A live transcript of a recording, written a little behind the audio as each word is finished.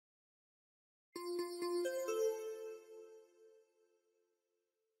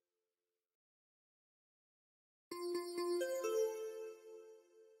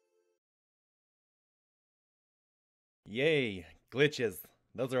Yay, glitches.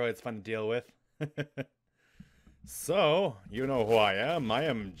 Those are always fun to deal with. So, you know who I am. I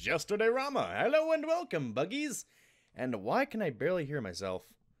am Yesterday Rama. Hello and welcome, buggies. And why can I barely hear myself?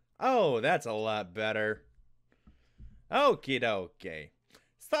 Oh, that's a lot better. Okie dokie.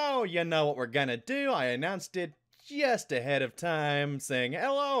 So, you know what we're gonna do. I announced it just ahead of time, saying,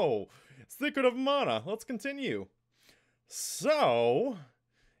 hello, Secret of Mana. Let's continue. So,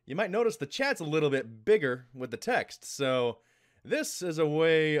 you might notice the chat's a little bit bigger with the text. So, this is a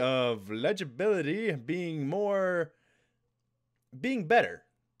way of legibility being better.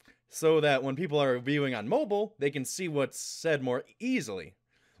 So that when people are viewing on mobile, they can see what's said more easily.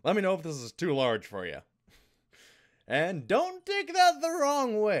 Let me know if this is too large for you. And don't take that the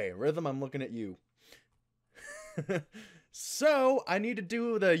wrong way. Rhythm, I'm looking at you. So, I need to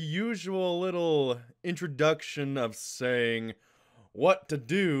do the usual little introduction of saying what to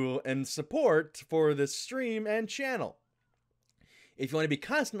do and support for this stream and channel. If you want to be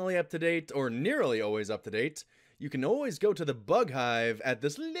constantly up to date, or nearly always up to date, you can always go to the Bug Hive at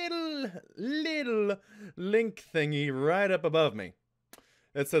this little link thingy right up above me.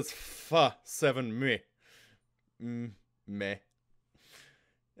 It says Fa7me. Meh.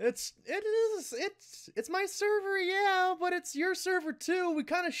 It's my server, yeah, but it's your server too. We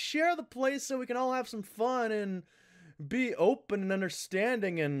kind of share the place so we can all have some fun and be open and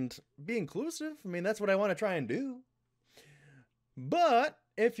understanding and be inclusive. I mean, that's what I want to try and do. But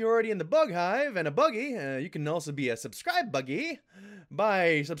if you're already in the Bug Hive and a buggy, you can also be a subscribe buggy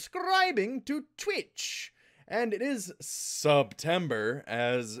by subscribing to Twitch. And it is September,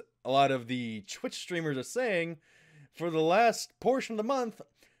 as a lot of the Twitch streamers are saying. For the last portion of the month,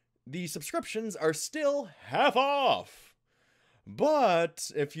 the subscriptions are still half off.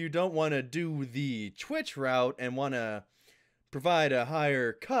 But if you don't want to do the Twitch route and want to provide a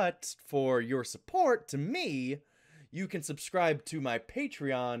higher cut for your support to me, you can subscribe to my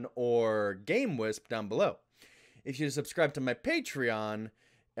Patreon or GameWisp down below. If you subscribe to my Patreon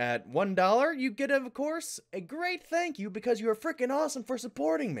at $1, you get, of course, a great thank you because you are freaking awesome for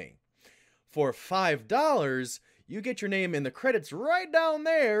supporting me. For $5, you get your name in the credits right down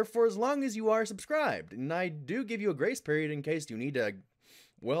there for as long as you are subscribed. And I do give you a grace period in case you need to,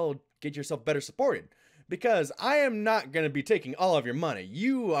 well, get yourself better supported. Because I am not going to be taking all of your money.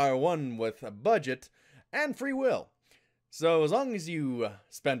 You are one with a budget and free will. So as long as you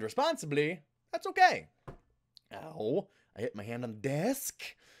spend responsibly, that's okay. Ow, I hit my hand on the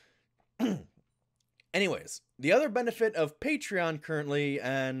desk. Anyways, the other benefit of Patreon currently,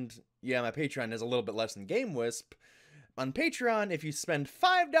 and yeah, my Patreon is a little bit less than GameWisp. On Patreon, if you spend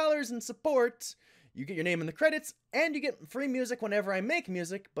 $5 in support, you get your name in the credits, and you get free music whenever I make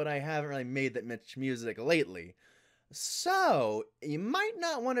music, but I haven't really made that much music lately. So, you might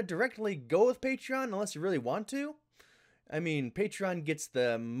not want to directly go with Patreon unless you really want to. I mean, Patreon gets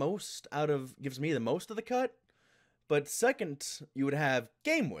the most gives me the most of the cut. But second, you would have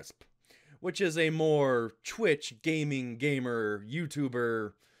GameWisp, which is a more Twitch gamer,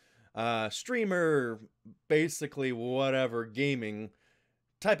 YouTuber, streamer, basically whatever gaming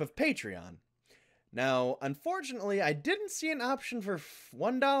type of Patreon. Now, unfortunately, I didn't see an option for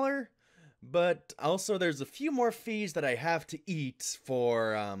 $1, but also there's a few more fees that I have to eat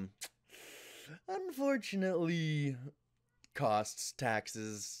for, unfortunately, costs,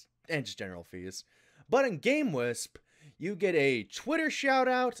 taxes, and just general fees. But in GameWisp, you get a Twitter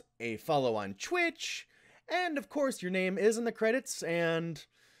shout-out, a follow on Twitch, and of course your name is in the credits, and,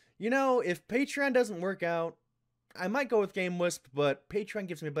 you know, if Patreon doesn't work out, I might go with GameWisp, but Patreon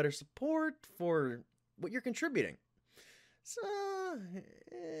gives me better support for what you're contributing. So,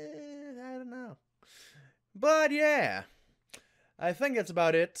 I don't know. But yeah, I think that's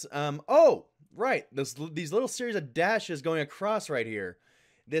about it. Oh, right, these little series of dashes going across right here.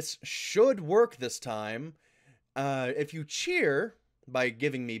 This should work this time. If you cheer by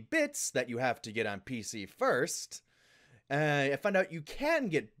giving me bits that you have to get on PC first, I found out you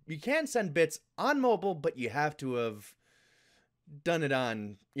can send bits on mobile, but you have to have done it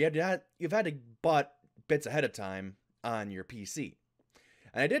on, you've had to bought bits ahead of time on your PC.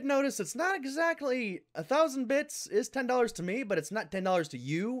 And I did notice it's not exactly 1,000 bits is $10 to me, but it's not $10 to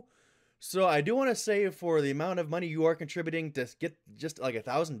you. So I do want to say for the amount of money you are contributing to get just like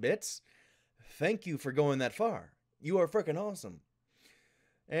 1,000 bits, thank you for going that far. You are freaking awesome.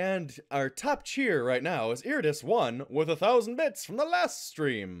 And our top cheer right now is Iridis1 with 1,000 bits from the last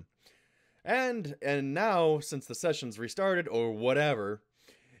stream. And now, since the session's restarted or whatever,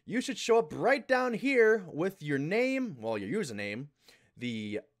 you should show up right down here with your name, well, your username,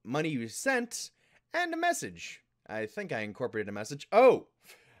 the money you sent, and a message. I think I incorporated a message. Oh,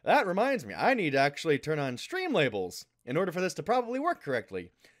 that reminds me, I need to actually turn on stream labels. in order for this to probably work correctly.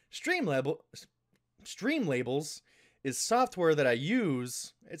 Stream labels is software that I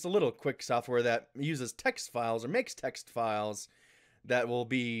use. It's a little quick software that uses text files or makes text files that will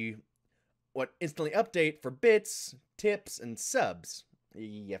be what instantly update for bits, tips, and subs.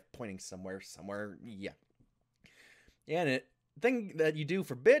 Yeah, pointing somewhere, yeah. And it thing that you do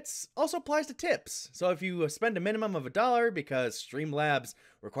for bits also applies to tips. So if you spend a minimum of $1 because Streamlabs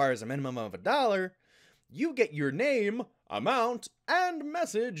requires a minimum of $1, you get your name, amount, and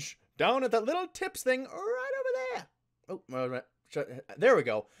message down at that little tips thing right over there. Oh, there we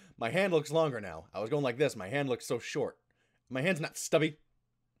go. My hand looks longer now. I was going like this. My hand looks so short. My hand's not stubby.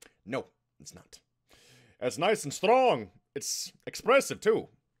 No, it's not. It's nice and strong. It's expressive, too,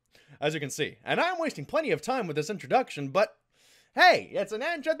 as you can see. And I'm wasting plenty of time with this introduction, but hey, it's an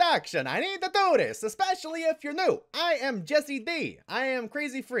introduction. I need to do this, especially if you're new. I am Jesse D. I am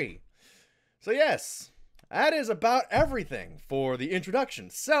crazy free. So yes, that is about everything for the introduction.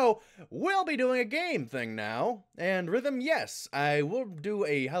 So we'll be doing a game thing now. And Rhythm, yes, I will do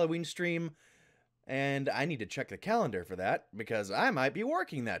a Halloween stream. And I need to check the calendar for that because I might be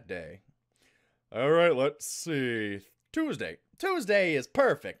working that day. All right, let's see. Tuesday. Tuesday is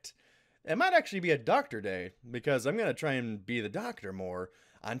perfect. It might actually be a doctor day because I'm going to try and be the doctor more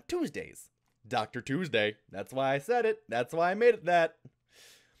on Tuesdays. Dr. Tuesday. That's why I said it. That's why I made it that.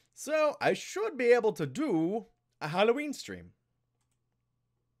 So I should be able to do a Halloween stream.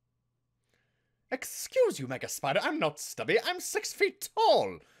 Excuse you, Mega Spider. I'm not stubby. I'm 6 feet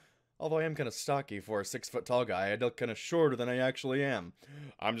tall. Although I am kind of stocky for a 6 foot tall guy. I look kind of shorter than I actually am.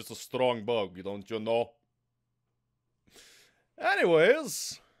 I'm just a strong bug, don't you know?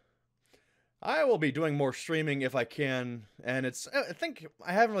 Anyways, I will be doing more streaming if I can, and I think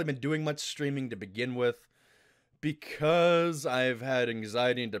I haven't really been doing much streaming to begin with because I've had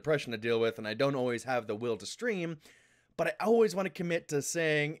anxiety and depression to deal with, and I don't always have the will to stream, but I always want to commit to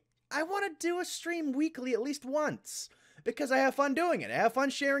saying, I want to do a stream weekly at least once, because I have fun doing it, I have fun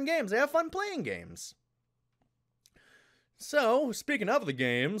sharing games, I have fun playing games. So, speaking of the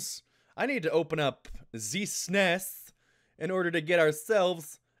games, I need to open up ZSNES in order to get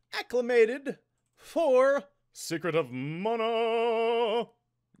ourselves acclimated for Secret of Mana.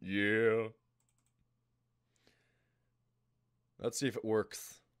 Yeah. Let's see if it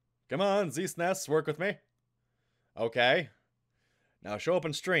works. Come on, ZSNES, work with me. Okay. Now show up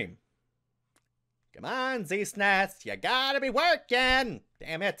and stream. Come on, ZSNES, you gotta be working.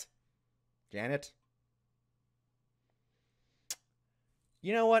 Damn it. Janet.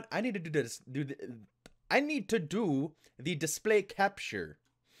 You know what? I need to do this. I need to do the display capture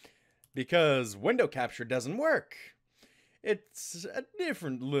because window capture doesn't work. It's a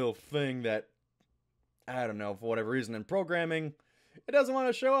different little thing that, I don't know, for whatever reason in programming, it doesn't want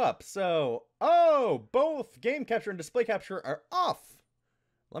to show up. So, oh, both game capture and display capture are off.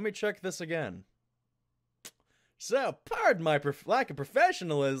 Let me check this again. So, pardon my lack of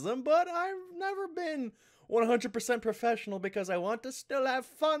professionalism, but I've never been 100% professional because I want to still have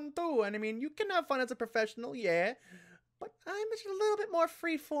fun too. And I mean, you can have fun as a professional, yeah, but I'm just a little bit more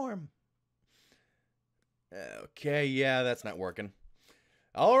freeform. Okay, yeah, that's not working.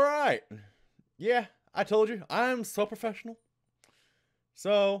 All right. Yeah, I told you, I'm so professional.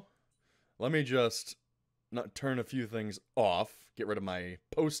 So, let me just not turn a few things off. Get rid of my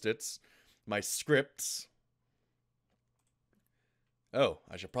post-its, my scripts. Oh,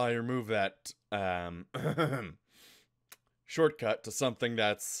 I should probably remove that shortcut to something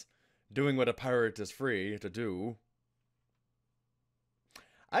that's doing what a pirate is free to do.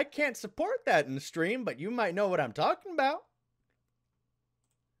 I can't support that in the stream, but you might know what I'm talking about.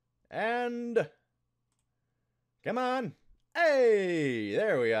 And come on. Hey,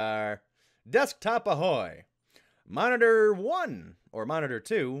 there we are. Desktop ahoy. Monitor 1, or monitor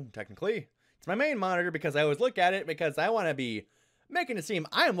 2, technically. It's my main monitor because I always look at it because I want to be making it seem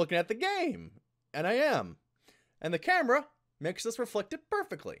I am looking at the game. And I am. And the camera makes this reflected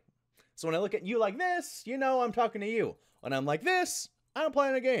perfectly. So when I look at you like this, you know I'm talking to you. When I'm like this, I'm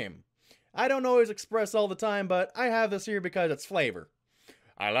playing a game. I don't always express all the time, but I have this here because it's flavor.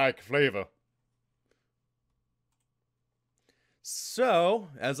 I like flavor. So,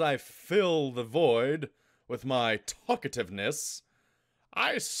 as I fill the void with my talkativeness,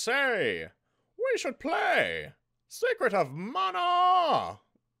 I say, we should play Secret of Mana!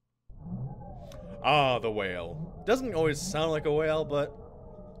 Ah, the whale. Doesn't always sound like a whale, but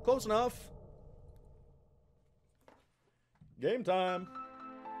close enough. Game time.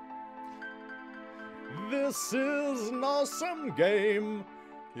 This is an awesome game.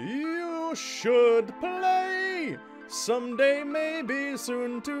 You should play. Someday, maybe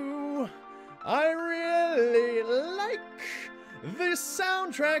soon too. I really like this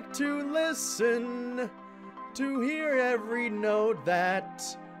soundtrack to listen to, hear every note that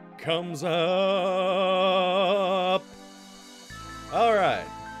comes up. Alright.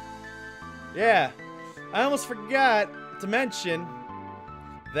 Yeah, I almost forgot to mention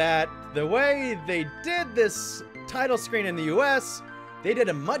that the way they did this title screen in the US, they did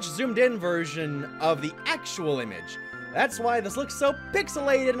a much zoomed in version of the actual image. That's why this looks so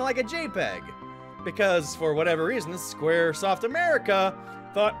pixelated and like a JPEG. Because for whatever reason, Squaresoft America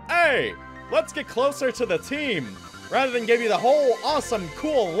thought, hey, let's get closer to the team, rather than give you the whole awesome,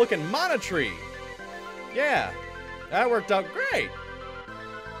 cool looking mana tree. Yeah, that worked out great.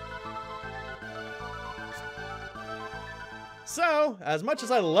 So, as much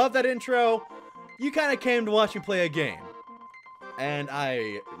as I love that intro, you kind of came to watch me play a game. And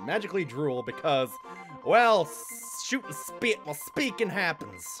I magically drool because, well, shoot and spit while speaking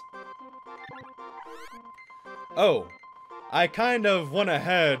happens. Oh, I kind of went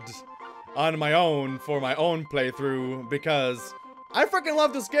ahead on my own for my own playthrough because I freaking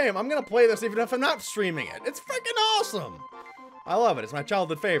love this game. I'm gonna play this even if I'm not streaming it. It's freaking awesome. I love it. It's my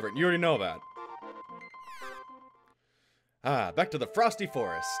childhood favorite. You already know that. Ah, back to the Frosty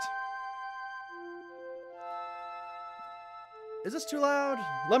Forest. Is this too loud?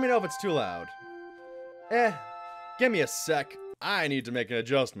 Let me know if it's too loud. Give me a sec. I need to make an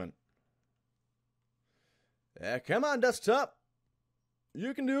adjustment. Come on, desktop.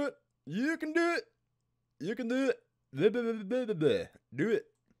 You can do it. You can do it. You can do it. Do it.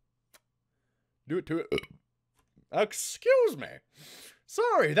 Do it to it. Excuse me.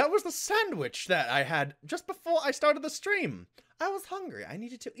 Sorry, that was the sandwich that I had just before I started the stream. I was hungry. I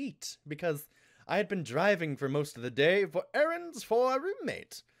needed to eat because I had been driving for most of the day for errands for a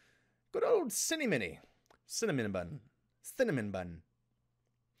roommate. Good old Cinnamony. Cinnamon bun. Cinnamon bun.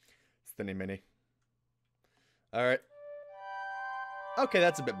 Cinnamony. Alright. Okay,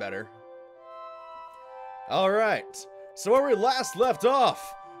 that's a bit better. Alright. So where we last left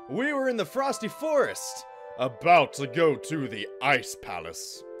off, we were in the Frosty Forest, about to go to the Ice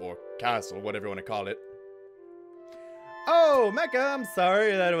Palace, or castle, whatever you want to call it. Oh, Mecha, I'm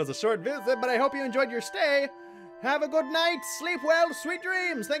sorry that it was a short visit, but I hope you enjoyed your stay. Have a good night, sleep well, sweet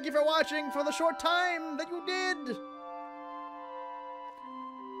dreams. Thank you for watching for the short time that you did.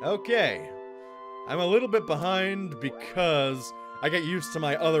 Okay. I'm a little bit behind because I get used to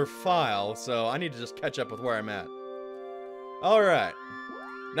my other file, so I need to just catch up with where I'm at. Alright.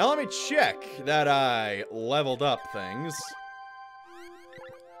 Now let me check that I leveled up things.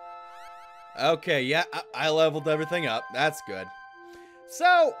 Okay, yeah, I leveled everything up. That's good.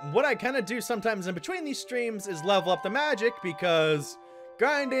 So, what I kind of do sometimes in between these streams is level up the magic, because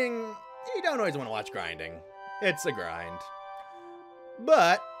grinding, you don't always want to watch grinding. It's a grind.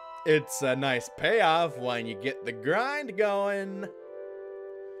 But it's a nice payoff when you get the grind going.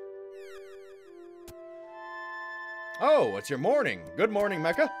 Oh, it's your morning. Good morning,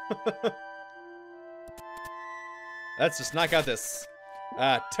 Mecha. Let's just knock out this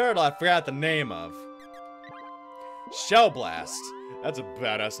turtle I forgot the name of. Shell Blast. That's a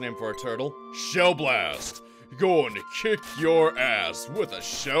badass name for a turtle. Shell Blast. Going to kick your ass with a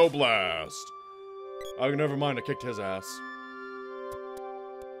Shell Blast. Oh, never mind, I kicked his ass.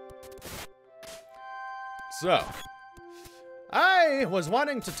 So, I was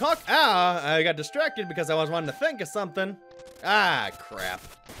wanting to talk. I got distracted because I was wanting to think of something. Crap.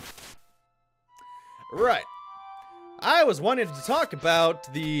 Right. I was wanting to talk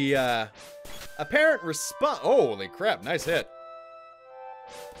about the apparent response. Holy crap, nice hit.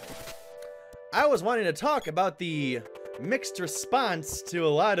 I was wanting to talk about the mixed response to a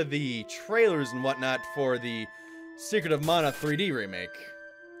lot of the trailers and whatnot for the Secret of Mana 3D remake.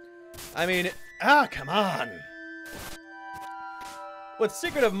 I mean, come on. With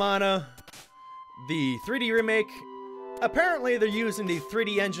Secret of Mana, the 3D remake, apparently they're using the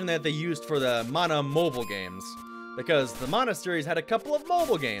 3D engine that they used for the Mana mobile games. Because the Mana series had a couple of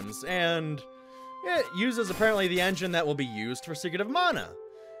mobile games, and it uses apparently the engine that will be used for Secret of Mana.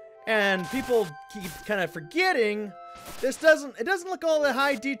 And people keep kind of forgetting, it doesn't look all that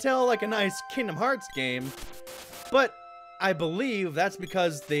high detail like a nice Kingdom Hearts game, but I believe that's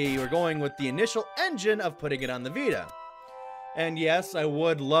because they were going with the initial engine of putting it on the Vita. And yes, I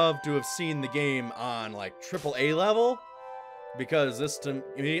would love to have seen the game on like AAA level, because this to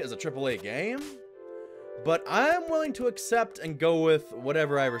me is a AAA game. But I'm willing to accept and go with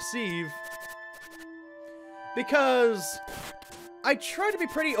whatever I receive, because I try to be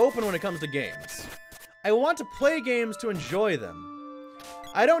pretty open when it comes to games. I want to play games to enjoy them.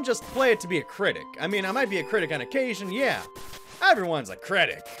 I don't just play it to be a critic. I mean, I might be a critic on occasion, yeah. Everyone's a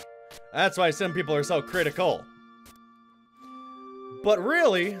critic. That's why some people are so critical. But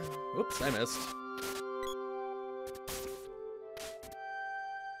really, oops, I missed.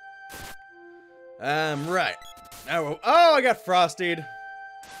 Right. Oh, I got frosted.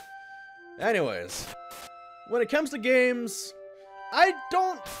 Anyways, when it comes to games, I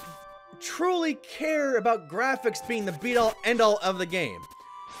don't truly care about graphics being the be-all, end-all of the game.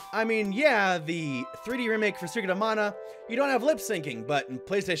 I mean, yeah, the 3D remake for Secret of Mana, you don't have lip syncing, but in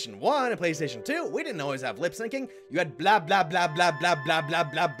PlayStation 1 and PlayStation 2, we didn't always have lip syncing. You had blah blah blah blah blah blah blah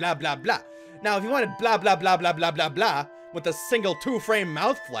blah blah blah blah. Now, if you wanted blah blah blah blah blah blah blah with a single 2-frame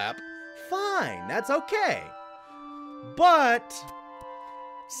mouth flap, fine, that's okay. But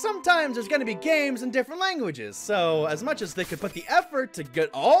sometimes there's gonna be games in different languages, so as much as they could put the effort to get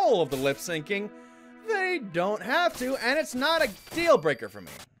all of the lip syncing, they don't have to, and it's not a deal breaker for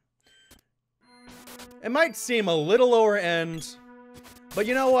me. It might seem a little lower end, but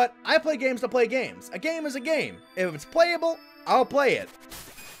you know what? I play games to play games. A game is a game. If it's playable, I'll play it.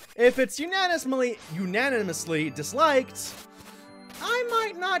 If it's unanimously disliked, I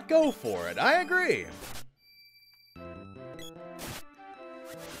might not go for it. I agree.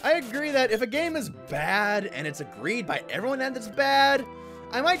 I agree that if a game is bad and it's agreed by everyone that it's bad,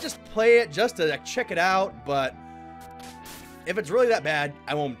 I might just play it just to check it out, but if it's really that bad,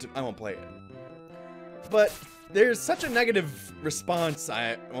 I won't play it. But there's such a negative response,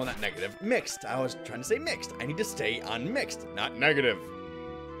 well, not negative, mixed. I was trying to say mixed. I need to stay on mixed, not negative.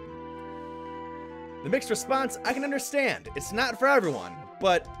 The mixed response, I can understand. It's not for everyone,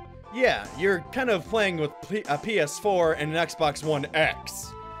 but yeah, you're kind of playing with a PS4 and an Xbox One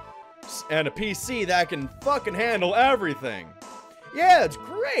X. And a PC that can fucking handle everything. Yeah, it's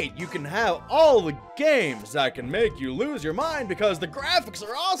great. You can have all the games that can make you lose your mind because the graphics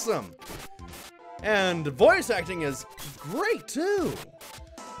are awesome. And the voice acting is great too.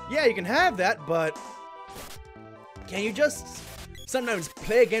 Yeah, you can have that, but can you just sometimes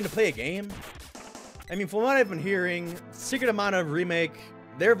play a game to play a game? I mean, from what I've been hearing, Secret of Mana Remake,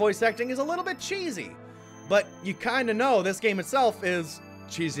 their voice acting is a little bit cheesy. But you kind of know this game itself is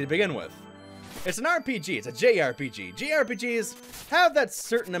cheesy to begin with. It's an RPG, it's a JRPG. JRPGs have that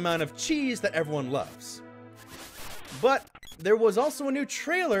certain amount of cheese that everyone loves. But there was also a new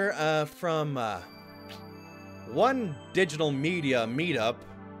trailer from one digital media meetup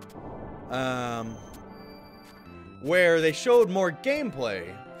where they showed more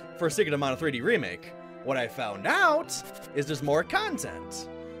gameplay for Secret of Mana 3D Remake. What I found out is there's more content.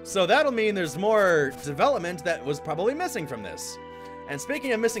 So that'll mean there's more development that was probably missing from this. And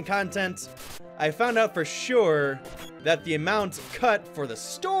speaking of missing content, I found out for sure that the amount cut for the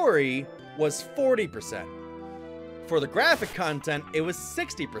story was 40%. For the graphic content, it was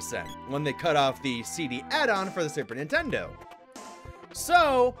 60% when they cut off the CD add-on for the Super Nintendo.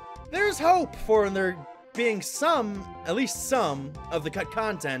 So, there's hope for there being some, at least some, of the cut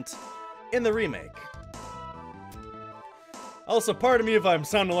content in the remake. Also, pardon me if I'm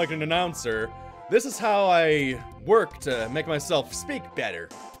sounding like an announcer. This is how I work to make myself speak better.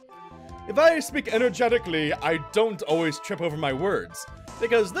 If I speak energetically, I don't always trip over my words,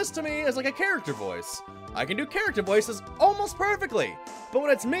 because this to me is like a character voice. I can do character voices almost perfectly, but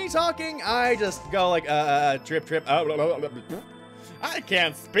when it's me talking, I just go like, trip, blah, blah, blah, blah. I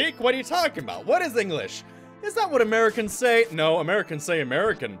can't speak, what are you talking about? What is English? Is that what Americans say? No, Americans say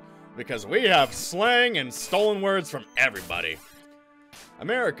American, because we have slang and stolen words from everybody.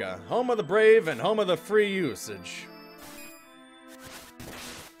 America, home of the brave and home of the free usage.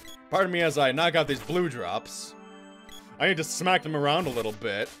 Pardon me as I knock out these blue drops. I need to smack them around a little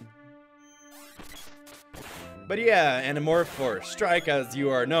bit. But yeah, Anamorph or Strike as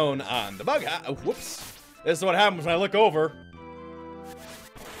you are known on the bug. Oh, whoops. This is what happens when I look over.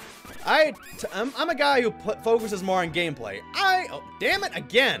 I'm a guy who focuses more on gameplay. Oh, damn it,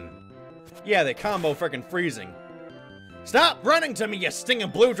 again. Yeah, they combo frickin' freezing. Stop running to me, you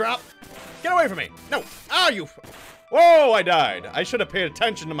stinging blue drop! Get away from me! No! Oh, you! Whoa, I died. I should have paid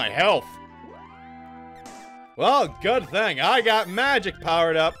attention to my health. Well, good thing. I got magic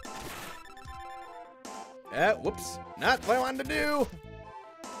powered up. Whoops. Not what I wanted to do.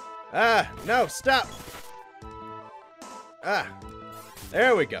 No, stop.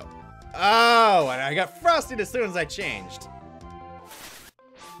 There we go. Oh, and I got frosted as soon as I changed.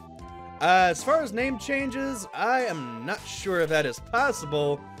 As far as name changes, I am not sure if that is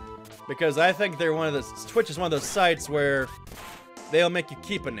possible, because I think they're Twitch is one of those sites where they'll make you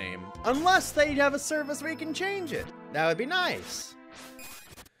keep a name, unless they have a service where you can change it. That would be nice.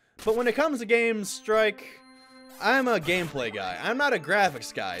 But when it comes to games, Strike, I'm a gameplay guy. I'm not a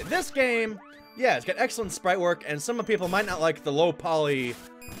graphics guy. This game, yeah, it's got excellent sprite work, and some people might not like the low poly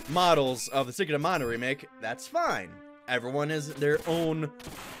models of the Secret of Mana remake, that's fine. Everyone is their own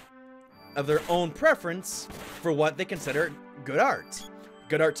preference for what they consider good art.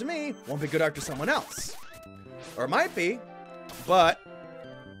 Good art to me won't be good art to someone else. Or it might be, but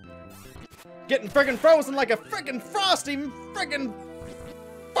getting friggin' frozen like a friggin' frosty friggin'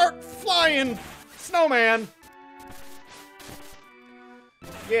 fart flying snowman.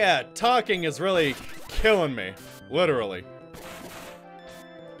 Yeah, talking is really killing me, literally.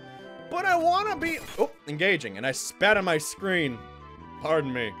 But I wanna be engaging, and I spat on my screen.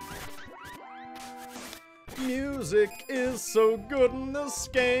 Pardon me. Music is so good in this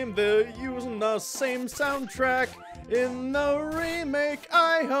game, they're using the same soundtrack in the remake.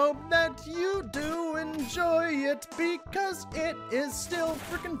 I hope that you do enjoy it, because it is still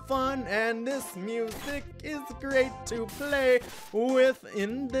freaking fun, and this music is great to play with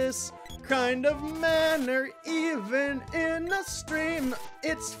in this kind of manner. Even in a stream,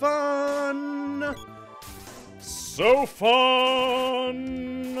 it's fun. So fun.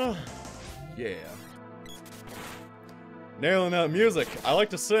 Yeah. Nailing that music. I like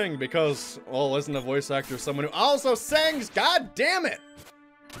to sing because, well, isn't a voice actor someone who also sings? God damn it!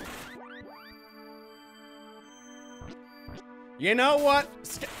 You know what?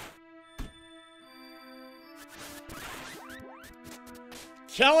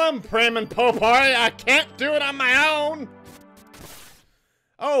 Kill him, Prim and Popeye! I can't do it on my own!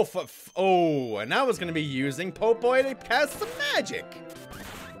 Oh, and I was gonna be using Popeye to cast some magic!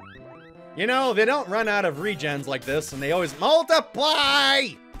 You know, they don't run out of regens like this, and they always multiply!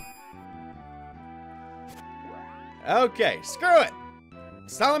 Okay, screw it!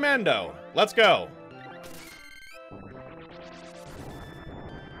 Salamando, let's go!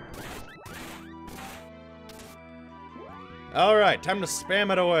 Alright, time to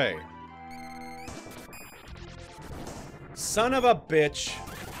spam it away. Son of a bitch.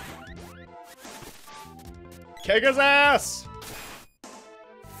 Kick his ass!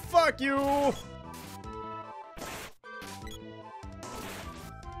 Fuck you!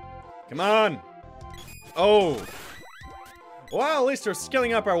 Come on! Oh! Well, at least we're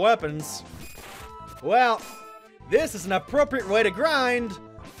skilling up our weapons. Well, this is an appropriate way to grind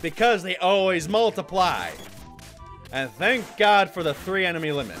because they always multiply. And thank God for the 3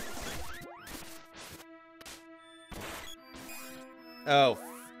 enemy limit. Oh.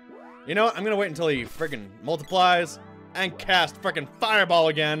 You know what? I'm gonna wait until he friggin' multiplies and cast frickin' Fireball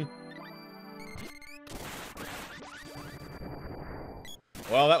again.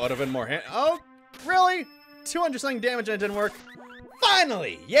 Well, that would have been more oh, really? 200 something damage and it didn't work?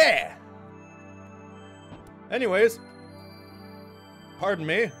 Finally! Yeah! Anyways. Pardon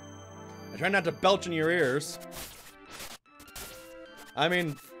me. I try not to belch in your ears. I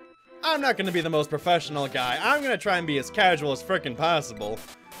mean, I'm not gonna be the most professional guy. I'm gonna try and be as casual as frickin' possible.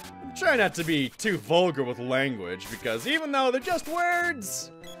 Try not to be too vulgar with language, because even though they're just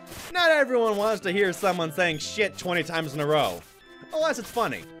words, not everyone wants to hear someone saying shit 20 times in a row. Unless it's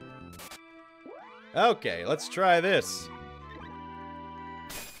funny. Okay, let's try this.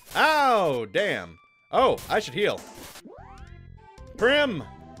 Ow, damn. Oh, I should heal. Prim,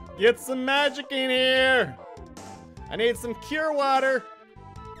 get some magic in here. I need some cure water.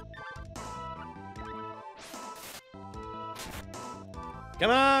 Come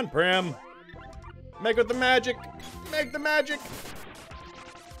on, Prim. Make with the magic. Make the magic.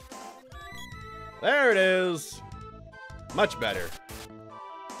 There it is. Much better.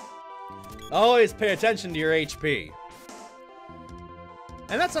 Always pay attention to your HP.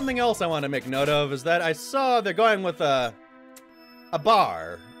 And that's something else I want to make note of, is that I saw they're going with a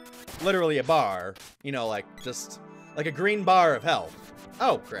bar. Literally a bar. You know, like, just like a green bar of health.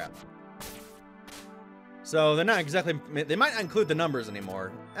 Oh, crap. So they're not exactly, they might not include the numbers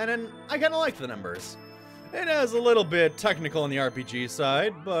anymore. And then I kind of like the numbers. It is a little bit technical on the RPG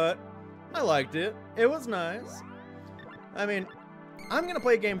side, but I liked it. It was nice. I mean, I'm gonna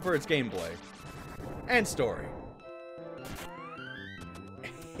play a game for its gameplay. And story.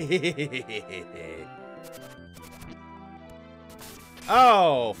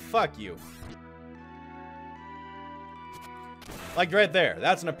 Oh, fuck you. Like right there.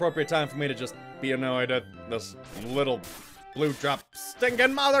 That's an appropriate time for me to just be annoyed at this little blue drop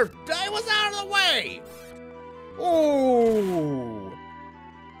stinking mother. I was out of the way! Ooh!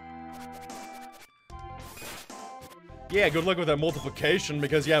 Yeah, good luck with that multiplication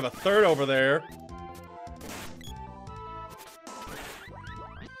because you have a third over there.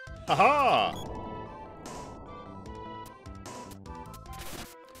 Haha!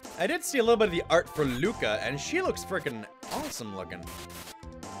 I did see a little bit of the art for Luca, and she looks freaking awesome looking.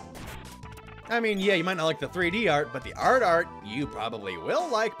 I mean, yeah, you might not like the 3D art, but the art you probably will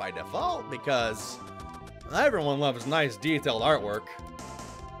like by default because everyone loves nice detailed artwork.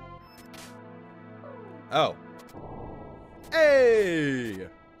 Oh. Hey!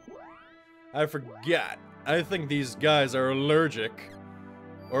 I forgot. I think these guys are allergic,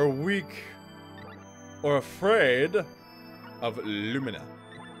 or weak, or afraid of Lumina.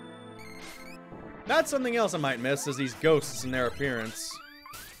 That's something else I might miss, is these ghosts and their appearance.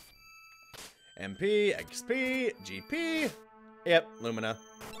 MP, XP, GP. Yep, Lumina.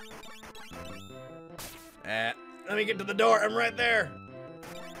 Let me get to the door. I'm right there.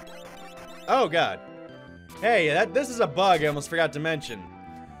 Oh, God. Hey, this is a bug I almost forgot to mention.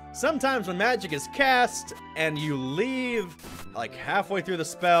 Sometimes when magic is cast and you leave like halfway through the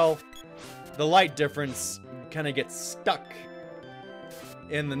spell, the light difference kind of gets stuck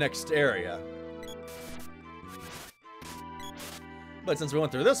in the next area. But since we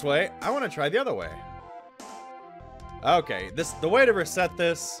went through this way, I want to try the other way. Okay, the way to reset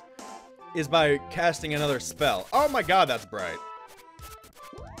this is by casting another spell. Oh my god, that's bright.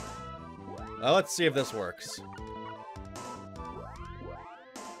 Let's see if this works.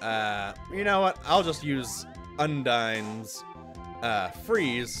 You know what? I'll just use Undyne's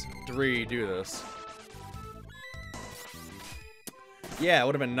freeze to redo this. Yeah, it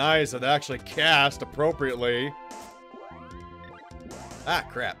would have been nice if they actually cast appropriately. Ah,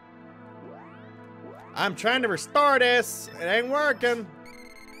 crap. I'm trying to restore this. It ain't working.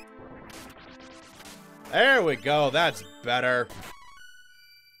 There we go. That's better.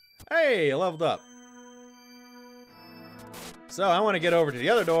 Hey, I leveled up. So I want to get over to the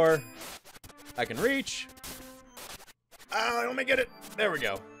other door. I can reach. Oh, let me get it. There we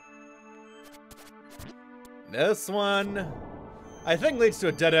go. This one, I think, leads to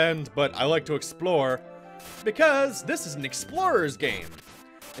a dead end, but I like to explore because this is an explorer's game.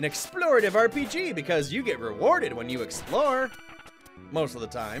 An explorative RPG because you get rewarded when you explore most of the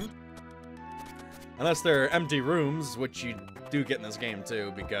time. Unless they're empty rooms, which you do get in this game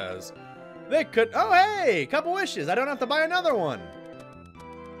too, because they could... Oh, hey! Couple wishes. I don't have to buy another one.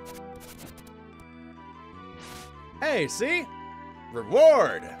 Hey, see?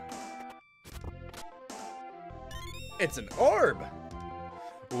 Reward. It's an orb.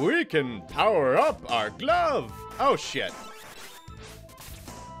 We can power up our glove. Oh, shit.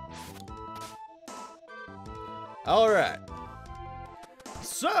 Alright.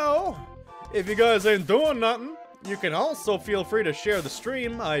 So, if you guys ain't doing nothing, you can also feel free to share the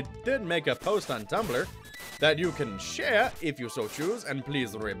stream. I did make a post on Tumblr that you can share if you so choose, and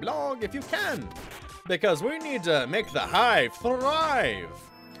please reblog if you can, because we need to make the hive thrive.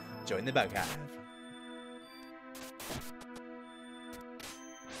 Join the bug hive.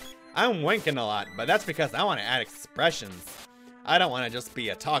 I'm winking a lot, but that's because I want to add expressions. I don't want to just be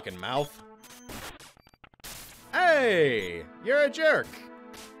a talking mouth. Hey, you're a jerk.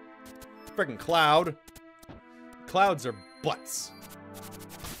 Freaking Cloud. Clouds are butts.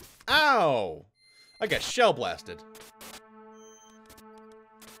 Ow! I got shell blasted.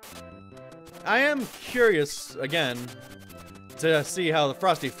 I am curious, again, to see how the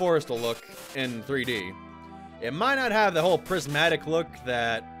Frosty Forest will look in 3D. It might not have the whole prismatic look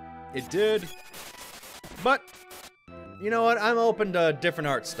that it did, but you know what? I'm open to different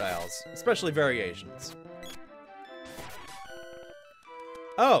art styles, especially variations.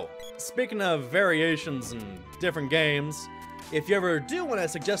 Oh, speaking of variations in different games, if you ever do want to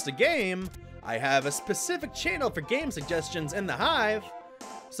suggest a game, I have a specific channel for game suggestions in the Hive,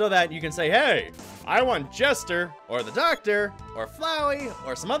 so that you can say, hey, I want Jester, or the Doctor, or Flowey,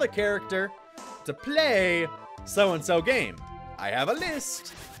 or some other character to play so-and-so game. I have a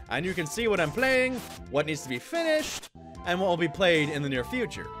list, and you can see what I'm playing, what needs to be finished, and what will be played in the near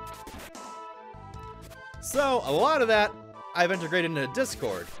future. So, a lot of that I've integrated into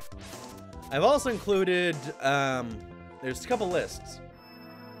Discord. I've also included, there's a couple lists.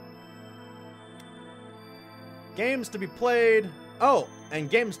 Games to be played, oh, and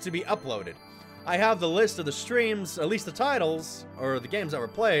games to be uploaded. I have the list of the streams, at least the titles, or the games that were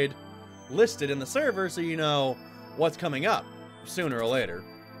played, listed in the server so you know what's coming up, sooner or later.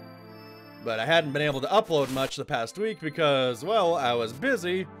 But I hadn't been able to upload much the past week because, well, I was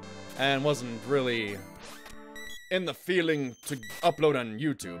busy and wasn't really in the feeling to upload on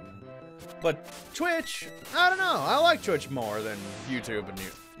YouTube. But Twitch, I don't know, I like Twitch more than YouTube in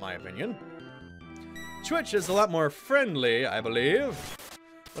my opinion. Twitch is a lot more friendly, I believe,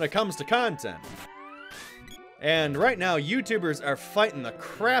 when it comes to content. And right now, YouTubers are fighting the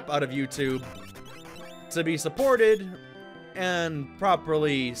crap out of YouTube to be supported and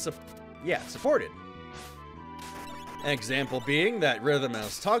properly, supported. An example being that Rhythm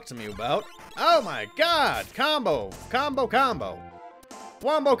has talked to me about. Oh my god! Combo! Combo combo!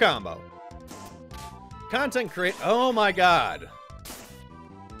 Wombo combo! Content create. Oh my god!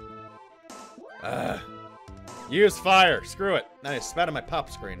 Use fire! Screw it! Now I spat on my pop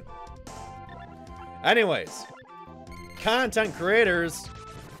screen. Anyways, content creators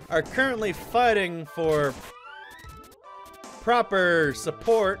are currently fighting for proper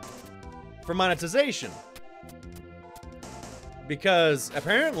support for monetization. Because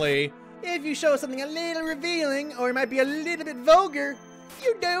apparently, if you show something a little revealing or it might be a little bit vulgar,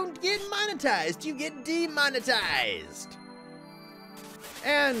 you don't get monetized, you get demonetized.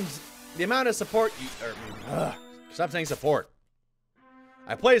 And the amount of support stop saying support.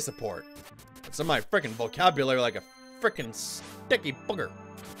 I play support. It's in my freaking vocabulary like a freaking sticky booger.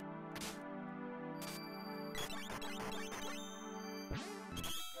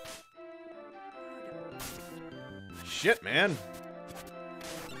 Shit, man.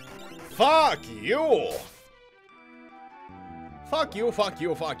 Fuck you! Fuck you, fuck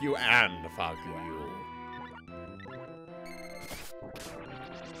you, fuck you, and fuck you.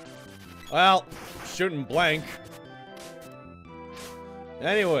 Well, shooting blank.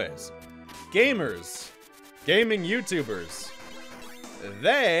 Anyways, gamers, gaming YouTubers,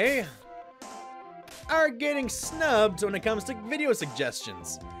 they are getting snubbed when it comes to video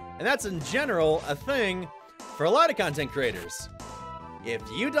suggestions. And that's in general a thing for a lot of content creators. If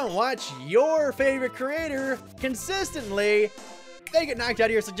you don't watch your favorite creator consistently, they get knocked out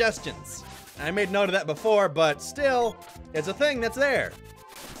of your suggestions. I made note of that before, but still, it's a thing that's there.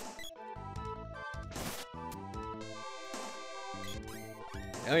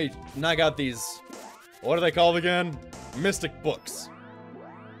 Let me knock out these, what are they called again? Mystic books.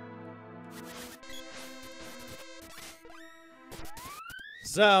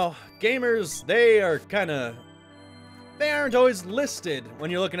 So, gamers, they aren't always listed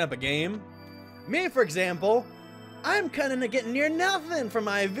when you're looking up a game. Me, for example, I'm kinda getting near nothing from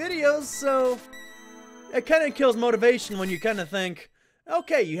my videos, so it kinda kills motivation when you kinda think,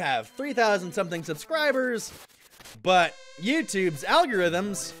 okay, you have 3,000 something subscribers, but YouTube's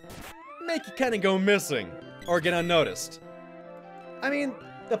algorithms make you kinda go missing or get unnoticed. I mean,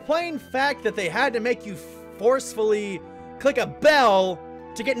 the plain fact that they had to make you forcefully click a bell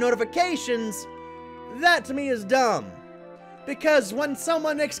to get notifications, that to me is dumb. Because when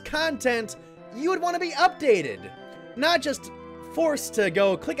someone makes content, you would want to be updated. Not just forced to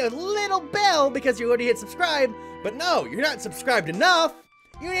go click a little bell because you already hit subscribe, but no, you're not subscribed enough.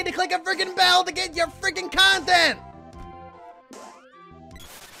 You need to click a freaking bell to get your freaking content.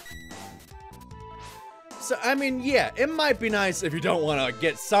 So, I mean, yeah, it might be nice if you don't want to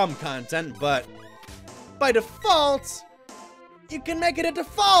get some content, but by default, you can make it a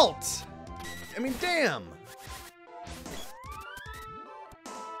default. I mean, damn.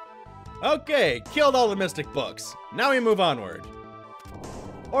 Okay, killed all the mystic books. Now we move onward.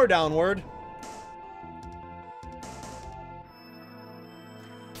 Or downward.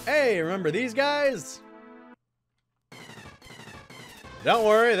 Hey, remember these guys? Don't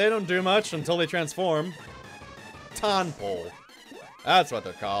worry, they don't do much until they transform. Tonpole. That's what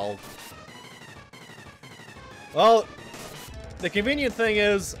they're called. Well, the convenient thing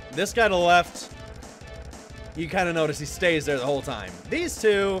is, this guy to the left, you kind of notice he stays there the whole time. These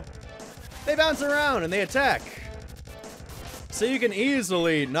two, they bounce around and they attack. So you can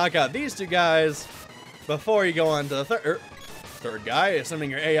easily knock out these two guys before you go on to the third guy, assuming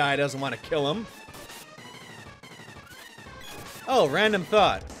your AI doesn't want to kill him. Oh, random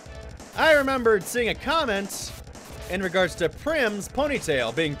thought. I remembered seeing a comment in regards to Prim's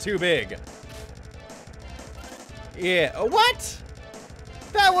ponytail being too big. Yeah, what?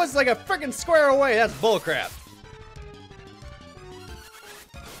 That was like a freaking square away. That's bullcrap.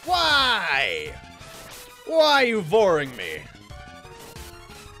 Why? Why are you voring me?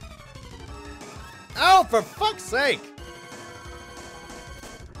 Oh, for fuck's sake.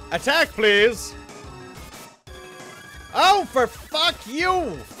 Attack, please. Oh, for fuck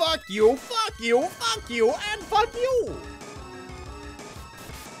you. Fuck you, fuck you, fuck you, and fuck you.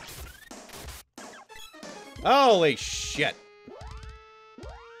 Holy shit.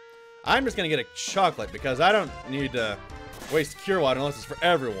 I'm just gonna get a chocolate because I don't need to waste cure water unless it's for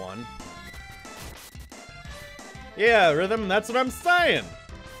everyone. Yeah, Rhythm, that's what I'm saying.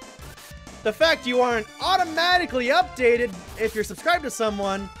 The fact you aren't automatically updated if you're subscribed to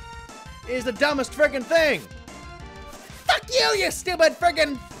someone is the dumbest friggin' thing. Fuck you, you stupid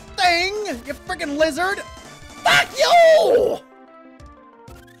friggin' thing! You friggin' lizard! Fuck you!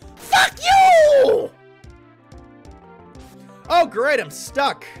 Fuck you! Oh great, I'm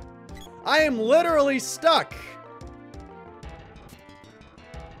stuck. I am literally stuck.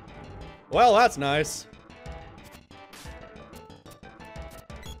 Well, that's nice.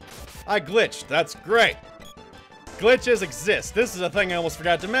 I glitched. That's great. Glitches exist. This is a thing I almost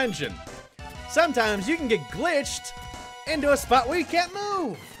forgot to mention. Sometimes you can get glitched into a spot where you can't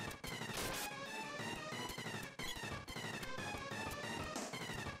move.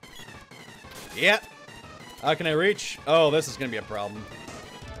 Yep. How can I reach? Oh, this is gonna be a problem.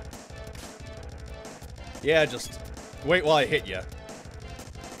 Yeah, just wait while I hit you.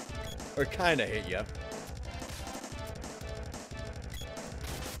 Or kinda hit you.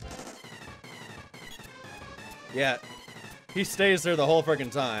 Yeah, he stays there the whole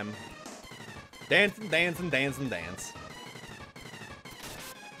freaking time. Dance and dance and dance and dance.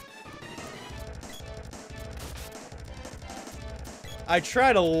 I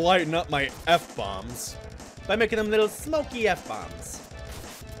try to lighten up my F-bombs by making them little smoky F-bombs.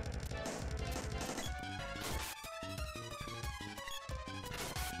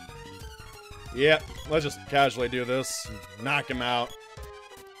 Yep, let's just casually do this. Knock him out.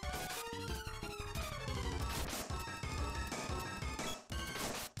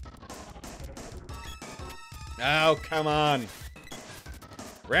 Oh, come on.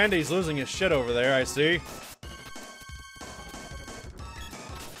 Randy's losing his shit over there, I see.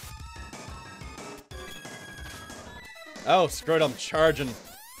 Oh, screw it, I'm charging.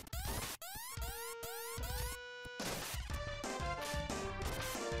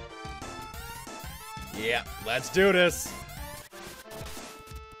 Yeah, let's do this.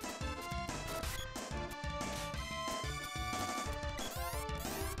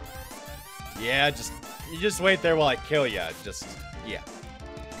 Yeah, you just wait there while I kill you. Yeah.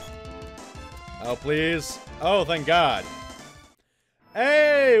 Oh, please. Oh, thank God.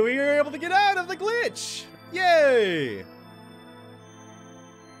 Hey, we were able to get out of the glitch. Yay.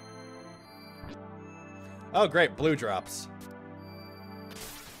 Oh, great, blue drops.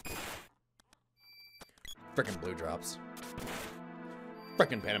 Frickin' blue drops.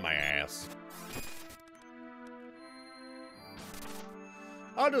 Frickin' pain in my ass.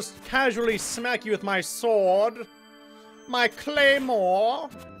 I'll just casually smack you with my sword. My claymore.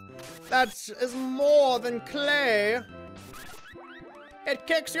 That is more than clay. It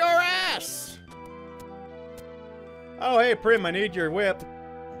kicks your ass. Oh, hey, Prim, I need your whip.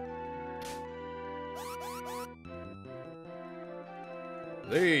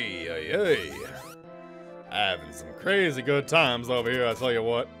 Hey. Having some crazy good times over here, I tell you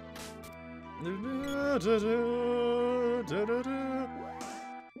what.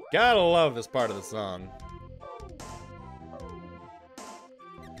 Gotta love this part of the song.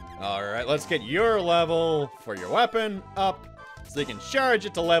 Alright, let's get your level for your weapon up so you can charge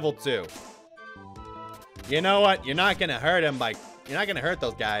it to level 2. You know what? You're not gonna hurt him by... You're not gonna hurt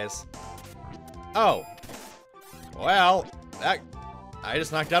those guys. Oh. Well, I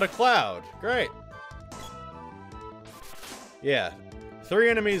just knocked out a cloud. Great. Yeah. 3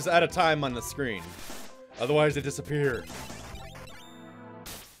 enemies at a time on the screen. Otherwise, they disappear.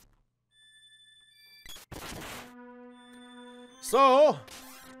 So,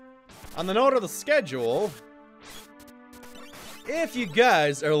 on the note of the schedule, if you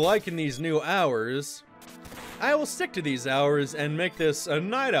guys are liking these new hours, I will stick to these hours and make this a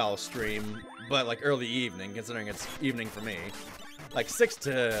night owl stream, but like early evening, considering it's evening for me. Like 6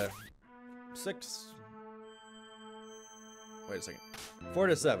 to... 6... Wait a second. 4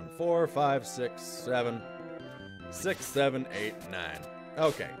 to 7. 4, 5, 6, 7. 6, 7, 8, 9.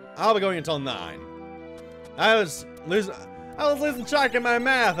 Okay. I'll be going until 9. I was losing track of my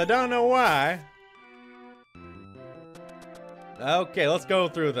math. I don't know why. Okay, let's go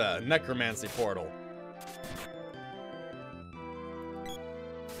through the necromancy portal.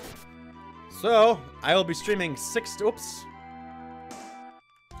 So, I will be streaming 6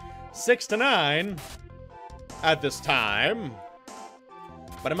 to 9 at this time.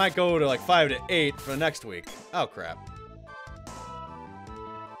 But I might go to like 5 to 8 for next week. Oh, crap.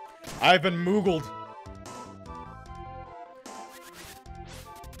 I've been moogled.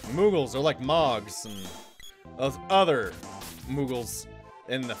 Moogles are like Mogs and those other Moogles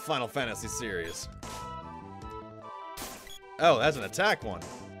in the Final Fantasy series. Oh, that's an attack one.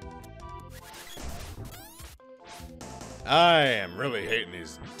 I am really hating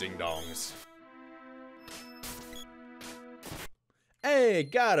these ding-dongs. Hey,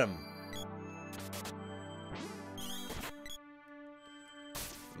 got him.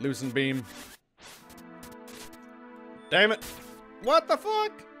 Loosen beam. Damn it. What the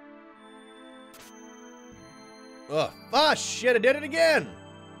fuck? Ugh. Ah, shit, I did it again.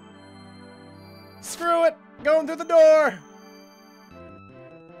 Screw it. Going through the door.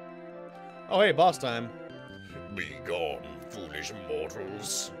 Oh, hey, boss time. Be gone, foolish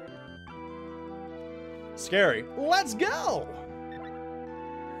mortals. Scary. Let's go!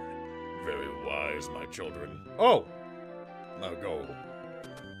 Very wise, my children. Oh! Now go.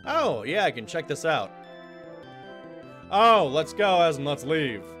 Oh, yeah, I can check this out. Oh, let's go, as in let's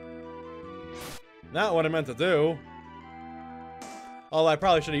leave. Not what I meant to do. Although I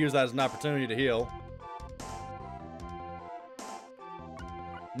probably should have used that as an opportunity to heal.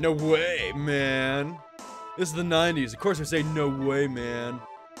 No way, man. This is the 90s. Of course we say no way, man.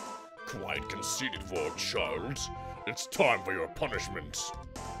 Quite conceited for a child. It's time for your punishment.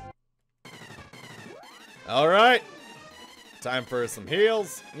 Alright. Time for some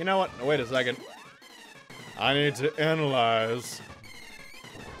heals. You know what? No, wait a second. I need to analyze.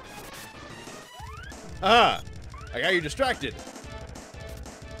 Ah! I got you distracted.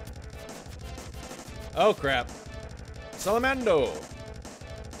 Oh, crap. Salamando!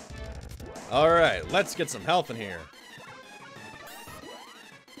 Alright, let's get some health in here.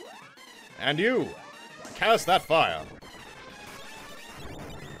 And you! Cast that fire!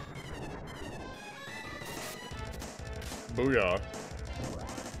 Booyah.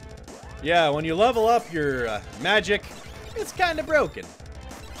 Yeah, when you level up your magic, it's kinda broken.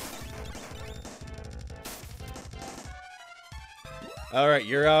 Alright,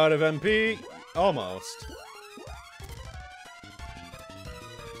 you're out of MP. Almost.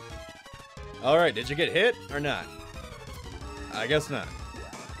 Alright, did you get hit or not? I guess not.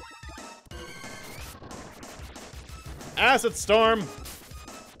 Acid Storm!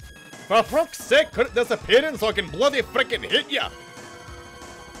 For fuck's sake, quit disappearing so I can bloody frickin' hit ya!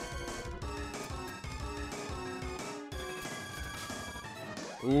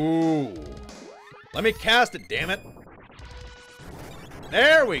 Ooh. Let me cast it, damn it.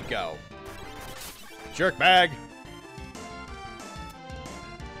 There we go. Jerk bag.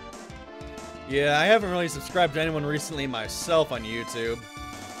 Yeah, I haven't really subscribed to anyone recently myself on YouTube.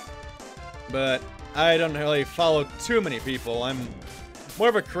 But I don't really follow too many people. I'm more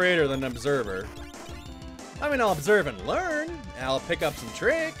of a creator than an observer. I mean, I'll observe and learn, and I'll pick up some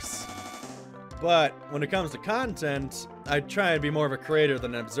tricks. But when it comes to content, I try to be more of a creator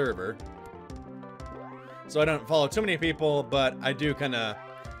than an observer. So I don't follow too many people, but I do kind of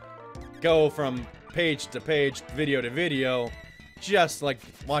go from page to page, video to video, just like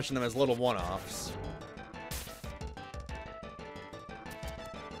watching them as little one-offs.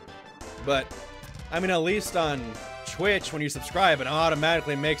 But, I mean, at least on Twitch, when you subscribe, it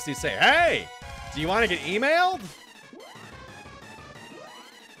automatically makes you say, hey, do you want to get emailed?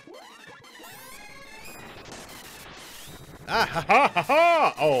 Ah, ha, ha, ha,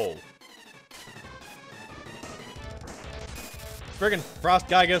 ha! Oh. Friggin' Frost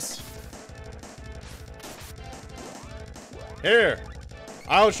Gigas. Here,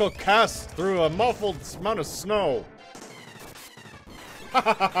 I shall cast through a muffled amount of snow. Ha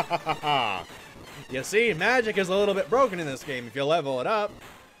ha ha ha ha ha! You see, magic is a little bit broken in this game if you level it up.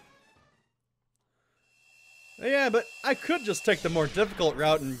 Yeah, but I could just take the more difficult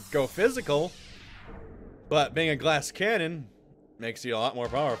route and go physical. But being a glass cannon makes you a lot more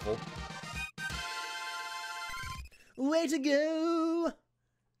powerful. Way to go!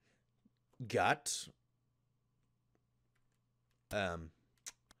 Got...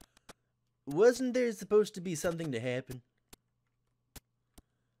 Wasn't there supposed to be something to happen?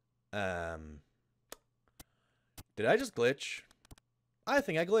 Did I just glitch? I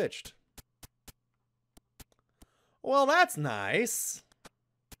think I glitched. Well, that's nice.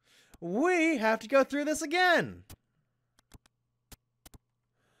 We have to go through this again.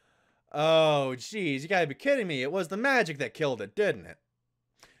 Oh, jeez, you gotta be kidding me. It was the magic that killed it, didn't it?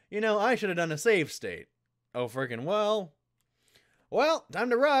 You know, I should have done a save state. Oh, friggin' well. Well, time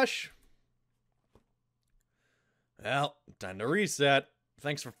to rush. Well, time to reset.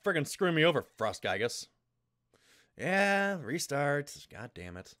 Thanks for friggin' screwing me over, Frost Gigas. Yeah, restart. God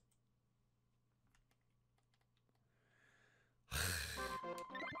damn it.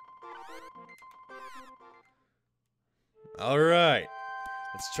 Alright.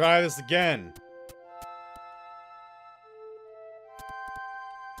 Let's try this again.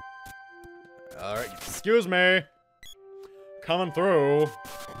 Alright, excuse me. Coming through.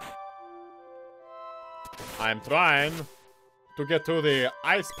 I'm trying to get to the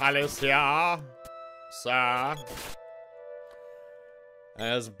Ice Palace here, sir.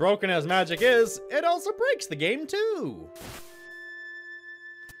 As broken as magic is, it also breaks the game too.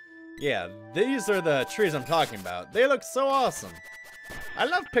 Yeah, these are the trees I'm talking about. They look so awesome. I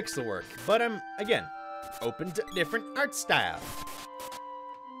love pixel work, but I'm, again, open to different art style.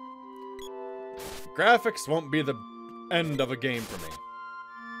 Graphics won't be the end of a game for me.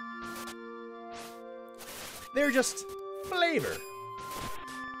 They're just flavor.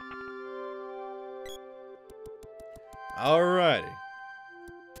 Alrighty.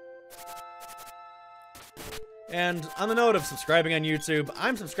 And on the note of subscribing on YouTube,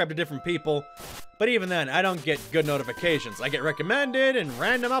 I'm subscribed to different people, but even then, I don't get good notifications. I get recommended and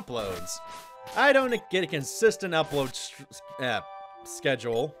random uploads. I don't get a consistent upload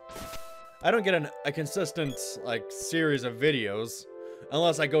schedule. I don't get a consistent, like, series of videos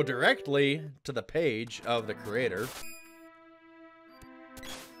unless I go directly to the page of the creator.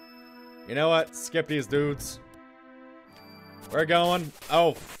 You know what? Skip these dudes. We're going.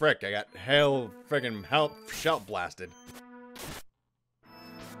 Oh, frick. I got friggin' shell blasted.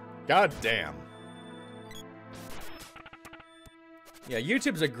 God damn. Yeah,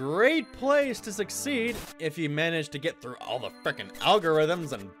 YouTube's a great place to succeed if you manage to get through all the frickin'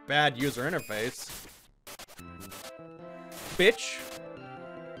 algorithms and bad user interface. Bitch.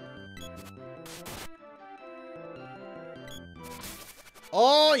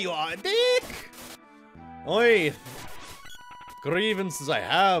 Oh, you are a dick! Oi. Grievances I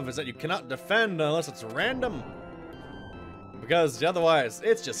have is that you cannot defend unless it's random. Because otherwise,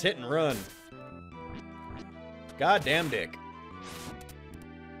 it's just hit and run. Goddamn dick.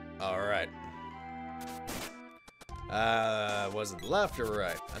 Alright. Was it left or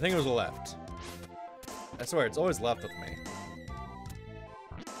right? I think it was left. I swear, it's always left with me.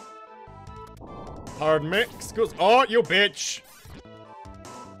 Pardon me. Excuse. Oh, you bitch!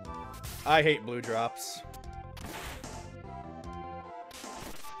 I hate blue drops.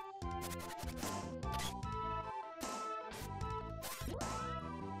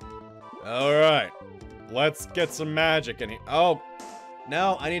 Alright. Let's get some magic in here. Oh,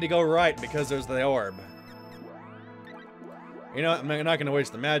 no, I need to go right because there's the orb. You know what? I'm not going to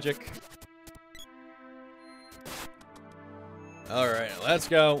waste the magic. Alright, let's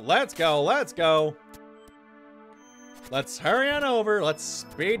go. Let's go. Let's go. Let's hurry on over. Let's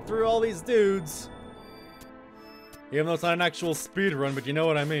speed through all these dudes. Even though it's not an actual speed run, but you know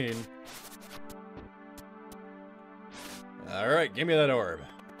what I mean. Alright, give me that orb.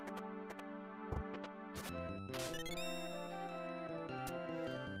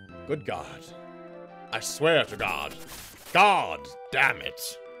 Good God. I swear to God. God damn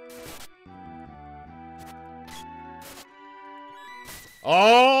it.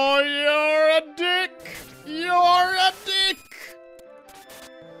 Oh, you're a dick! You're a dick!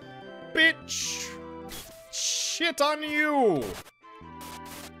 Bitch! Shit on you!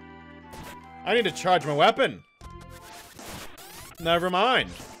 I need to charge my weapon. Never mind.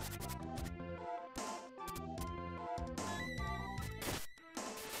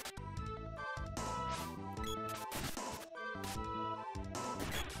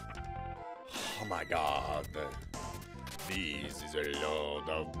 Oh my God. This is a load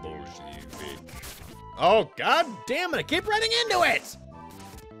of bullshit. Oh, God damn it, I keep running into it!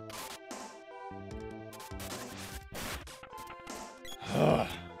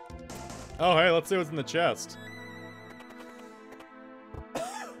 Oh, hey, let's see what's in the chest.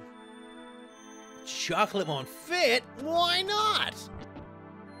 Chocolate won't fit? Why not?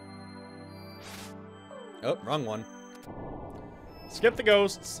 Oh, wrong one. Skip the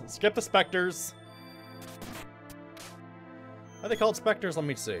ghosts. Skip the specters. Are they called specters? Let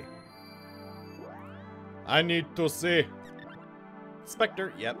me see. I need to see.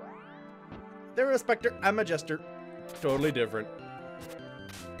 Spectre, yep. They're a specter. I'm a jester. Totally different.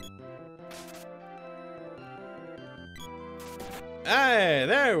 Hey,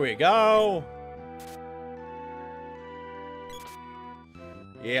 there we go.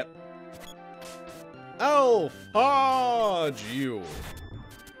 Yep. Oh, fudge you.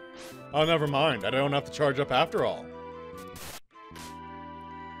 Oh, never mind. I don't have to charge up after all.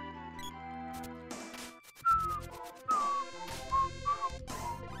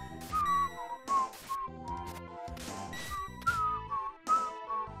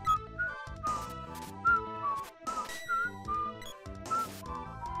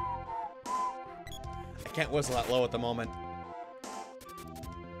 I can't whistle that low at the moment.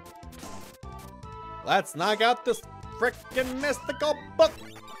 Let's knock out this frickin' mystical book.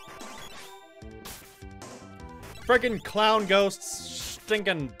 Frickin' clown ghosts,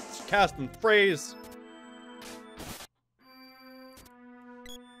 stinking cast and phrase.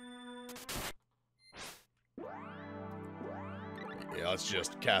 Yeah, let's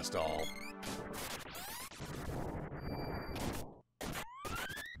just cast all.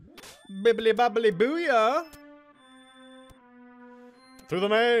 Bibbly bobbly booyah! Through the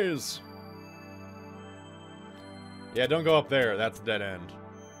maze! Yeah, don't go up there. That's a dead end.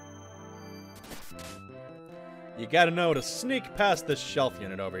 You gotta know to sneak past this shelf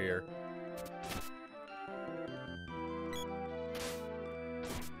unit over here.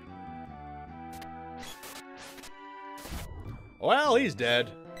 Well, he's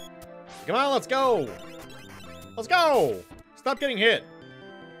dead. Come on, let's go! Let's go! Stop getting hit!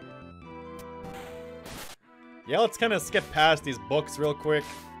 Yeah, let's kind of skip past these books real quick.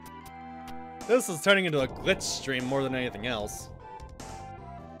 This is turning into a glitch stream more than anything else.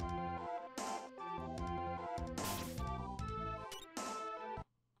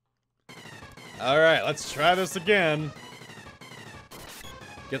 Alright, let's try this again.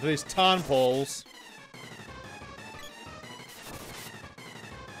 Get these ton poles.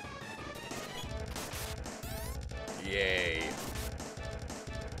 Yay.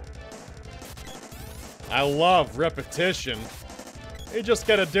 I love repetition. You just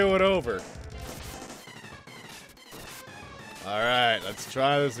gotta do it over. Alright, let's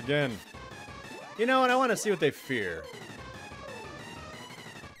try this again. You know what? I want to see what they fear.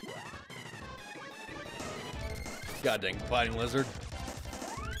 God dang biting lizard.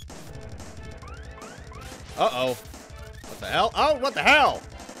 Uh-oh. What the hell? Oh, what the hell?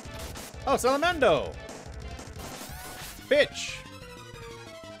 Oh, Salamando. Bitch.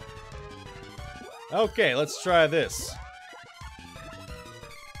 Okay, let's try this.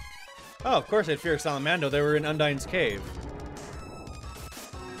 Oh, of course they'd fear Salamando. They were in Undyne's cave.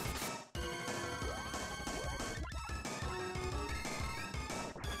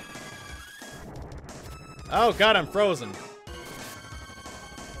 Oh god, I'm frozen.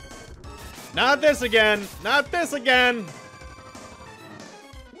 Not this again! Not this again!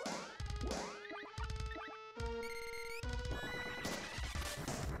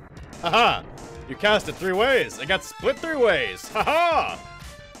 Haha! You cast it 3 ways! It got split 3 ways! Haha!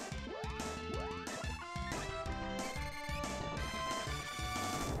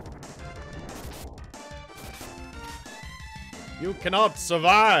 You cannot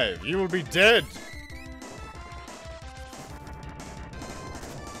survive! You will be dead!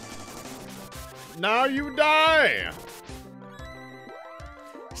 Now you die!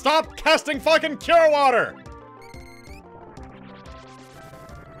 Stop casting fucking cure water!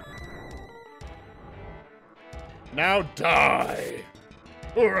 Now die!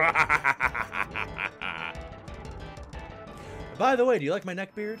 By the way, do you like my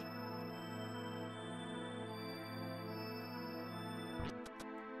neck beard?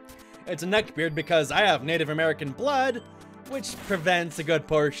 It's a neck beard because I have Native American blood, which prevents a good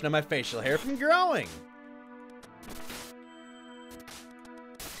portion of my facial hair from growing.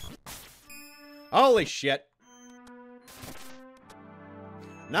 Holy shit.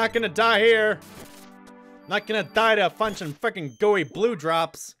 Not gonna die here. Not gonna die to a bunch of freaking gooey blue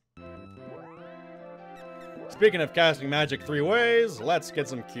drops. Speaking of casting magic 3 ways, let's get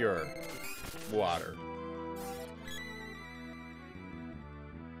some cure water.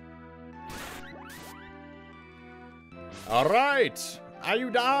 Alright, now you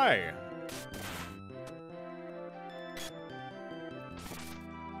die.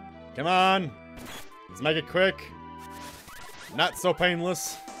 Come on, let's make it quick. Not so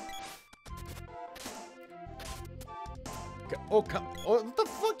painless. Oh, what the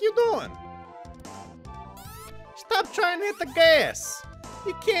fuck you doing? Stop trying to hit the gas.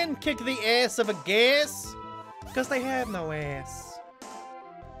 You can't kick the ass of a gas, because they have no ass.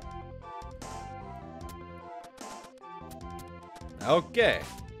 Okay.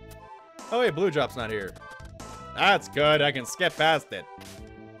 Oh wait, Blue Drop's not here. That's good, I can skip past it.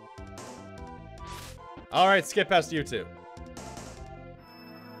 Alright, skip past you too.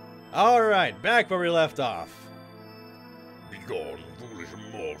 Alright, back where we left off. Begone, foolish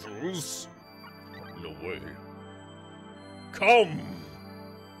mortals. No way. Come!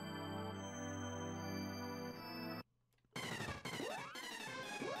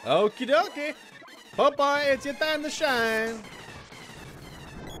 Okie dokie. Popeye, it's your time to shine.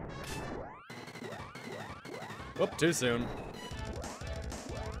 Whoop, too soon.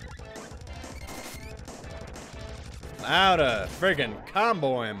 How to friggin'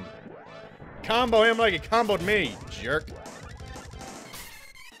 combo him. Combo him like he comboed me, jerk.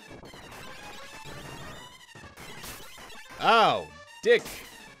 Oh, dick.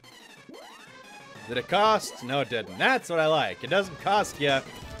 Did it cost? No, it didn't. That's what I like. It doesn't cost you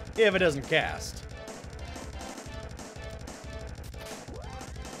if it doesn't cast.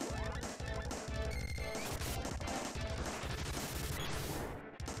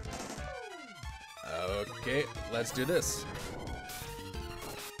 Okay, let's do this.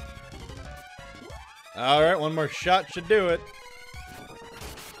 Alright, one more shot should do it.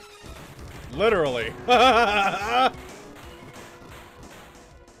 Literally.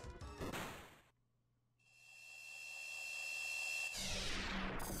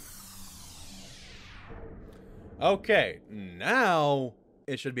 Okay, now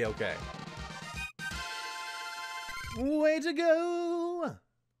it should be okay. Way to go!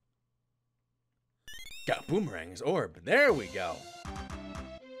 Got Boomerang's orb. There we go.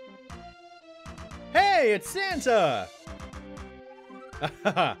 Hey, it's Santa!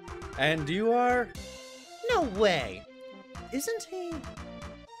 And you are? No way! Isn't he?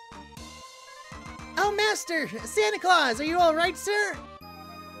 Oh, Master! Santa Claus, are you alright, sir?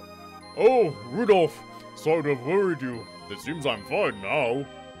 Oh, Rudolph, sorry to have worried you. It seems I'm fine now.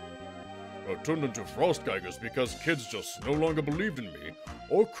 I turned into Frostgeigers because kids just no longer believed in me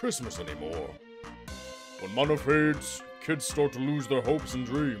or Christmas anymore. When mana fades, kids start to lose their hopes and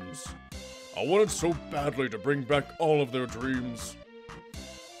dreams. I wanted so badly to bring back all of their dreams.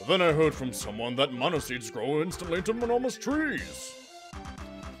 But then I heard from someone that mana seeds grow instantly into enormous trees.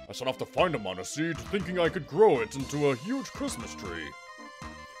 I set off to find a mana seed, thinking I could grow it into a huge Christmas tree.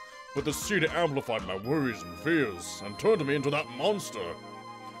 But the seed amplified my worries and fears, and turned me into that monster.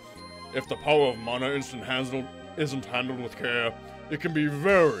 If the power of mana isn't handled with care, it can be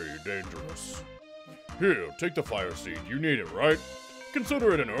very dangerous. Here, take the fire seed. You need it, right?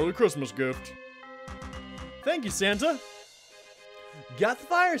 Consider it an early Christmas gift. Thank you, Santa. Got the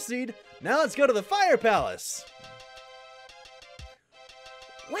fire seed. Now let's go to the fire palace.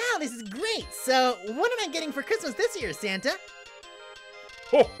 Wow, this is great. So, what am I getting for Christmas this year, Santa?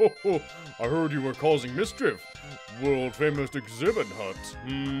 Ho ho ho! I heard you were causing mischief. World famous exhibit hut.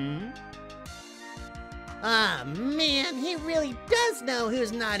 Ah, man, he really does know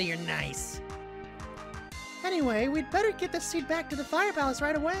who's naughty or nice. Anyway, we'd better get the seed back to the fire palace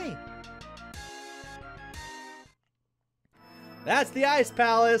right away. That's the ice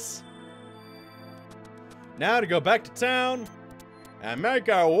palace. Now to go back to town and make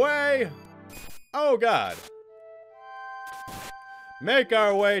our way. Oh God. Make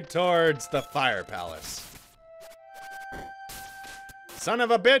our way towards the fire palace. Son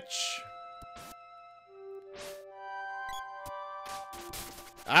of a bitch.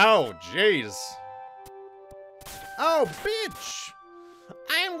 Oh, jeez. Oh, bitch!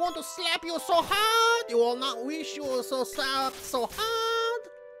 I am going to slap you so hard, you will not wish you were so slapped so hard.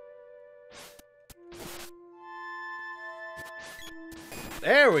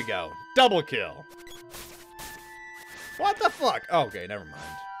 There we go. Double kill. What the fuck? Okay, never mind.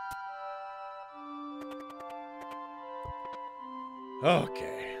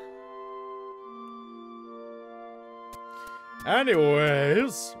 Okay.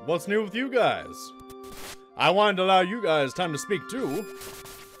 Anyways, what's new with you guys? I wanted to allow you guys time to speak too.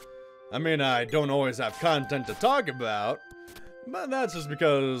 I mean, I don't always have content to talk about, but that's just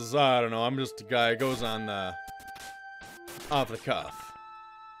because, I don't know, I'm just a guy who goes on off the cuff.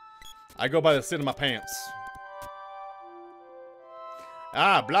 I go by the seat of my pants.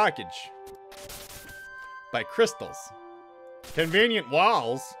 Ah, blockage. By crystals. Convenient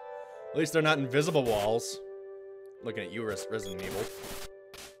walls. At least they're not invisible walls. Looking at you, Resident Evil.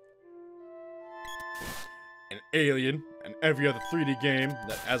 An Alien, and every other 3D game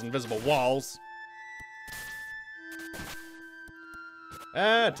that has invisible walls.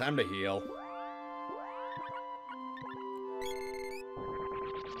 Ah, time to heal.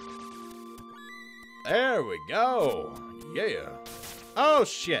 There we go. Yeah. Oh,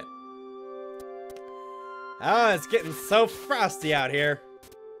 shit. Oh, it's getting so frosty out here.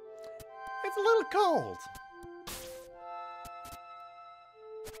 It's a little cold.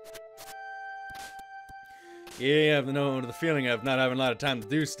 Yeah, I've known the feeling of not having a lot of time to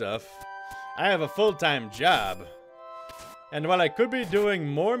do stuff. I have a full-time job. And while I could be doing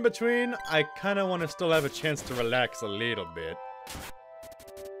more in between, I kind of want to still have a chance to relax a little bit.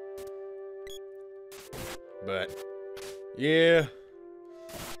 But, yeah.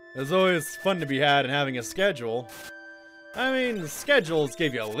 There's always fun to be had in having a schedule. I mean, schedules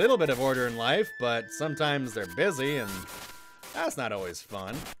give you a little bit of order in life, but sometimes they're busy, and that's not always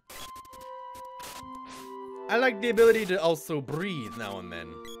fun. I like the ability to also breathe now and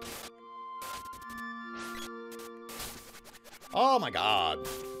then. Oh my god.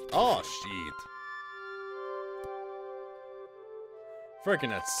 Oh, shit.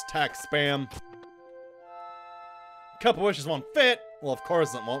 Frickin' attack spam. Couple wishes won't fit. Well, of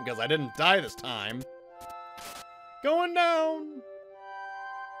course it won't, because I didn't die this time. Going down.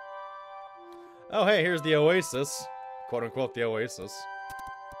 Oh, hey, here's the oasis. Quote unquote, the oasis.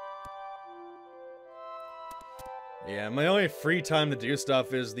 Yeah, my only free time to do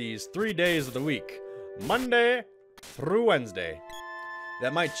stuff is these 3 days of the week. Monday through Wednesday.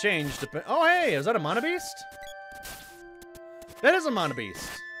 That might change depend- Oh, hey, is that a Mana Beast? That is a Mana Beast.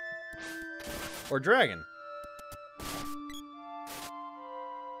 Or Dragon.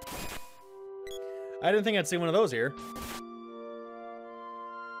 I didn't think I'd see one of those here.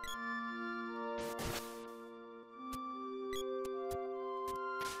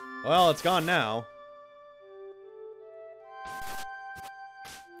 Well, it's gone now.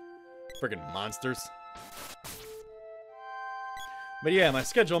 Friggin' monsters. But yeah, my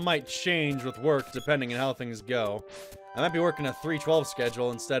schedule might change with work depending on how things go. I might be working a 3:12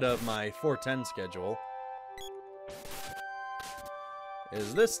 schedule instead of my 4:10 schedule.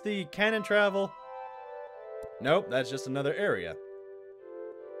 Is this the cannon travel? Nope, that's just another area.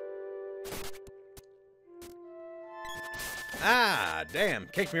 Ah, damn,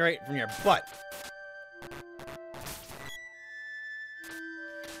 kicked me right from your butt.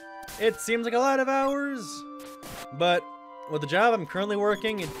 It seems like a lot of hours, but with the job I'm currently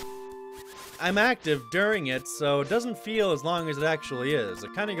working, I'm active during it, so it doesn't feel as long as it actually is.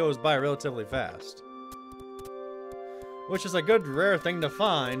 It kind of goes by relatively fast. Which is a good, rare thing to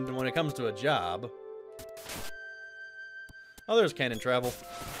find when it comes to a job. Oh, there's cannon travel.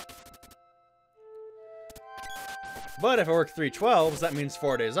 But if I work 3:12s, that means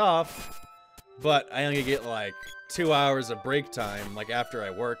 4 days off. But I only get like 2 hours of break time, like after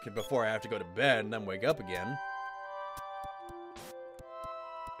I work, before I have to go to bed and then wake up again.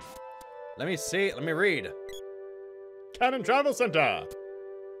 Let me see, let me read. Cannon Travel Center.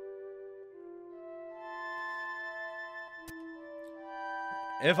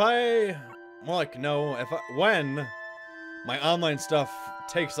 When my online stuff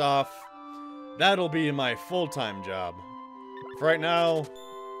takes off, that'll be my full-time job. For right now,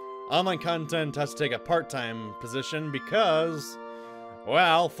 online content has to take a part-time position because,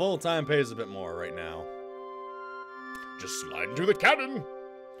 well, full-time pays a bit more right now. Just slide into the cannon.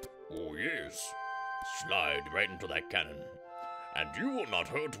 Oh yes, slide right into that cannon. And you will not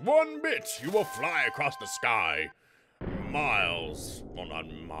hurt one bit. You will fly across the sky. Miles, well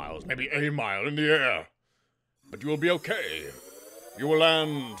not miles, maybe a mile in the air. But you will be okay. You will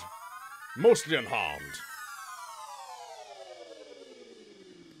land mostly unharmed.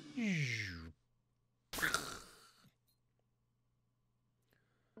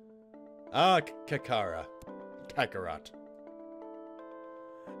 Ah, Kakarot.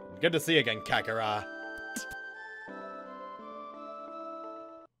 Good to see you again, Kakarot.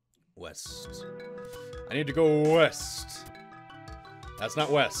 West. I need to go west. That's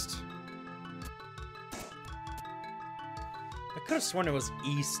not west. I could have sworn it was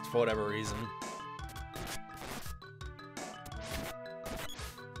east for whatever reason.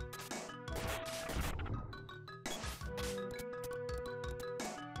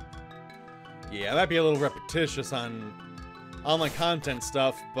 Yeah, I might be a little repetitious on online content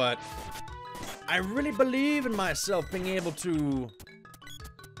stuff, but I really believe in myself being able to...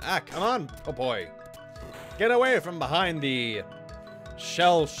 Ah, come on, oh boy. Get away from behind the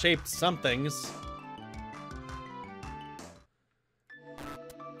shell-shaped somethings.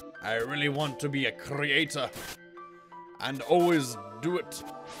 I really want to be a creator and always do it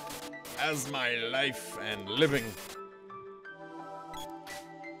as my life and living.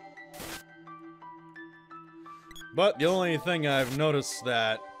 But the only thing I've noticed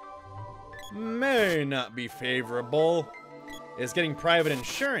that may not be favorable is getting private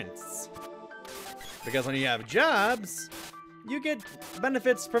insurance. Because when you have jobs, you get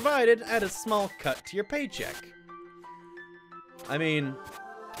benefits provided at a small cut to your paycheck. I mean,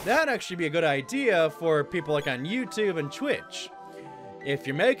 that'd actually be a good idea for people like on YouTube and Twitch. If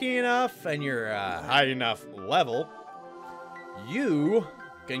you're making enough and you're a high enough level, you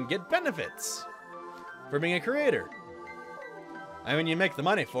can get benefits for being a creator. I mean, you make the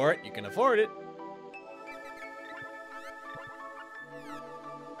money for it, you can afford it.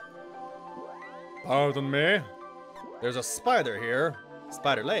 Pardon me. There's a spider here.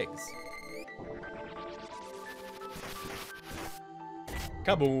 Spider legs.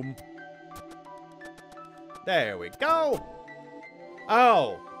 Kaboom. There we go.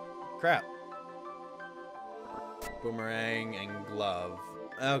 Oh, crap. Boomerang and glove.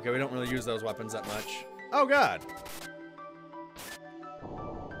 Okay, we don't really use those weapons that much. Oh, God.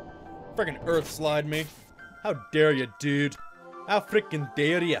 Frickin' earth slide me. How dare you, dude? How frickin'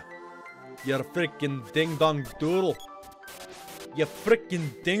 dare you? You're a frickin' ding-dong doodle. You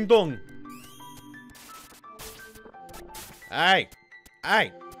frickin' ding-dong. Hey.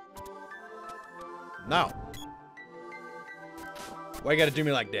 Hey. No. Why you gotta do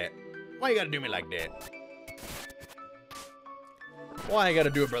me like that? Why you gotta do me like that? Why you gotta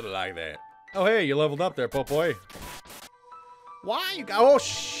do a brother like that? Oh, hey, you leveled up there, Popoy. Why you go? Oh,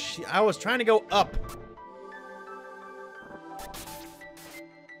 I was trying to go up.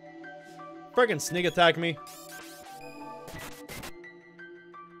 Friggin' sneak attack me.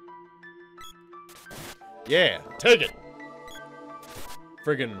 Yeah, take it.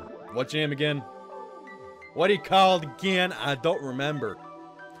 Friggin', what's your name again? What he called again? I don't remember.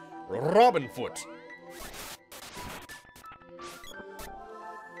 Robin Foot.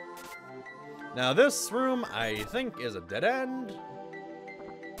 Now this room, I think, is a dead end.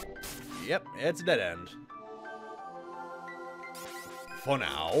 Yep, it's a dead end. For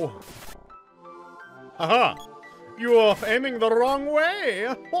now. Haha! You are aiming the wrong way!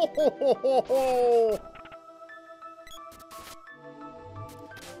 Ho ho ho ho ho!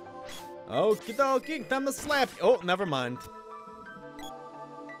 Okie dokie, time to slap. Oh, never mind.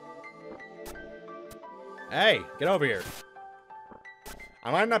 Hey, get over here.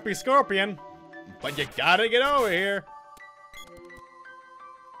 I might not be Scorpion, but you gotta get over here.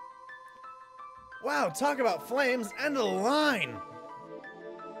 Wow, talk about flames, end of the line.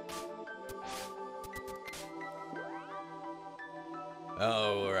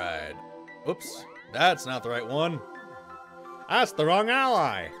 Alright. Oops, that's not the right one. That's the wrong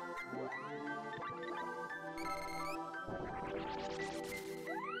ally.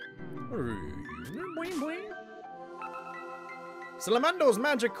 Boing, boing. Salamando's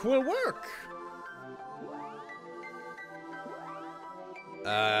magic will work.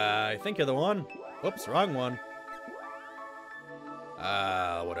 I think you're the one. Whoops, wrong one.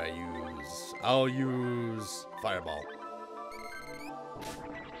 What do I use? I'll use Fireball.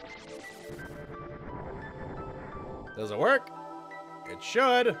 Does it work? It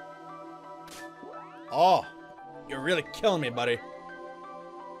should. Oh, you're really killing me, buddy.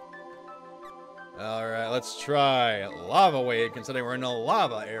 Alright, let's try Lava Wave, considering we're in a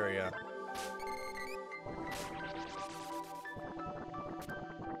lava area.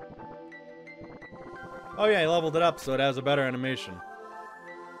 Oh yeah, I leveled it up so it has a better animation.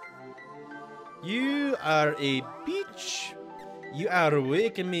 You are a bitch. You are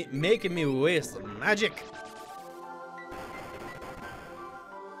making me waste magic.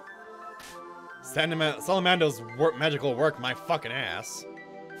 Salamando's magical work my fucking ass.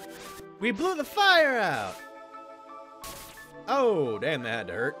 We blew the fire out! Oh, damn, that had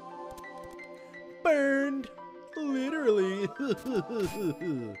to hurt. Burned! Literally.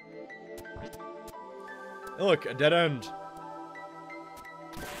 Look, a dead end.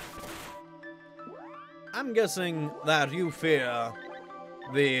 I'm guessing that you fear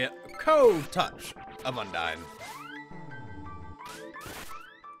the cold touch of Undyne.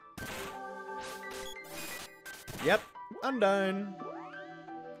 Yep, Undyne.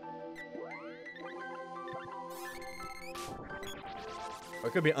 Or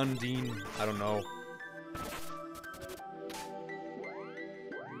it could be Undine. I don't know.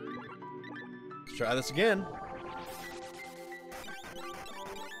 Let's try this again.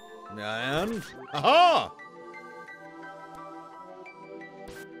 And... aha!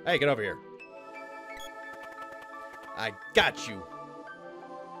 Hey, get over here. I got you.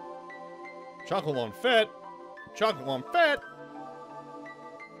 Chocolate won't fit. Chocolate won't fit.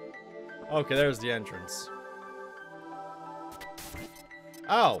 Okay, there's the entrance.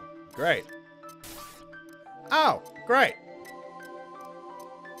 Oh, great. Oh, great.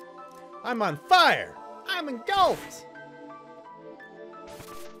 I'm on fire. I'm engulfed.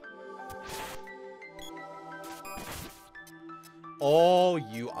 Oh,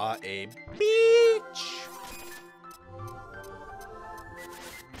 you are a bitch.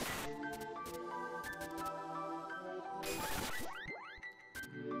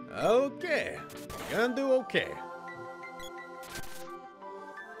 Okay, gonna do okay.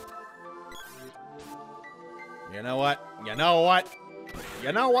 You know what? You know what?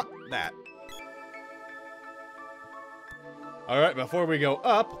 You know what? That. Alright, before we go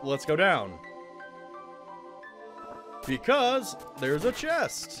up, let's go down. Because there's a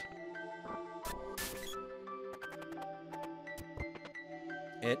chest.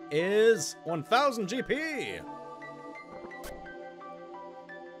 It is 1000 GP.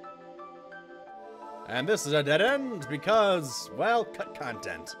 And this is a dead end because, well, cut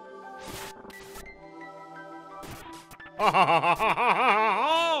content. You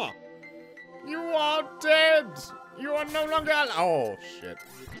are dead! You are no longer alive! Oh, shit.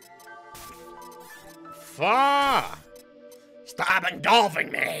 Far! Stop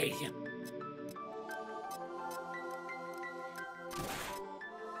engulfing me!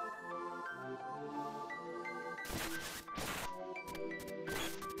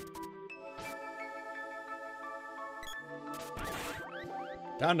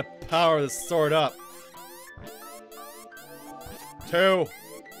 Time to power this sword up. 2,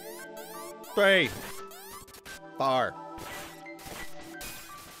 3, 4.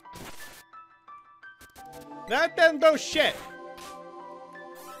 That doesn't do shit.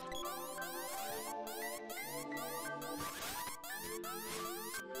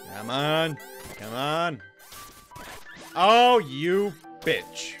 Come on. Come on. Oh, you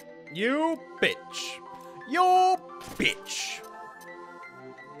bitch. You bitch. You bitch.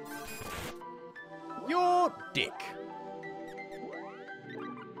 You dick.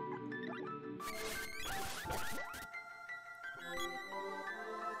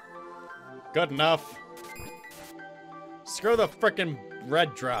 Good enough. Screw the frickin'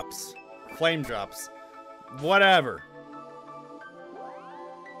 red drops. Flame drops. Whatever.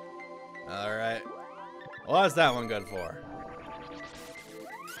 Alright. What's that one good for?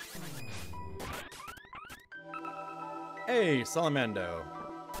 Hey, Salamando.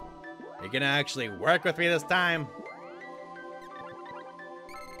 You gonna actually work with me this time?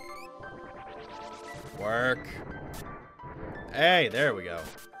 Work. Hey, there we go.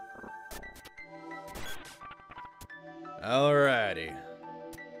 Alrighty.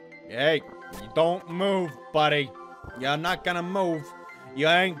 Hey, you don't move, buddy. You're not gonna move. You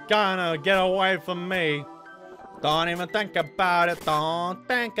ain't gonna get away from me. Don't even think about it. Don't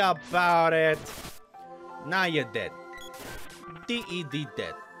think about it. Now you're dead. D-E-D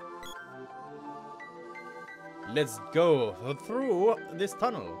dead. Let's go through this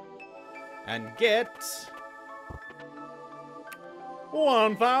tunnel and get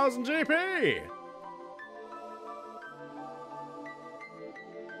 1000 GP.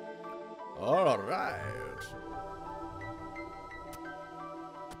 All right.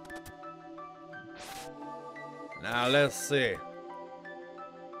 Now let's see.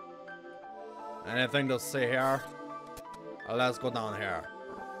 Anything to see here? Let's go down here.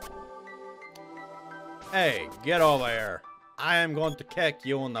 Hey, get over here. I am going to kick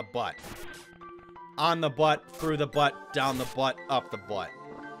you in the butt. On the butt, through the butt, down the butt, up the butt.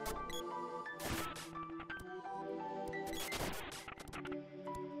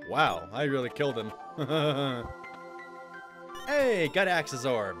 Wow, I really killed him. Hey, got Axe's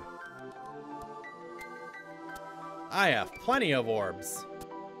orb. I have plenty of orbs.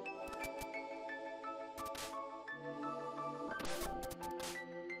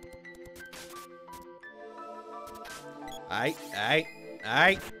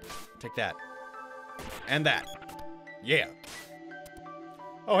 Aight. Take that. And that. Yeah.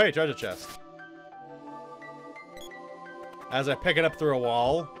 Oh, hey, treasure chest. As I pick it up through a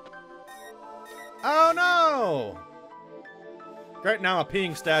wall. Oh, no! Great, now a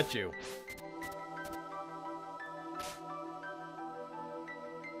peeing statue.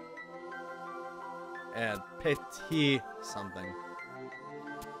 And petit something.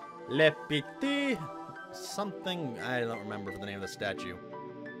 Le petit something. I don't remember the name of the statue.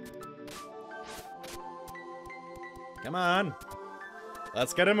 Come on.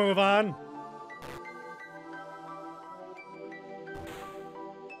 Let's get a move on.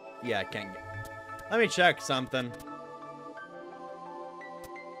 Yeah, I can't get... Let me check something.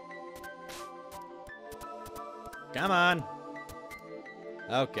 Come on.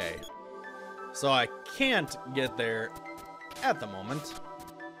 Okay. So I can't get there at the moment.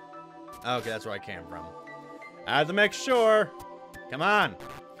 Okay, that's where I came from. I have to make sure. Come on.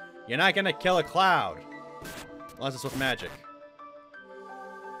 You're not gonna kill a cloud. Unless it's with magic.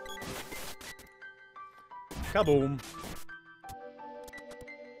 Kaboom.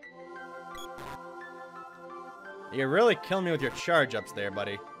 You really kill me with your charge ups there,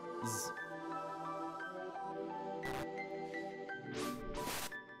 buddy. Zzz.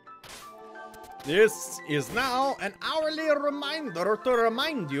 This is now an hourly reminder to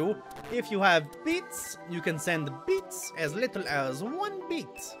remind you, if you have beats, you can send beats as little as 1 beat.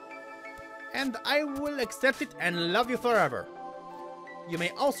 And I will accept it and love you forever. You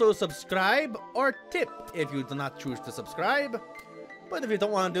may also subscribe or tip if you do not choose to subscribe. But if you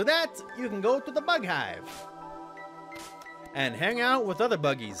don't want to do that, you can go to the Bug Hive and hang out with other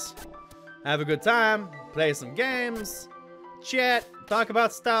buggies. Have a good time, play some games, chat, talk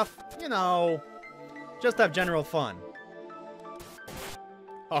about stuff, you know, just have general fun.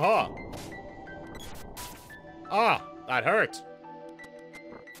 Haha. Ah, that hurt.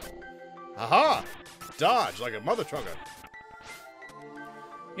 Haha. Dodge like a mother trucker.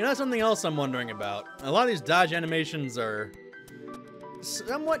 You know something else I'm wondering about? A lot of these dodge animations are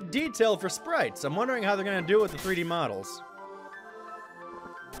somewhat detailed for sprites. I'm wondering how they're going to do it with the 3D models.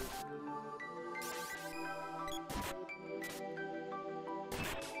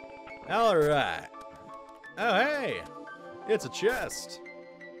 Alright. Oh, hey! It's a chest.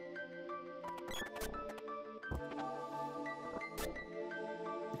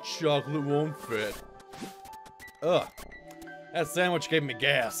 Chocolate won't fit. Ugh. That sandwich gave me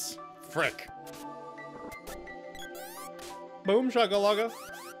gas. Frick. Boom shakalaka.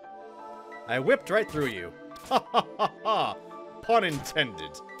 I whipped right through you. Ha ha ha ha. Pun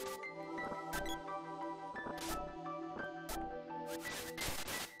intended.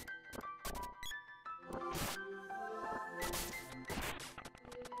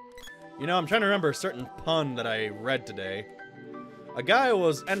 You know, I'm trying to remember a certain pun that I read today. A guy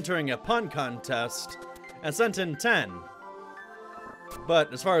was entering a pun contest and sent in 10.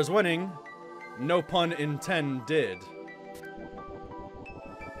 But as far as winning, no pun intended.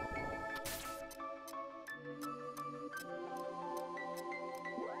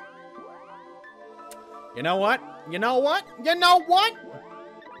 You know what? You know what? You know what?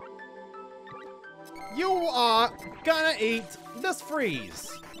 You are gonna eat this freeze.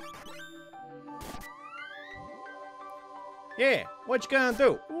 Yeah, what you gonna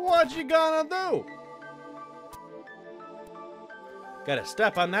do? What you gonna do? Gotta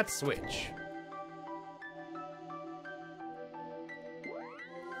step on that switch.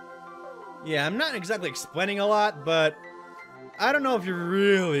 Yeah, I'm not exactly explaining a lot, but I don't know if you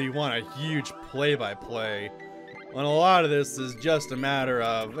really want a huge play-by-play when a lot of this is just a matter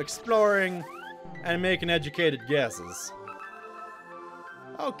of exploring and making educated guesses.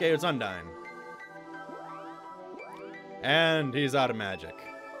 Okay, it's Undyne. And he's out of magic.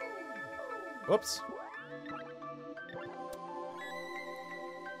 Whoops.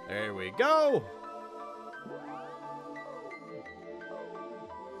 There we go.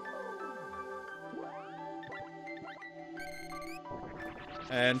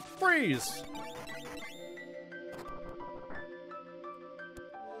 And freeze.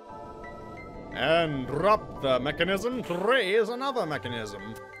 And drop the mechanism to raise another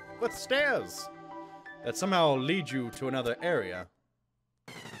mechanism with stairs that somehow lead you to another area.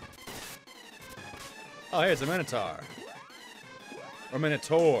 Oh, hey, it's a Minotaur. Or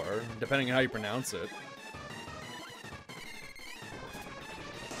Minotaur, depending on how you pronounce it.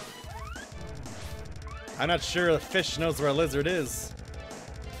 I'm not sure the fish knows where a lizard is.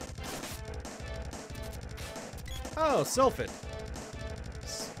 Oh, Sylphid.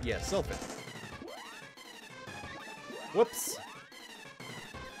 Yeah, Sylphid. Whoops.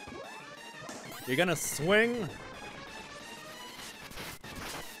 You're gonna swing?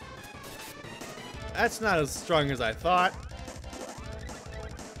 That's not as strong as I thought.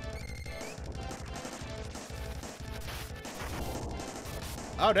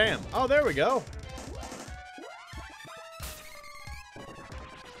 Oh, damn. Oh, there we go.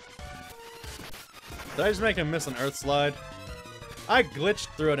 Did I just make him miss an earth slide? I glitched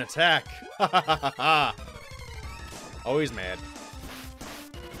through an attack. Ha ha ha ha ha. Oh, he's mad.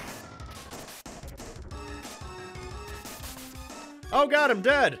 Oh god, I'm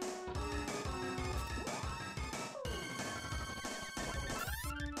dead!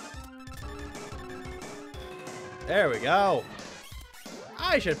 There we go.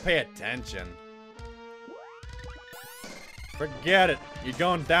 I should pay attention. Forget it. You're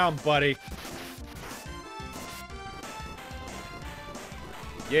going down, buddy.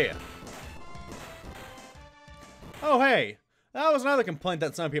 Yeah. Oh, hey. That was another complaint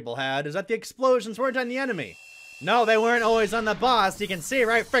that some people had, is that the explosions weren't on the enemy. No, they weren't always on the boss. You can see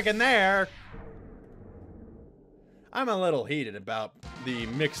right frickin' there. I'm a little heated about the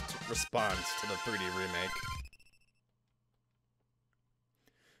mixed response to the 3D remake.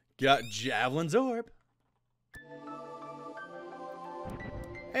 Got Javelin's Orb.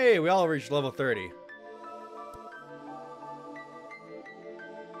 Hey, we all reached level 30.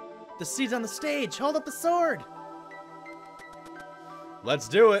 The seed's on the stage. Hold up the sword. Let's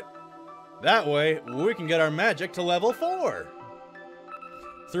do it. That way, we can get our magic to level 4.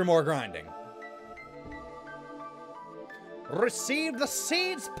 Through more grinding. Receive the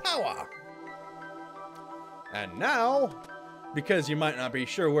seed's power. And now, because you might not be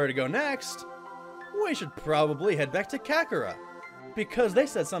sure where to go next, we should probably head back to Kakura, because they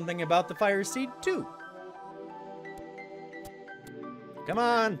said something about the fire seed too. Come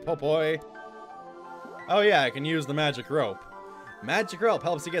on, Popoy. Oh yeah, I can use the magic rope. Magic rope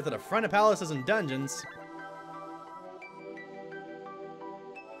helps you get to the front of palaces and dungeons.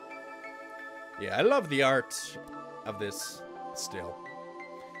 Yeah, I love the art of this still.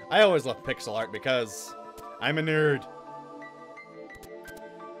 I always love pixel art because I'm a nerd.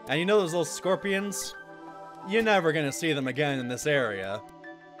 And you know those little scorpions? You're never gonna see them again in this area.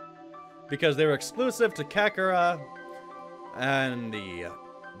 Because they were exclusive to Kakura and the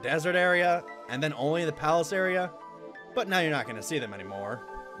desert area, and then only the palace area. But now you're not gonna see them anymore.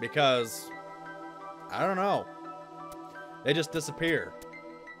 Because, I don't know. They just disappear.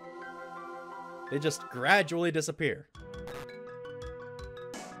 They just gradually disappear.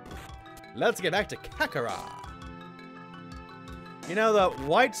 Let's get back to Kakura. You know, the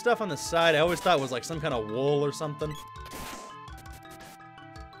white stuff on the side, I always thought was like some kind of wool or something.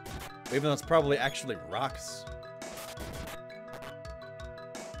 Even though it's probably actually rocks.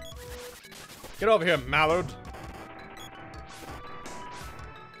 Get over here, Mallard.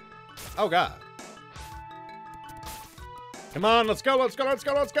 Oh, God. Come on, let's go, let's go, let's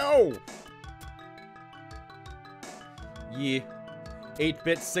go, let's go! Yeah.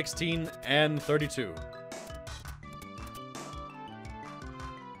 8-bit, 16, and 32.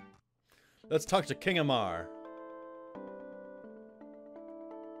 Let's talk to King Amar.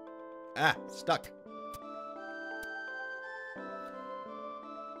 Ah, stuck.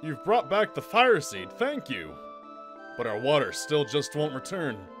 You've brought back the fire seed, thank you. But our water still just won't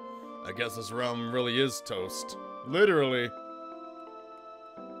return. I guess this realm really is toast. Literally.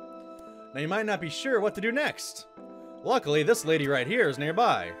 Now you might not be sure what to do next. Luckily, this lady right here is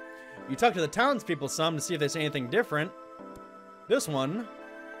nearby. You talk to the townspeople some to see if they say anything different. This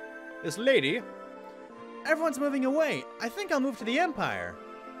lady, everyone's moving away. I think I'll move to the Empire.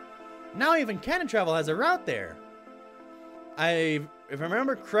 Now even canon travel has a route there. If I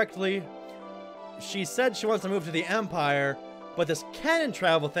remember correctly, she said she wants to move to the Empire, but this canon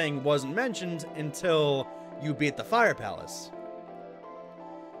travel thing wasn't mentioned until you beat the Fire Palace.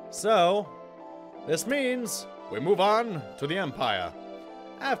 So, this means we move on to the Empire.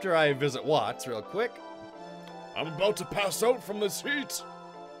 After I visit Watts real quick. I'm about to pass out from this heat.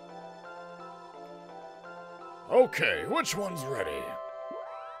 Okay, which one's ready?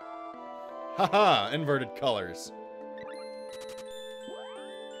 Haha, inverted colors.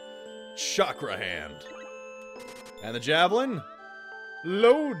 Chakra hand. And the javelin.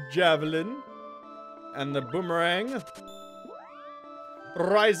 Low javelin. And the boomerang.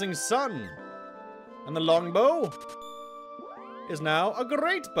 Rising sun. And the longbow is now a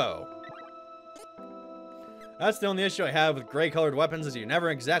great bow. That's the only issue I have with gray colored weapons, is you never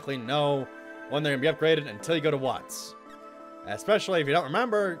exactly know when they're gonna be upgraded until you go to Watts. Especially if you don't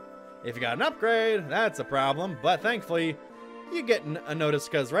remember, if you got an upgrade, that's a problem, but thankfully, you get a notice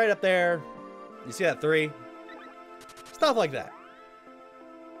because right up there, you see that 3? Stuff like that.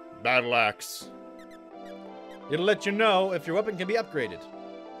 Battle axe. It'll let you know if your weapon can be upgraded.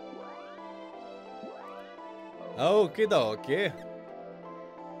 Okie dokie.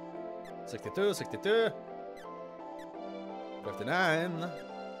 62, 62. 59.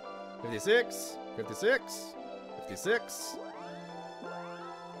 56. 56. 56.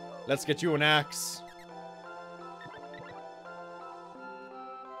 Let's get you an axe.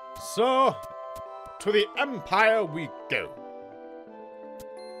 So, to the Empire we go.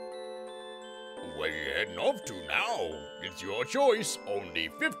 Where you heading off to now? It's your choice. Only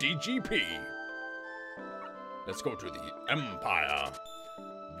 50 GP. Let's go to the Empire.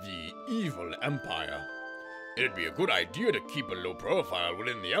 The evil Empire. It'd be a good idea to keep a low profile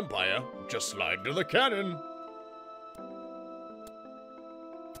within the Empire. Just slide to the cannon.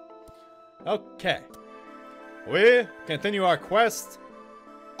 Okay. We continue our quest.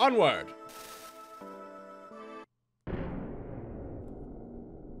 Onward.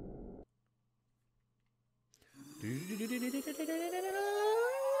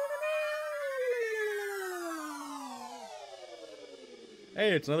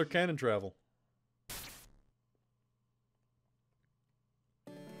 Hey, it's another canon travel.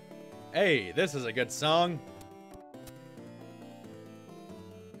 Hey, this is a good song.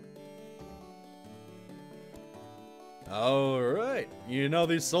 Alright. You know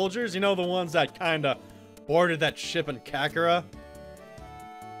these soldiers? You know the ones that kinda boarded that ship in Kakarra?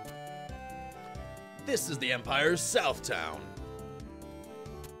 This is the Empire's South Town.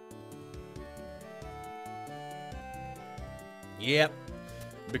 Yep.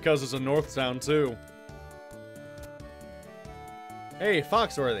 Because it's a North Town too. Hey,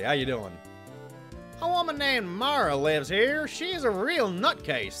 Foxworthy, how you doing? A woman named Mara lives here. She's a real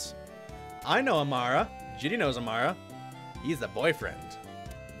nutcase. I know Amara. Judy knows Amara. He's the boyfriend.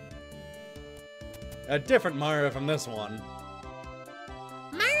 A different Mara from this one.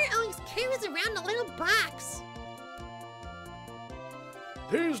 Myra always carries around a little box.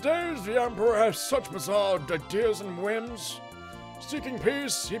 These days, the Emperor has such bizarre ideas and whims. Seeking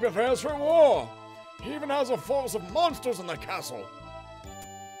peace, he prepares for war. He even has a force of monsters in the castle.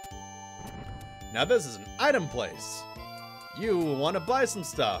 Now this is an item place. You want to buy some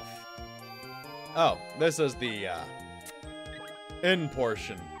stuff. Oh, this is the in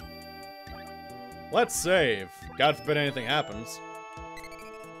portion. Let's save. God forbid anything happens.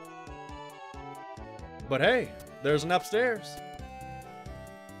 But hey, there's an upstairs.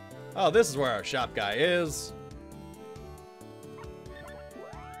 Oh, this is where our shop guy is.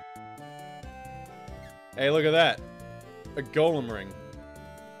 Hey, look at that. A golem ring.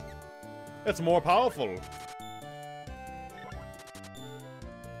 It's more powerful.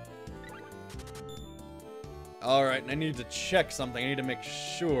 Alright, I need to check something. I need to make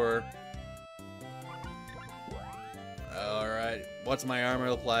sure. Alright, What's my armor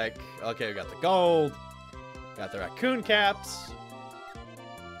look like? Okay, we got the gold. Got the raccoon caps.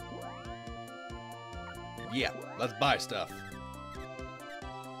 Yeah, let's buy stuff.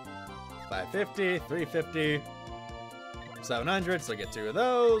 550, 350, 700, so get 2 of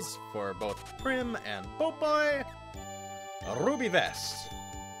those for both Prim and Popoy. A ruby vest.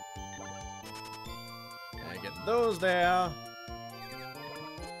 And get those there.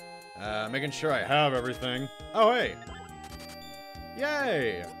 Making sure I have everything. Oh, hey.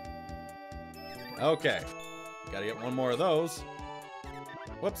 Yay. Okay. Gotta get one more of those.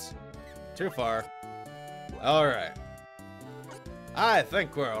 Whoops. Too far. Alright. I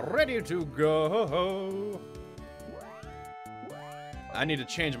think we're ready to go. I need to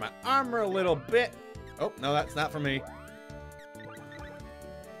change my armor a little bit. Oh, no, that's not for me.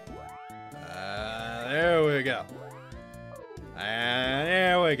 There we go. And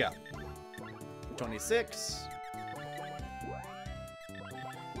there we go. 26.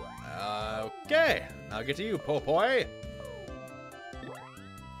 Okay. Now get to you, Popoy.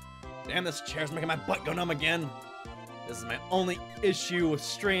 Damn, this chair's making my butt go numb again. This is my only issue with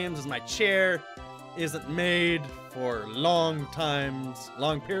streams, is my chair isn't made for long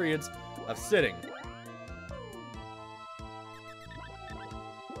periods of sitting.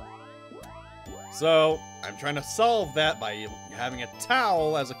 So, I'm trying to solve that by having a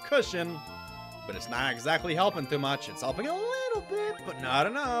towel as a cushion, but it's not exactly helping too much. It's helping a little bit, but not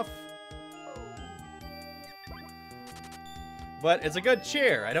enough. But it's a good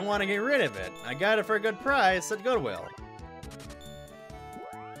chair. I don't want to get rid of it. I got it for a good price at Goodwill.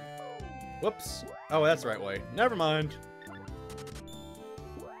 Whoops. Oh, that's the right way. Never mind.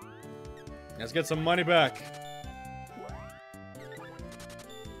 Let's get some money back.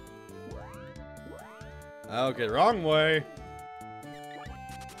 Okay, wrong way.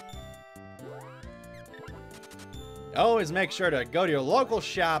 Always make sure to go to your local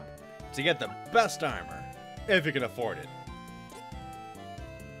shop to get the best armor, if you can afford it.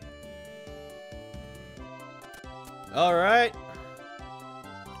 Alright.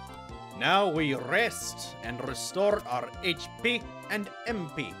 Now we rest and restore our HP and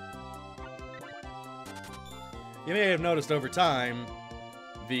MP. You may have noticed over time,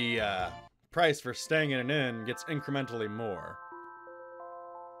 the price for staying in an inn gets incrementally more.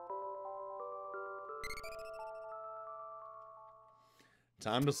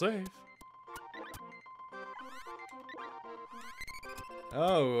 Time to save.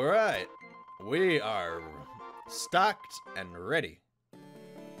 Alright. We are stocked and ready.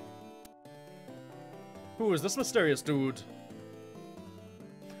 Who is this mysterious dude?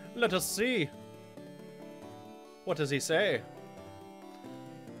 Let us see. What does he say?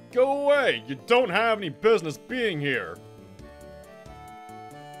 Go away! You don't have any business being here!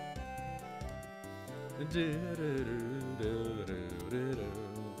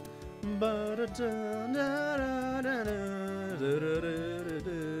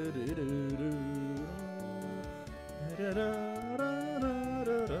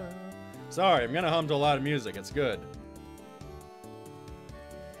 Sorry, I'm gonna hum to a lot of music. It's good.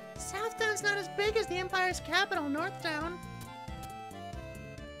 Southtown's not as big as the Empire's capital, Northtown.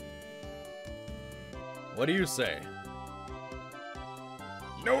 What do you say?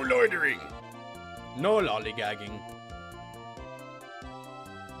 No loitering. No lollygagging.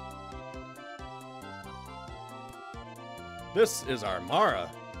 This is our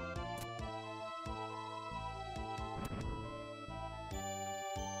Mara.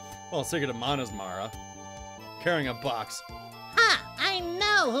 Well, secret of Mana's Mara. Carrying a box. Ha! I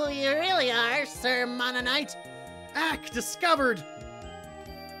know who you really are, Sir Mononite. Ack, discovered!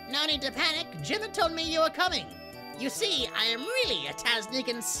 No need to panic. Jim had told me you were coming. You see, I am really a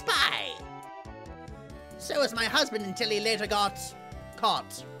Tasnikan spy. So was my husband until he later got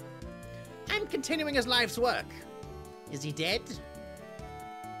caught. I'm continuing his life's work. Is he dead?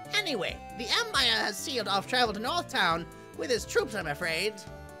 Anyway, the Empire has sealed off travel to Northtown with his troops, I'm afraid.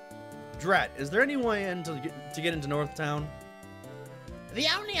 Drat, is there any way in to get into Northtown? The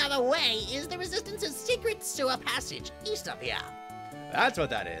only other way is the Resistance's secret sewer passage east of here. That's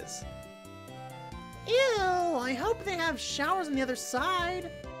what that is. Ew, I hope they have showers on the other side.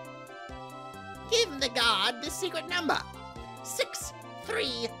 Give the guard the secret number.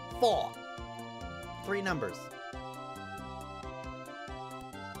 634. 3 numbers.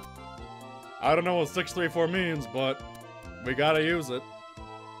 I don't know what 634 means, but we gotta use it.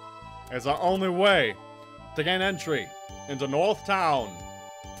 It's our only way to gain entry into Northtown.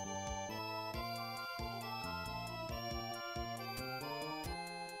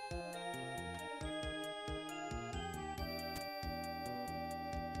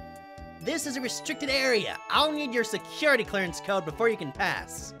 This is a restricted area. I'll need your security clearance code before you can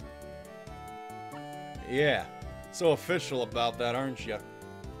pass. Yeah, so official about that, aren't you?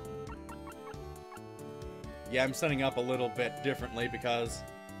 Yeah, I'm setting up a little bit differently because,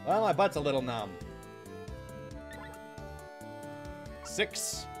 well, my butt's a little numb.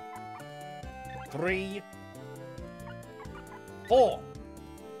 6, 3, 4.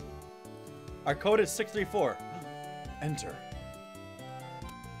 Our code is 634. Enter.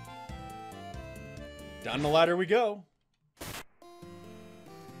 Down the ladder we go.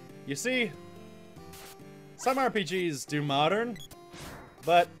 You see, some RPGs do modern,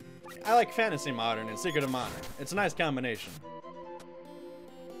 but I like fantasy modern and Secret of Mana. It's a nice combination.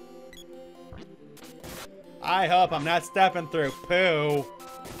 I hope I'm not stepping through poo.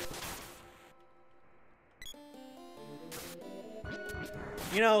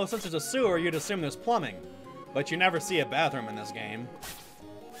 You know, since it's a sewer, you'd assume there's plumbing, but you never see a bathroom in this game.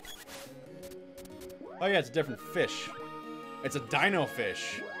 Oh yeah, it's a different fish. It's a dino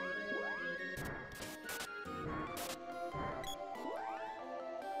fish.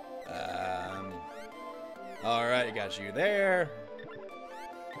 Alright, I got you there.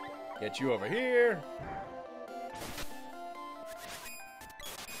 Get you over here.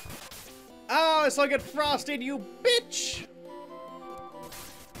 Oh, I still get frosted, you bitch!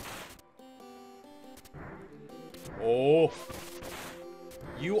 Oh.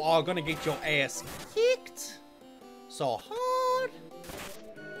 You are gonna get your ass kicked so hard.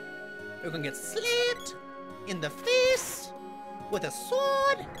 You're gonna get slapped in the face with a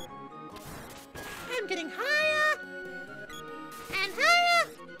sword. I'm getting higher and higher.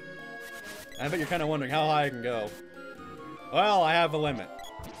 I bet you're kind of wondering how high I can go. Well, I have a limit.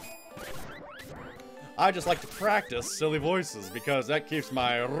 I just like to practice silly voices because that keeps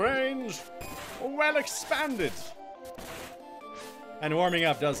my range well expanded. And warming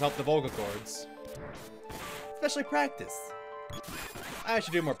up does help the vocal cords. Especially practice. I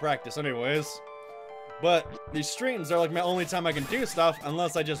should do more practice anyways. But these streams are like my only time I can do stuff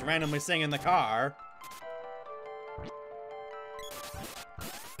unless I just randomly sing in the car.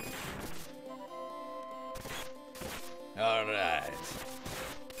 Alright.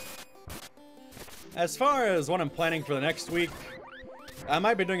 As far as what I'm planning for the next week, I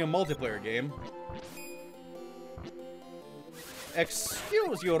might be doing a multiplayer game.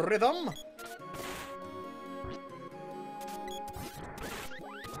 Excuse you, Rhythm.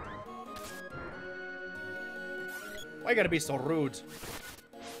 Why you gotta be so rude?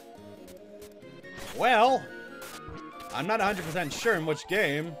 Well, I'm not 100% sure in which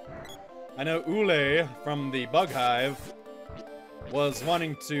game. I know Ule from the Bug Hive was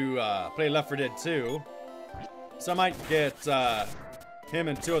wanting to play Left 4 Dead 2. So I might get him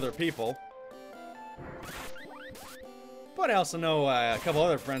and 2 other people. But I also know a couple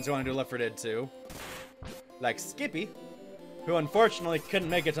other friends who want to do Left 4 Dead 2. Like Skippy, who unfortunately couldn't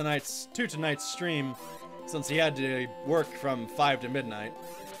make it to tonight's stream since he had to work from 5 to midnight.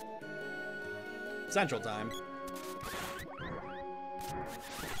 Central Time.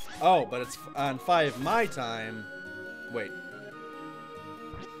 Oh, but it's on 5 my time. Wait.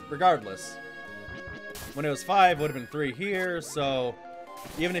 Regardless. When it was 5, it would have been 3 here, so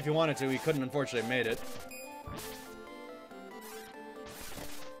even if he wanted to, he couldn't unfortunately have made it.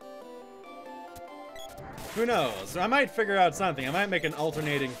 Who knows? I might figure out something. I might make an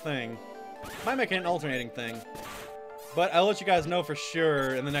alternating thing. But I'll let you guys know for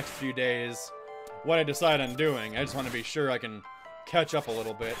sure in the next few days what I decide on doing. I just want to be sure I can catch up a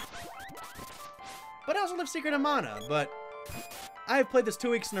little bit. But I also love Secret of Mana, but I've played this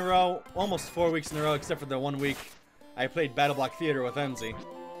 2 weeks in a row, almost 4 weeks in a row, except for the 1 week I played Battle Block Theater with Enzi.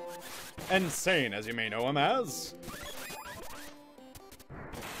 Insane, as you may know him as.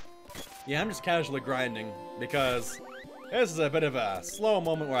 Yeah, I'm just casually grinding, because this is a bit of a slow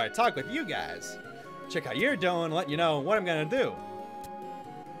moment where I talk with you guys. Check how you're doing, let you know what I'm gonna do.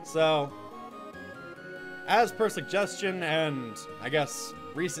 So, as per suggestion and, I guess,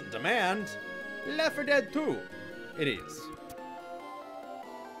 recent demand, Left 4 Dead 2. It is.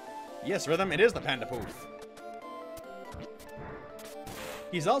 Yes, Rhythm, it is the Panda Poof.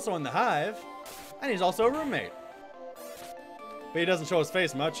 He's also in the Hive, and he's also a roommate. But he doesn't show his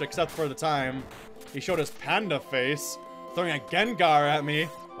face much, except for the time he showed his panda face, throwing a Gengar at me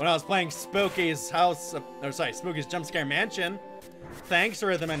when I was playing Spooky's house, Spooky's Jump Scare Mansion. Thanks,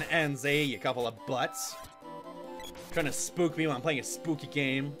 Rhythm and NZ, you couple of butts. Trying to spook me when I'm playing a spooky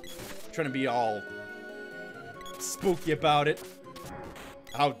game. Trying to be all spooky about it.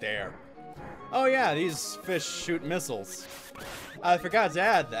 How dare. Oh yeah, these fish shoot missiles. I forgot to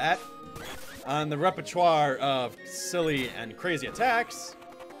add that. On the repertoire of silly and crazy attacks,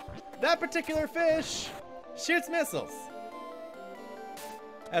 That particular fish shoots missiles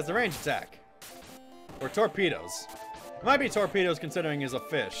as a range attack. Or torpedoes. It might be torpedoes considering he's a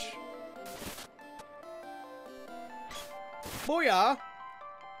fish. Booyah!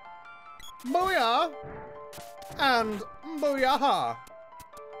 Booyah! And booyah! Ha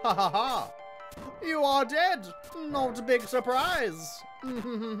ha ha! You are dead! Not a big surprise!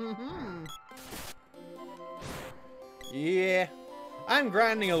 Yeah, I'm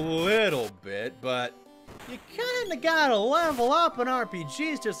grinding a little bit, but you kinda gotta level up in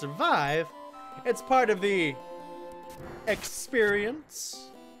RPGs to survive. It's part of the experience.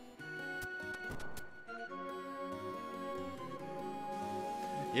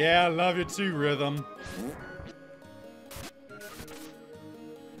 Yeah, I love you too, Rhythm.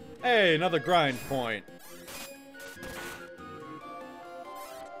 Hey, another grind point.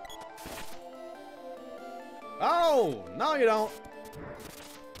 Oh, no you don't.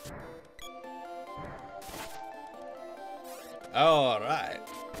 Alright.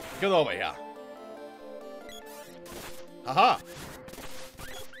 Get over here. Haha.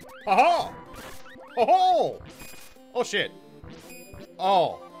 Haha. Oh, oh shit.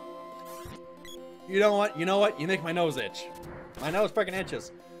 Oh. You know what? You know what? You make my nose itch. My nose freaking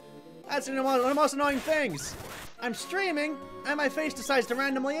itches. That's one of the most annoying things. I'm streaming, and my face decides to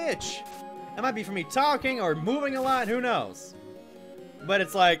randomly itch. It might be from me talking or moving a lot, who knows? But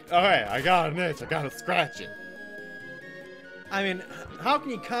it's like, okay, I got an itch, I gotta scratch it. I mean, how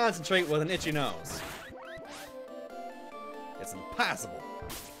can you concentrate with an itchy nose? It's impossible.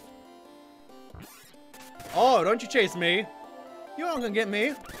 Oh, don't you chase me. You aren't gonna get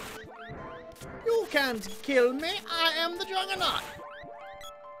me. You can't kill me. I am the Juggernaut.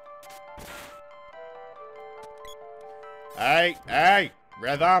 Hey,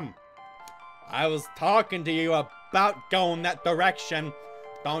 Rhythm. I was talking to you about going that direction.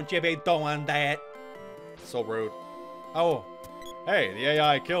 Don't you be doing that. So rude. Oh, hey, the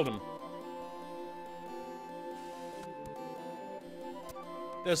AI killed him.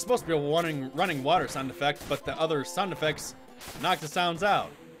 There's supposed to be a running water sound effect, but the other sound effects knock the sounds out.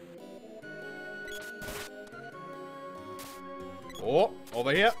 Oh,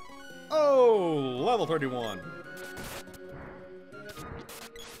 over here. Oh, level 31.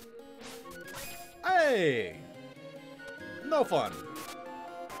 Hey! No fun.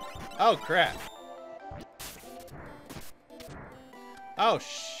 Oh, crap. Oh,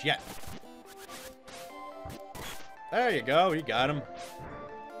 shit. There you go, you got him.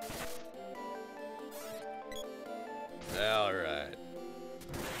 Alright.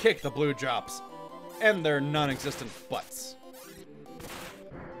 Kick the blue drops and their non-existent butts.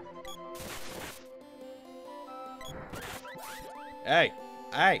 Hey!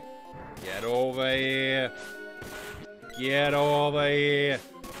 Hey! Get over here. Get over here.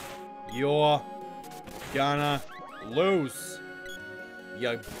 You're gonna lose.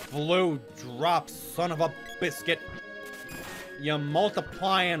 You blue drop son of a biscuit. You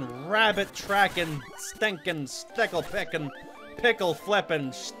multiplying, rabbit tracking, stinking, stickle picking, pickle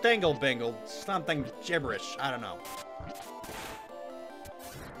flipping, stingle bingle, something gibberish. I don't know.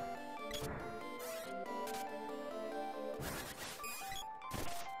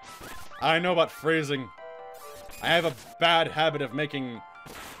 I know about phrasing. I have a bad habit of making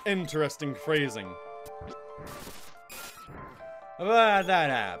interesting phrasing. But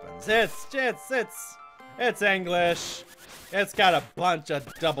that happens. It's English. It's got a bunch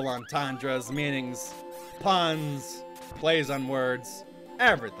of double entendres, meanings, puns, plays on words,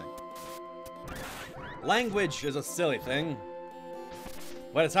 everything. Language is a silly thing,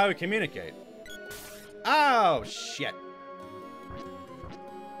 but it's how we communicate. Oh, shit.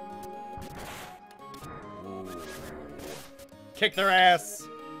 Kick their ass.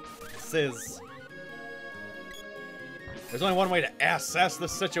 Sizz. There's only one way to assess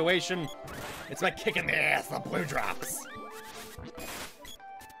this situation. It's by kicking the ass of blue drops.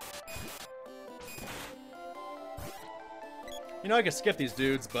 You know, I could skip these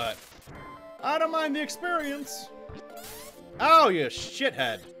dudes, but I don't mind the experience. Oh, you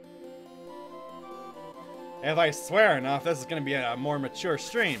shithead. If I swear enough, this is gonna be a more mature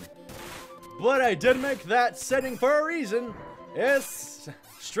stream. But I did make that setting for a reason. This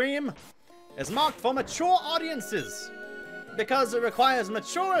stream is marked for mature audiences because it requires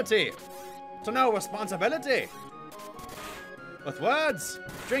maturity to know responsibility. With words,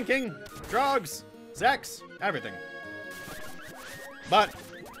 drinking, drugs, sex, everything. But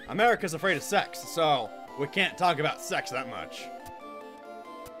America's afraid of sex, so we can't talk about sex that much.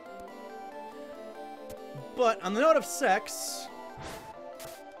 But on the note of sex,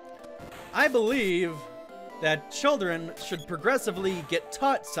 I believe that children should progressively get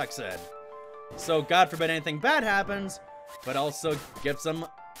taught sex ed. So God forbid anything bad happens, but also gives them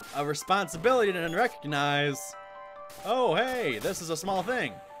a responsibility to recognize, oh hey, this is a small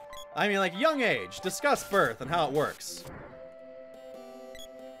thing. I mean, like, young age, discuss birth and how it works.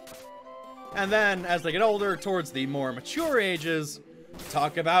 And then, as they get older, towards the more mature ages,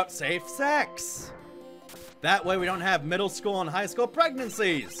 talk about safe sex. That way we don't have middle school and high school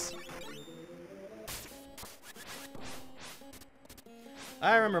pregnancies.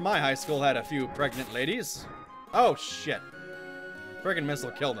 I remember my high school had a few pregnant ladies. Oh, shit. Friggin'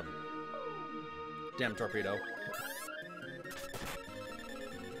 missile killed them. Damn torpedo.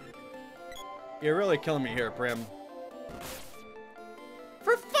 You're really killing me here, Prim.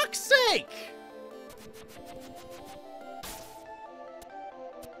 For fuck's sake!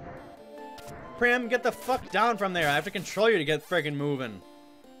 Prim, get the fuck down from there. I have to control you to get friggin' moving.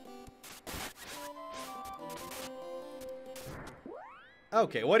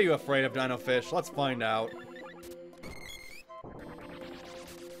 Okay, what are you afraid of, Dino Fish? Let's find out.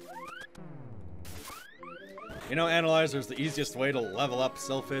 You know, Analyzer's the easiest way to level up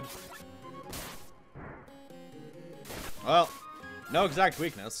Sylphid. Well, no exact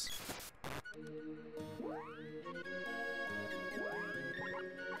weakness.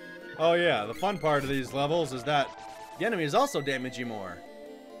 Oh yeah, the fun part of these levels is that the enemies also damage you more.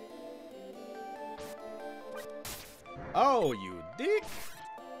 Oh, you dick!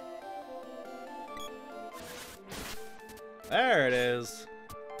 There it is.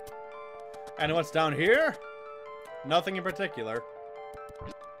 And what's down here? Nothing in particular.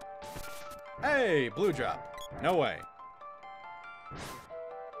 Hey, blue drop. No way.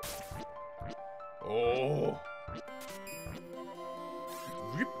 Oh.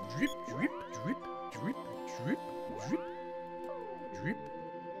 Drip, drip, drip, drip, drip, drip, drip, drip.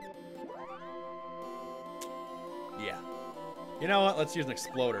 Yeah. You know what? Let's use an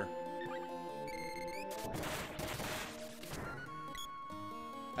exploder.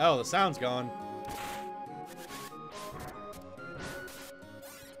 Oh, the sound's gone.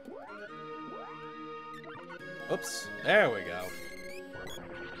 Oops. There we go.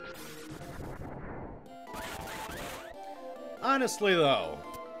 Honestly, though,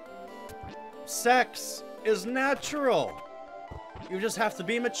 sex is natural. You just have to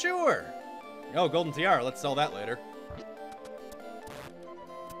be mature. Oh, golden tiara. Let's sell that later.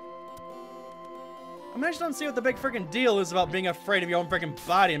 I mean, I just don't see what the big freaking deal is about being afraid of your own freaking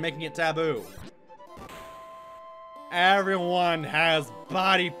body and making it taboo. Everyone has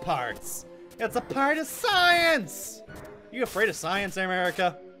body parts. It's a part of science. You afraid of science,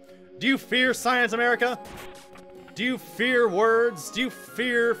 America? Do you fear science, America? Do you fear words? Do you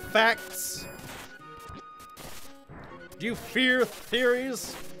fear facts? Do you fear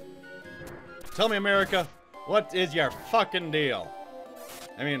theories? Tell me, America, what is your fucking deal?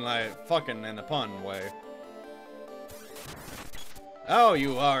 I mean, like, fucking in a pun way. Oh,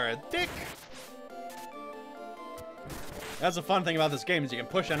 you are a dick. That's the fun thing about this game is you can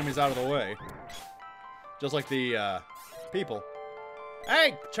push enemies out of the way. Just like the, people.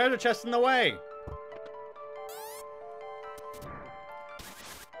 Hey, treasure chest in the way.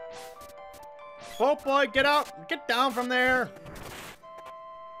 Boat boy, get out! Get down from there!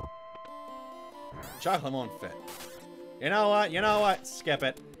 Chocolate won't fit. You know what? You know what? Skip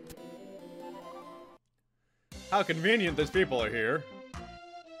it. How convenient these people are here.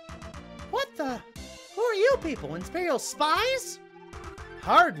 What the? Who are you people? Imperial spies?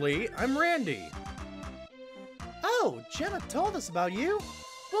 Hardly. I'm Randy. Oh, Jenna told us about you.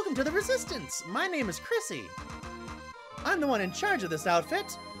 Welcome to the Resistance. My name is Chrissy. I'm the one in charge of this outfit.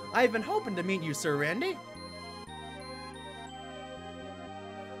 I've been hoping to meet you, Sir Randy.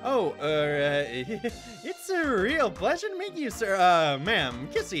 Oh, it's a real pleasure to meet you, sir. Ma'am,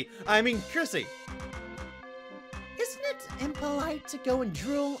 Chrissy. Isn't it impolite to go and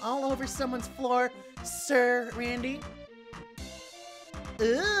drool all over someone's floor, Sir Randy?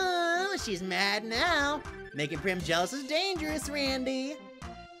 Ooh, she's mad now. Making Prim jealous is dangerous, Randy.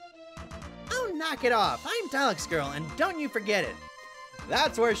 Oh, knock it off. I'm Dalek's girl, and don't you forget it.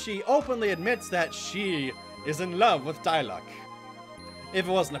 That's where she openly admits that she is in love with Diluc. If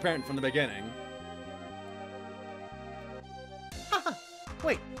it wasn't apparent from the beginning. Haha,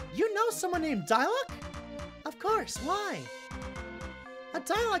 wait, you know someone named Diluc? Of course, why? A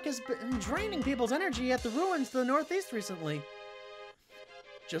Diluc has been draining people's energy at the ruins to the northeast recently.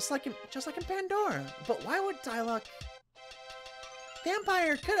 Just like in Pandora. But why would Diluc? The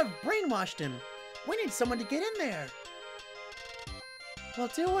Empire could have brainwashed him. We need someone to get in there. We'll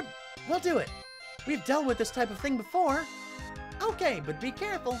do it. We've dealt with this type of thing before. Okay, but be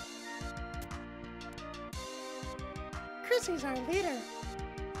careful. Chrissy's our leader.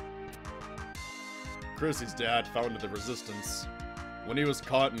 Chrissy's dad founded the Resistance. When he was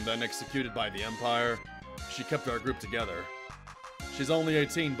caught and then executed by the Empire, she kept our group together. She's only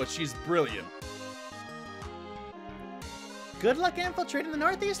 18, but she's brilliant. Good luck infiltrating the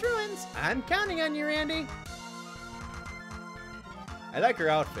Northeast Ruins. I'm counting on you, Randy. I like her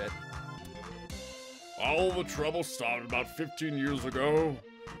outfit. All the trouble started about 15 years ago,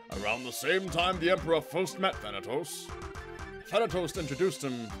 around the same time the Emperor first met Thanatos. Thanatos introduced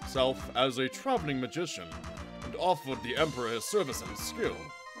himself as a traveling magician and offered the Emperor his service and skill.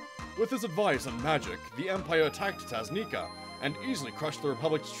 With his advice and magic, the Empire attacked Taznica and easily crushed the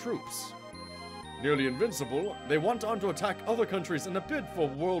Republic's troops. Nearly invincible, they went on to attack other countries in a bid for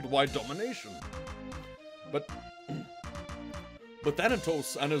worldwide domination. But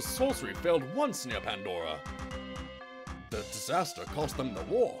Thanatos and his sorcery failed once near Pandora. The disaster cost them the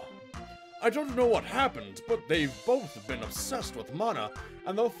war. I don't know what happened, but they've both been obsessed with mana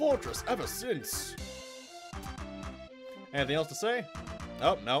and the fortress ever since. Anything else to say?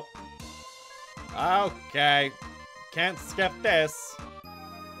 Oh, no. Okay. Can't skip this.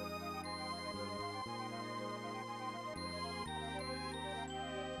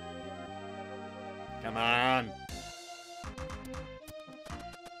 Come on.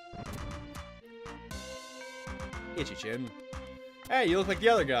 Itchy chin. Hey, you look like the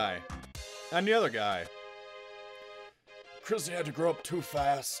other guy. I'm the other guy. Chrissy had to grow up too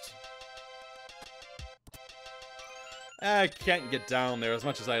fast. I can't get down there as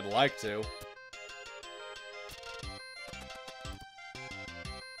much as I'd like to.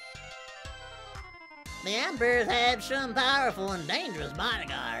 The Emperors have some powerful and dangerous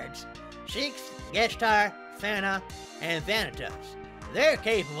bodyguards. Six, Geshtar, Fana, and Thanatos. They're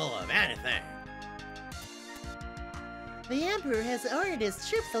capable of anything. The Emperor has ordered his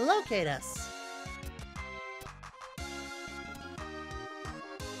troops to locate us.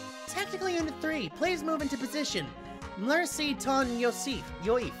 Tactical Unit 3, please move into position. Mercy Ton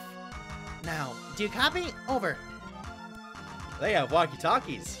Yoif. Now, do you copy? Over. They have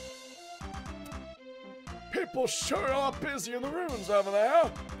walkie-talkies. People sure are busy in the ruins over there.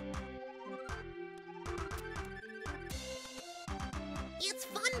 It's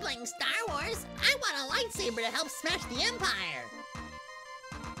fun playing Star Wars. I want a lightsaber to help smash the Empire.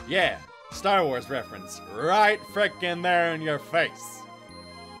 Yeah, Star Wars reference. Right frickin' there in your face.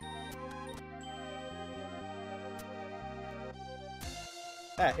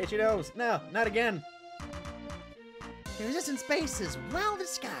 Ah, itchy nose. No, not again. The Resistance base is well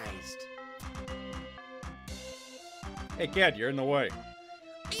disguised. Hey kid, you're in the way.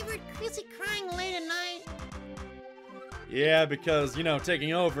 I heard Chrissy crying late at night. Yeah, because, you know,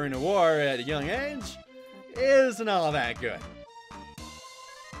 taking over in a war at a young age isn't all that good.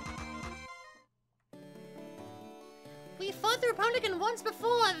 We fought the Republican once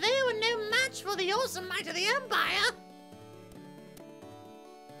before. They were no match for the awesome might of the Empire.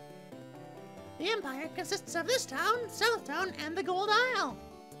 The Empire consists of this town, South Town, and the Gold Isle.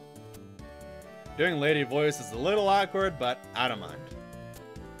 Doing lady voice is a little awkward, but I don't mind.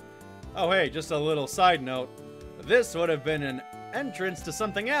 Oh hey, just a little side note. This would have been an entrance to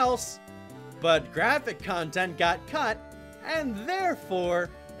something else, but graphic content got cut, and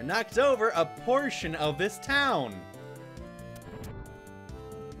therefore knocked over a portion of this town.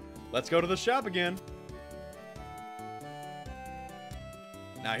 Let's go to the shop again.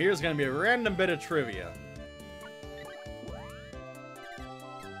 Now here's gonna be a random bit of trivia.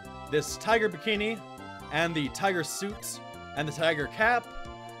 This tiger bikini, and the tiger suit, and the tiger cap,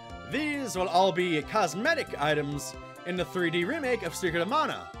 these will all be cosmetic items in the 3D remake of Secret of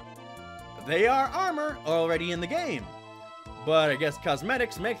Mana. They are armor already in the game, but I guess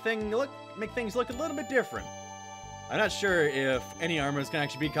cosmetics make things look a little bit different. I'm not sure if any armors can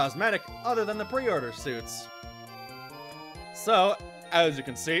actually be cosmetic other than the pre-order suits. So, as you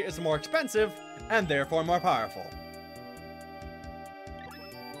can see, it's more expensive and therefore more powerful.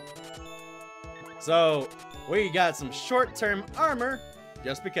 So, we got some short-term armor,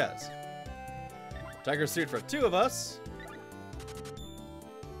 just because. Tiger suit for 2 of us.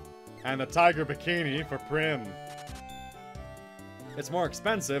 And the tiger bikini for Prim. It's more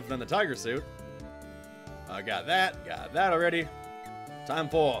expensive than the tiger suit. I got that already. Time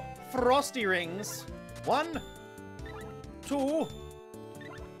for frosty rings. 1, 2,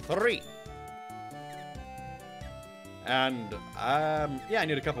 3. And, yeah, I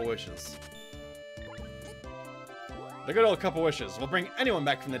need a couple wishes. The good old couple wishes will bring anyone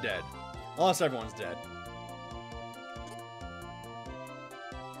back from the dead. Unless everyone's dead.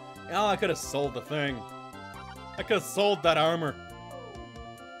 Oh, I could have sold the thing. I could have sold that armor.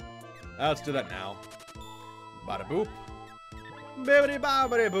 Let's do that now. Bada boop. Bibbidi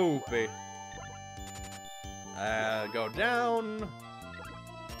bobbidi boopy. Go down.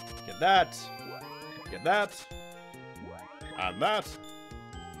 Get that. Get that. And that.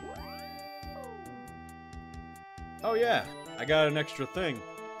 Oh yeah, I got an extra thing.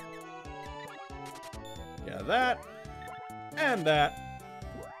 Get that. And that.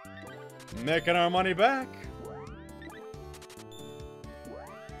 Making our money back.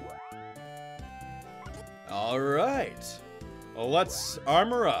 Alright. Well, let's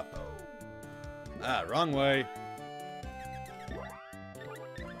armor up. Ah, wrong way.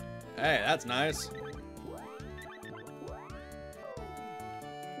 Hey, that's nice.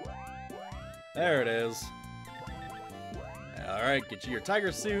 There it is. Alright, get you your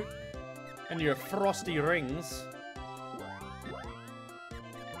tiger suit and your frosty rings.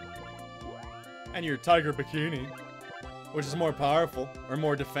 And your tiger bikini, which is more powerful, or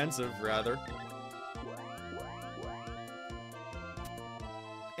more defensive, rather.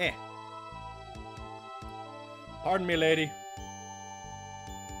 Eh. Pardon me, lady.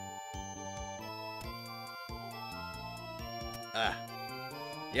 Ah.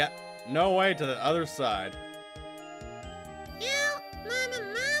 Yep. No way to the other side. Help! Mama,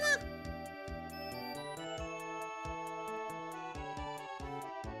 mama!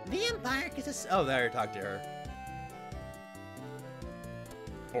 The Empire gets us. Oh, there, talk to her.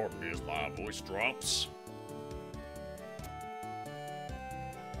 Pardon me as my voice drops.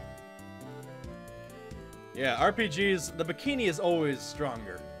 Yeah, RPGs, the bikini is always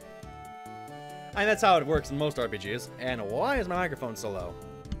stronger. And that's how it works in most RPGs. And why is my microphone so low?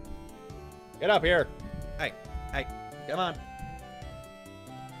 Get up here. Hey, hey, come on.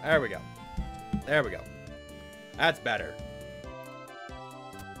 There we go. There we go. That's better.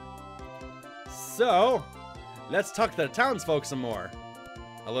 So, let's talk to the townsfolk some more.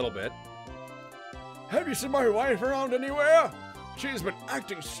 A little bit. Have you seen my wife around anywhere? She's been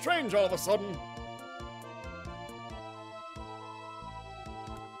acting strange all of a sudden.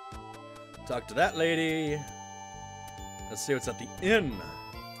 Talk to that lady. Let's see what's at the inn.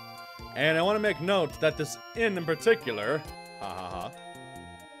 And I want to make note that this inn in particular, ha ha ha,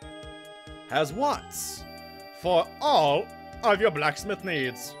 has Watts for all of your blacksmith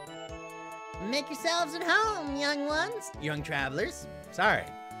needs. Make yourselves at home, young ones. Young travelers. Sorry.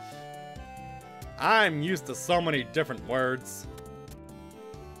 I'm used to so many different words.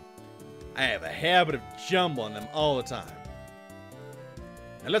 I have a habit of jumbling them all the time.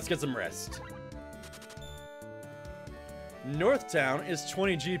 Now let's get some rest. Northtown is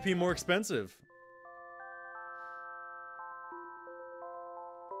 20 GP more expensive.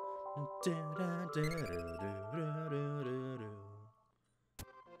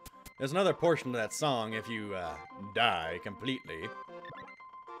 There's another portion of that song if you die completely.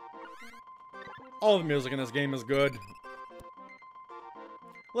 All the music in this game is good.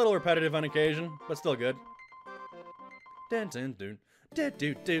 A little repetitive on occasion, but still good. Dun dun dun. Do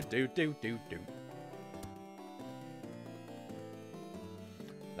do do do do do do.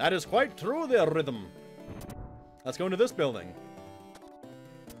 That is quite true there, Rhythm. Let's go into this building.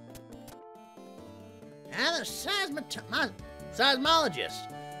 I'm a seismologist.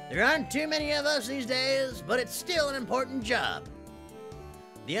 There aren't too many of us these days, but it's still an important job.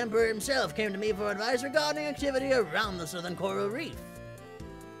 The Emperor himself came to me for advice regarding activity around the southern coral reef.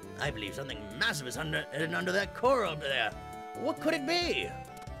 I believe something massive is hidden under that coral over there. What could it be?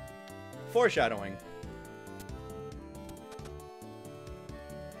 Foreshadowing.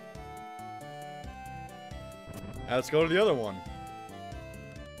 Now let's go to the other one.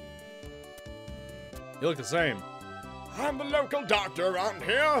 You look the same. I'm the local doctor around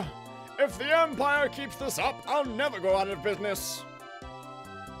here. If the Empire keeps this up, I'll never go out of business.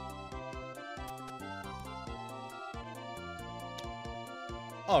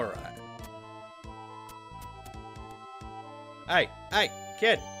 Alright. Hey, hey,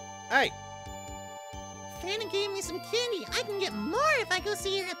 kid. Hey. Fanna gave me some candy. I can get more if I go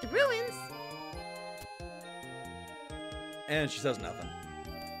see her at the ruins. And she says nothing.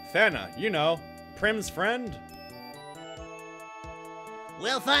 Fanna, you know, Prim's friend.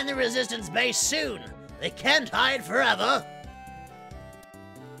 We'll find the resistance base soon. They can't hide forever.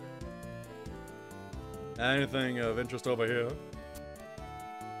 Anything of interest over here?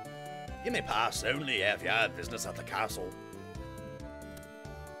 You may pass only if you have business at the castle.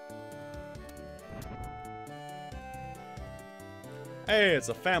 Hey, it's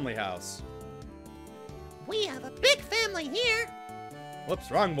a family house. We have a big family here.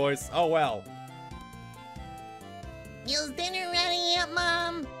 Whoops, wrong voice. Oh well. Is dinner ready yet,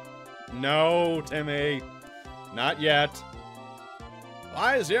 Mom? No, Timmy. Not yet.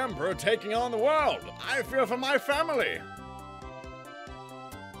 Why is the Emperor taking on the world? I fear for my family.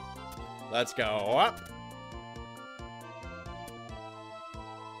 Let's go up.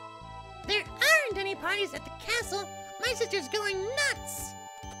 There aren't any parties at the castle. My sister's going nuts.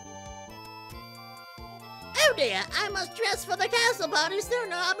 Oh dear, I must dress for the castle party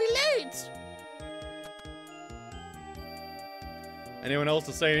soon or I'll be late. Anyone else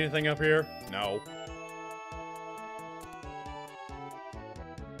to say anything up here? No.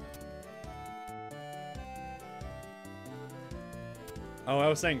 Oh, I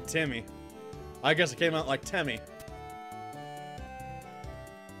was saying Timmy. I guess it came out like Temmy.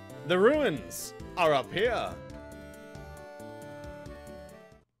 The ruins are up here.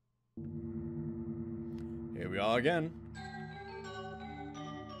 Here we are again.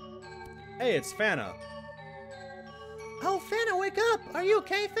 Hey, it's Fana. Oh, Fana, wake up! Are you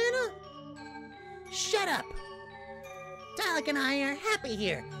okay, Fana? Shut up! Dalek and I are happy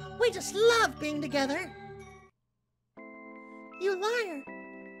here. We just love being together. You liar.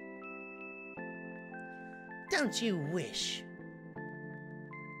 Don't you wish?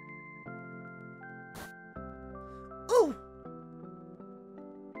 Oh!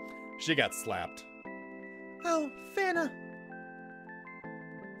 She got slapped. Oh, Fana.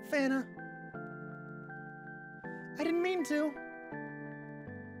 Fana. I didn't mean to.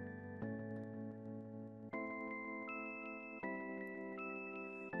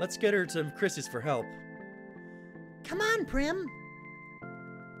 Let's get her to Chrissy's for help. Come on, Prim.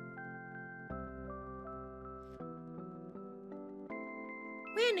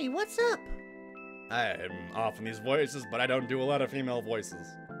 Randy, what's up? I'm off on these voices, but I don't do a lot of female voices.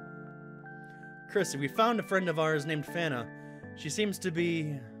 Chrissy, we found a friend of ours named Fana. She seems to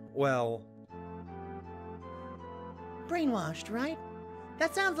be, well... brainwashed, right?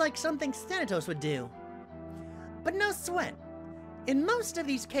 That sounds like something Thanatos would do. But no sweat. In most of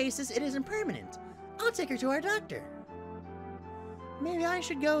these cases, it isn't permanent. I'll take her to our doctor. Maybe I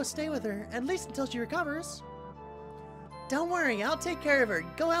should go stay with her, at least until she recovers. Don't worry, I'll take care of her.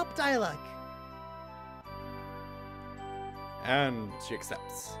 Go help Dialog. And she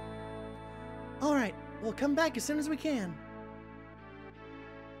accepts. Alright, we'll come back as soon as we can.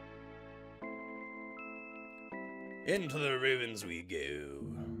 Into the ruins we go.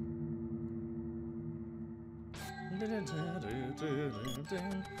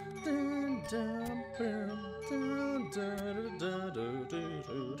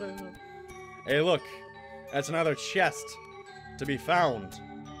 Hey, look. That's another chest to be found.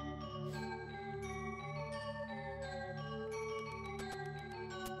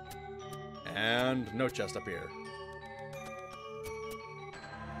 And no chest up here.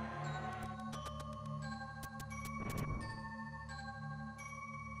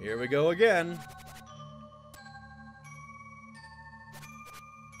 Here we go again.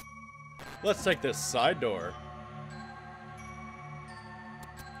 Let's take this side door.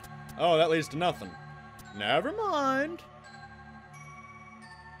 Oh, that leads to nothing. Never mind.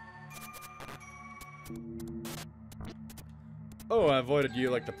 Oh, I avoided you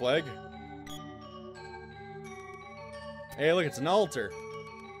like the plague. Hey, look, it's an altar.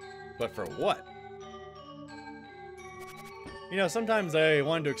 But for what? You know, sometimes I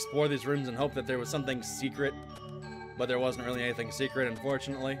wanted to explore these rooms and hope that there was something secret, but there wasn't really anything secret,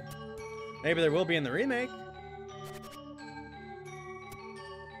 unfortunately. Maybe there will be in the remake.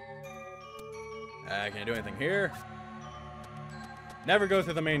 Can I do anything here? Never go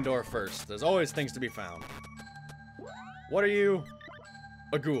through the main door first. There's always things to be found. What are you?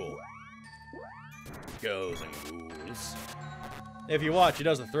 A ghoul. Ghouls and ghouls. If you watch, he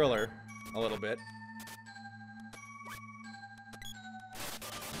does a thriller. A little bit.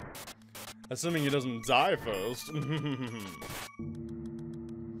 Assuming he doesn't die first.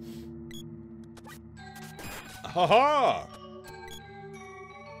 Ha-ha!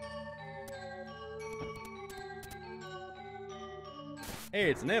 Hey,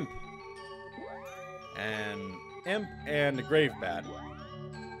 it's an imp. An imp and a grave bat.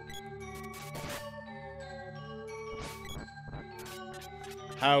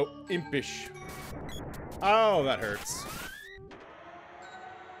 How impish. Oh, that hurts.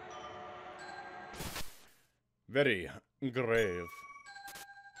 Very grave.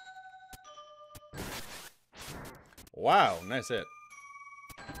 Wow, nice hit.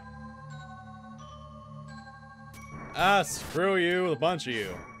 Ah, screw you, a bunch of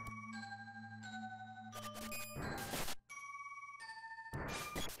you.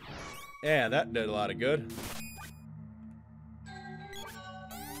 Yeah, that did a lot of good.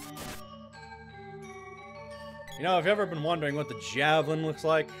 You know, have you ever been wondering what the javelin looks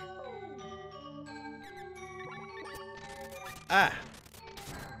like? Ah!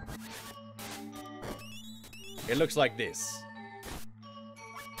 It looks like this.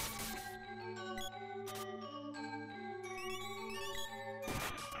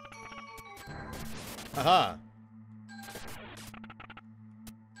 Aha.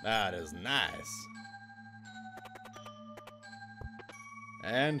 That is nice.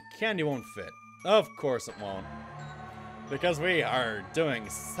 And candy won't fit. Of course it won't. Because we are doing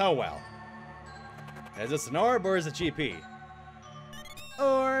so well. Is this an orb or is it GP?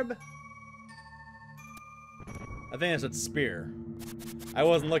 Orb. I think it's a spear. I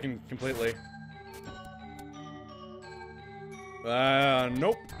wasn't looking completely.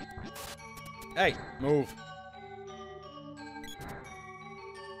 Nope. Hey, move.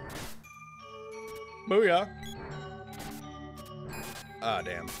 Booyah. Ah,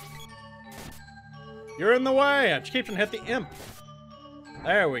 damn. You're in the way! I keep trying to hit the imp.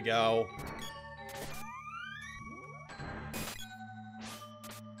 There we go.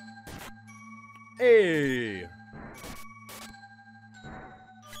 Hey!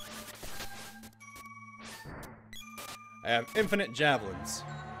 I have infinite javelins.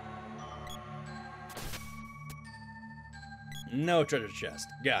 No treasure chest.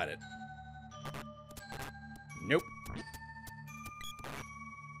 Got it. Nope.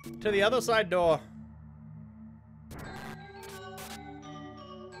 To the other side door.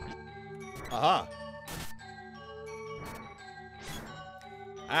 Aha.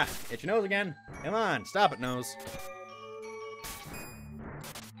 Ah, itch your nose again. Come on, stop it, nose.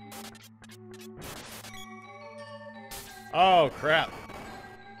 Oh, crap.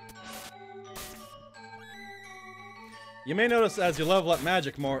 You may notice as you level up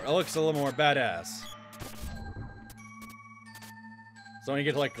magic more, it looks a little more badass. So when you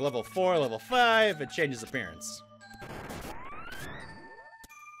get to like level 4, level 5, it changes appearance.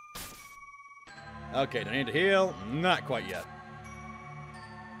 Okay, do I need to heal? Not quite yet.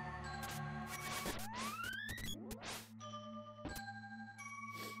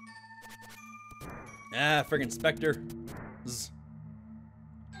 Ah, friggin' Spectre. Zzz.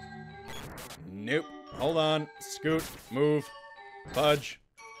 Nope. Hold on. Scoot. Move. Fudge.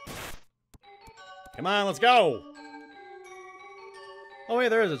 Come on, let's go! Oh wait,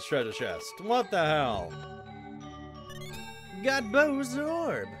 there is a treasure chest. What the hell? Got Bo's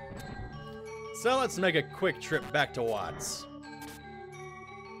orb. So let's make a quick trip back to Watts.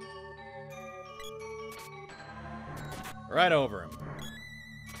 Right over him.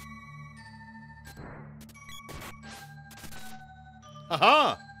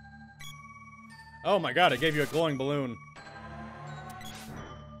 Haha! Oh my god, I gave you a glowing balloon.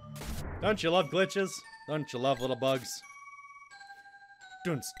 Don't you love glitches? Don't you love little bugs?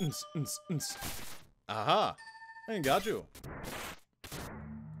 Dunce, unce, unce, unce. Aha! I got you.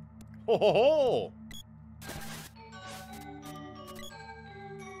 Ho ho ho!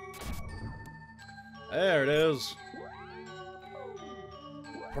 There it is.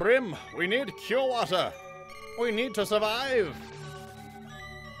 Prim, we need cure water. We need to survive.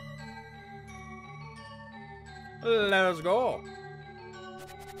 Let's go.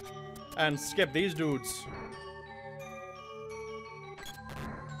 And skip these dudes.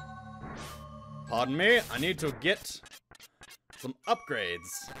 Pardon me, I need to get some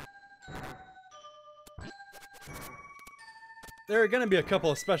upgrades. There are gonna be a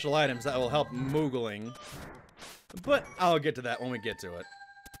couple of special items that will help Moogling, but I'll get to that when we get to it.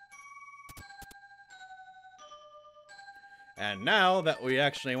 And now that we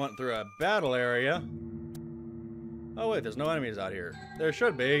actually went through a battle area... Oh wait, there's no enemies out here. There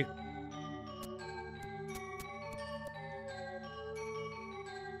should be.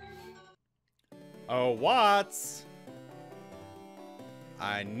 Oh, Watts!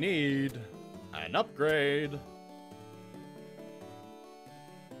 I need an upgrade.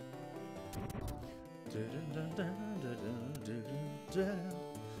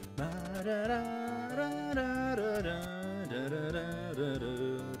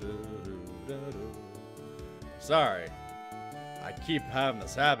 Sorry. I keep having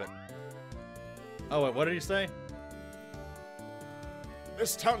this habit. Oh, wait, what did he say?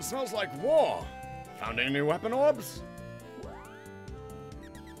 This town smells like war. Found any new weapon orbs?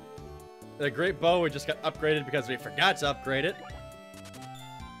 The great bow we just got upgraded because we forgot to upgrade it.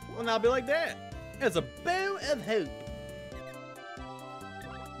 Will now be like that. It's a bow of hope.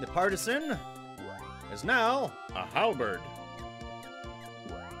 The partisan is now a halberd.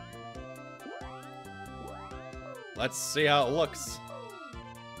 Let's see how it looks.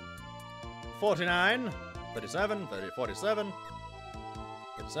 49, 37, 30, 47,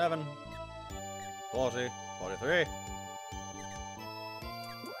 37, 40, 43.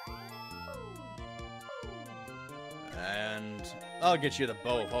 And I'll get you the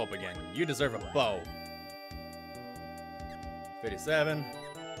bow of hope again. You deserve a bow. 57,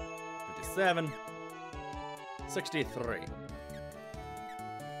 57, 63,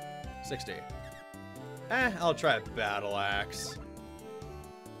 60, I'll try Battle Axe.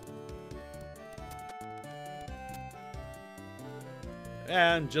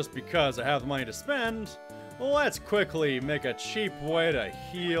 And just because I have the money to spend, let's quickly make a cheap way to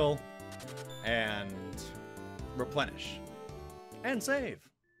heal and replenish and save.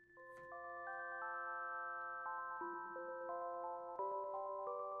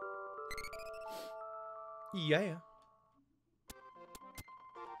 Yeah.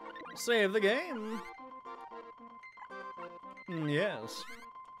 Save the game. Yes.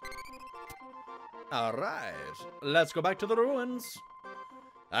 Alright, let's go back to the ruins.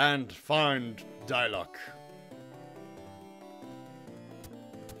 And find Diluc.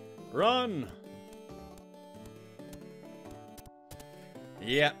 Run!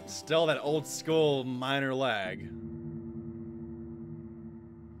 Yep, still that old school minor lag.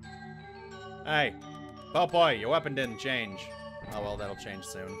 Hey, Boy, your weapon didn't change. Oh well, that'll change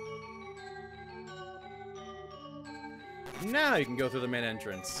soon. Now you can go through the main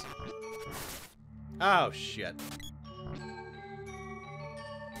entrance. Oh, shit.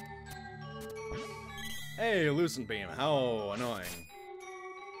 Hey, Lucent Beam, how annoying.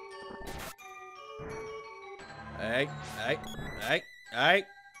 Hey.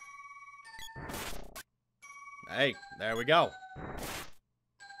 Hey, there we go.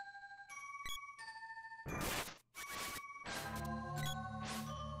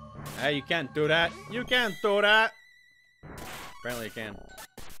 Hey, you can't do that. You can't do that. Apparently you can.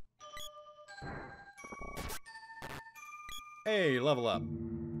 Hey, level up.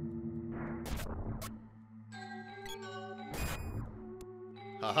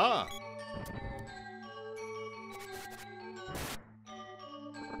 Haha.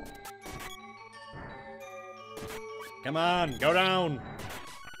 Come on, go down.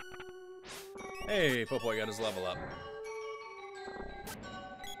 Hey, Popoy got his level up.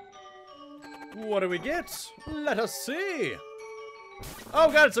 What do we get? Let us see.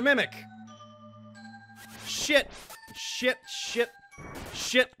 Oh god, it's a mimic. Shit.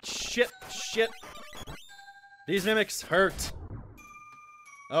 These mimics hurt.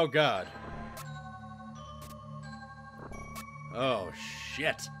 Oh god. Oh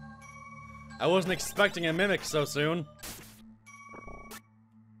shit. I wasn't expecting a mimic so soon.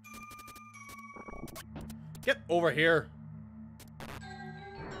 Get over here.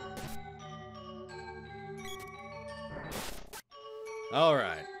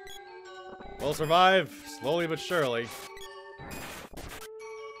 Alright. We'll survive, slowly but surely.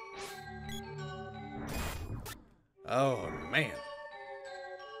 Oh, man.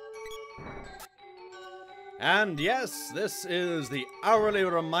 And yes, this is the hourly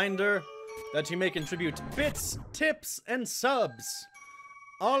reminder that you may contribute bits, tips, and subs.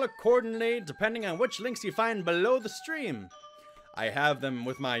 All accordingly, depending on which links you find below the stream. I have them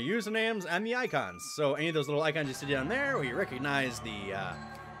with my usernames and the icons. So any of those little icons you see down there where you recognize the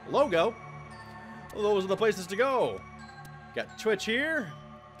logo, well, those are the places to go. Got Twitch here,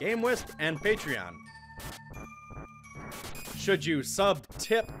 GameWisp, and Patreon. Should you sub,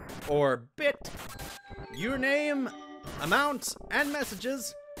 tip, or bit, your name, amount, and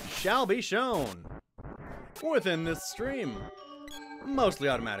messages shall be shown within this stream. Mostly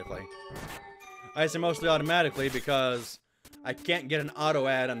automatically. I say mostly automatically because I can't get an auto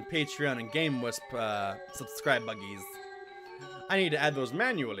ad on Patreon and GameWisp subscribe buggies. I need to add those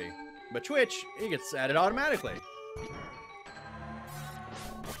manually, but Twitch, it gets added automatically.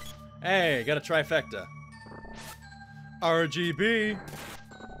 Hey, got a trifecta. RGB.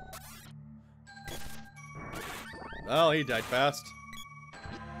 Well, he died fast.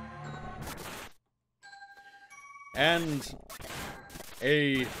 And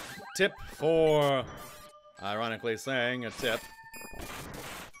a tip for, ironically saying a tip.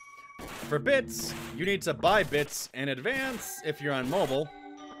 For bits, you need to buy bits in advance if you're on mobile.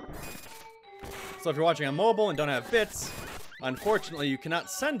 So if you're watching on mobile and don't have bits, unfortunately you cannot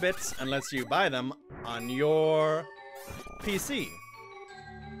send bits unless you buy them on your PC.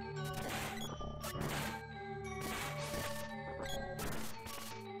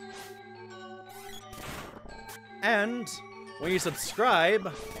 And when you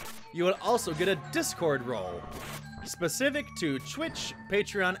subscribe, you will also get a Discord role specific to Twitch,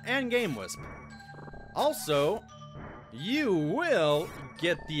 Patreon, and GameWisp. Also, you will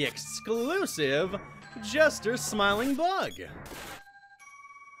get the exclusive Jester Smiling Bug.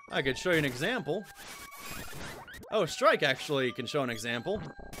 I could show you an example. Oh, Strike actually can show an example.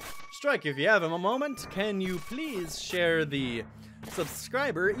 Strike, if you have him a moment, can you please share the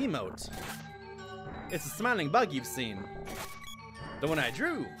subscriber emote? It's a smiling bug you've seen. The one I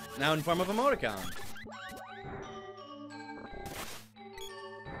drew, now in form of emoticon.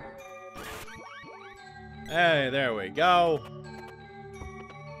 Hey, there we go.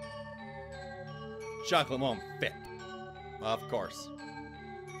 Chocolate won't fit. Of course.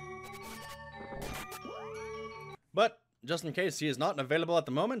 But, just in case he is not available at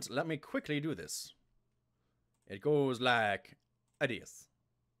the moment, let me quickly do this. It goes like this.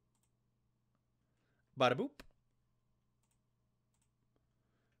 Bada boop.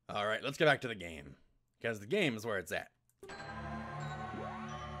 Alright, let's get back to the game. Because the game is where it's at.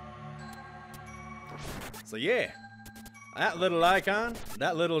 So yeah. That little icon,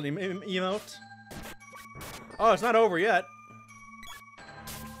 that little emote. Oh, it's not over yet.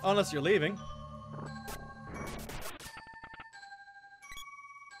 Unless you're leaving.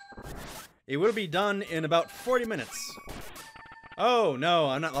 It will be done in about 40 minutes. Oh, no,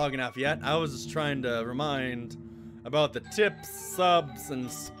 I'm not logging off yet. I was just trying to remind about the tips, subs,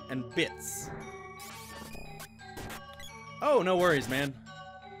 and bits. Oh, no worries, man.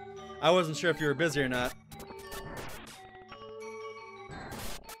 I wasn't sure if you were busy or not.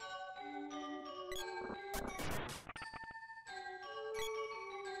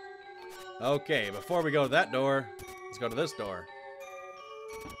 Okay, before we go to that door, let's go to this door.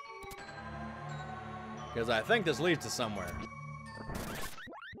 Because I think this leads to somewhere.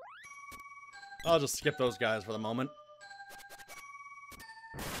 I'll just skip those guys for the moment.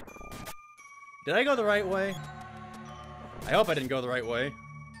 Did I go the right way? I hope I didn't go the right way.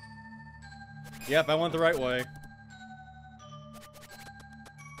 Yep, I went the right way.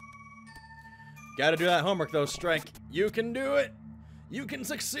 Gotta do that homework though, Strike. You can do it! You can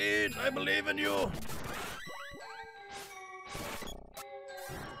succeed! I believe in you!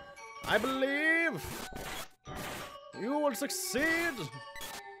 I believe! You will succeed!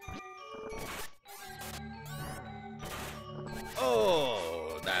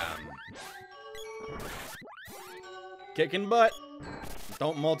 Oh, damn. Kicking butt.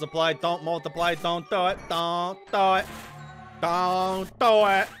 Don't multiply, don't multiply, don't do it, don't do it. Don't do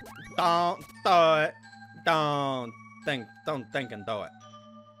it. Don't do it. Don't think and do it.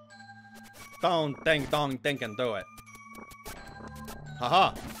 Don't think and do it.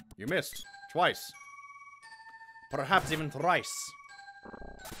 Haha, you missed. Twice. Perhaps even thrice.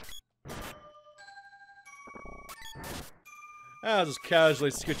 I'll just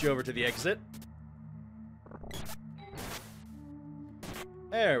casually scoot you over to the exit.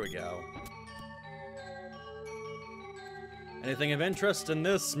 There we go. Anything of interest in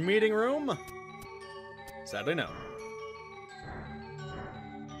this meeting room? Sadly, no.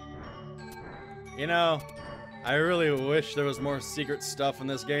 You know, I really wish there was more secret stuff in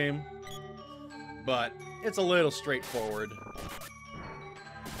this game, but it's a little straightforward.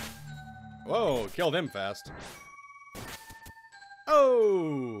 Whoa, killed him fast.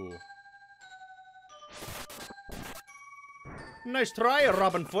 Oh! Nice try,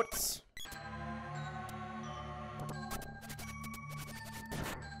 Robin Foots.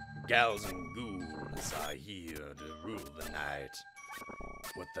 Gals and ghouls are here to rule the night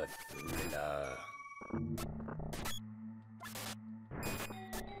with the thriller.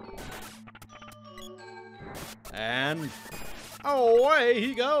 And away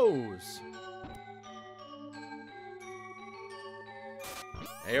he goes.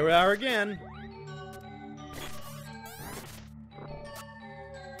 Here we are again.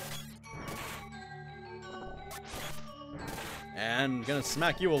 And gonna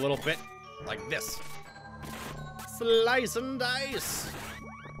smack you a little bit, like this. Slice and dice.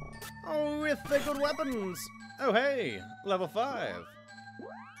 Oh, with the good weapons. Oh, hey, level 5.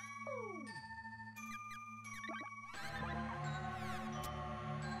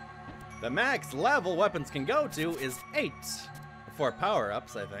 The max level weapons can go to is 8 for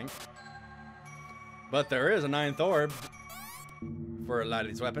power-ups, I think. But there is a 9th orb for a lot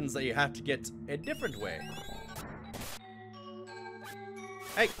of these weapons that you have to get a different way.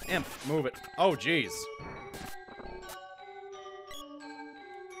 Hey, imp, move it. Oh, jeez.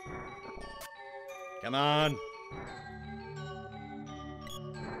 Come on.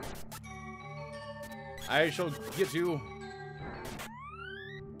 I shall get you.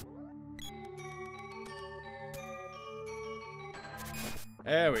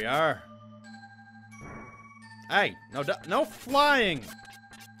 There we are. Hey, no flying.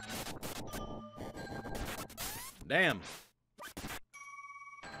 Damn.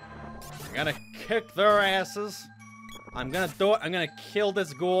 I'm gonna kick their asses. I'm gonna do it. I'm gonna kill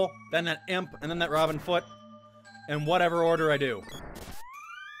this ghoul, then that imp, and then that Robin Foot, in whatever order I do.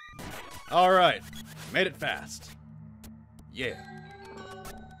 Alright. Made it fast. Yeah.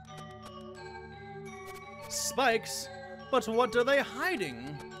 Spikes? But what are they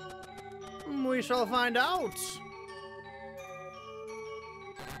hiding? We shall find out.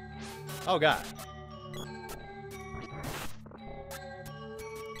 Oh god.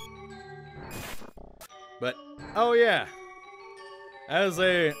 Oh yeah. As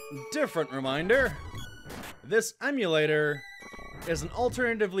a different reminder, this emulator is an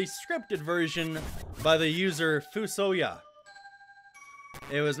alternatively scripted version by the user Fusoya.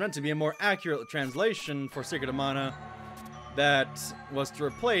 It was meant to be a more accurate translation for Secret of Mana that was to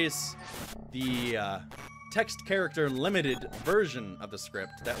replace the text character limited version of the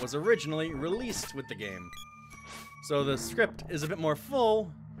script that was originally released with the game. So the script is a bit more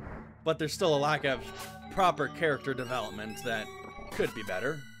full, but there's still a lack of proper character development that could be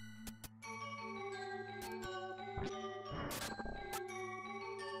better.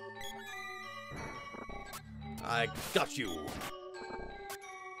 I got you.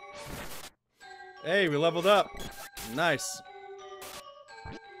 Hey, we leveled up. Nice.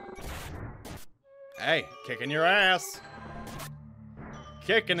 Hey, kicking your ass.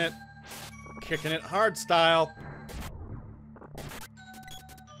 Kicking it. Kicking it hard style.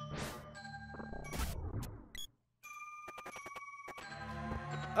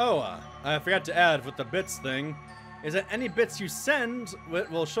 Oh, I forgot to add with the bits thing, is that any bits you send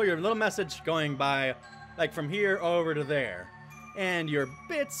will show your little message going by, like from here over to there. And your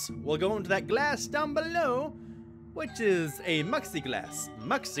bits will go into that glass down below, which is a Muxie glass.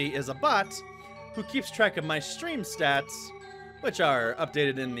 Muxie is a bot who keeps track of my stream stats, which are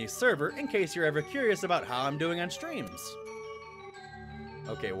updated in the server in case you're ever curious about how I'm doing on streams.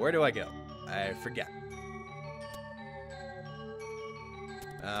 Okay, where do I go? I forget.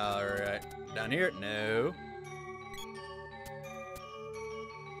 Alright, down here? No.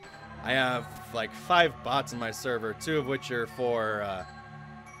 I have like 5 bots in my server, 2 of which are for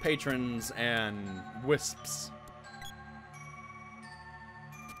patrons and wisps.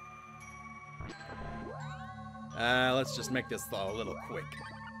 Let's just make this a little quick.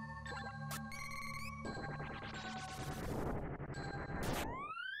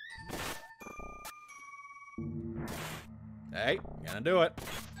 Hey, gonna do it.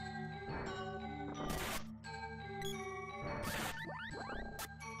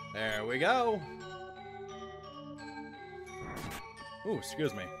 There we go. Ooh,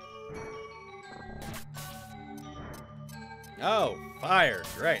 excuse me. Oh, fire.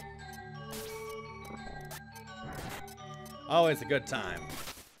 Great. Always a good time.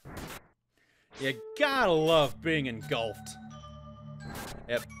 You gotta love being engulfed.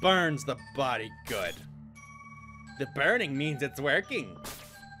 It burns the body good. The burning means it's working.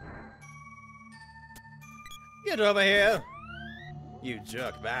 Get over here, you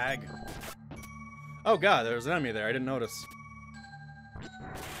jerk bag. Oh god, there was an enemy there. I didn't notice.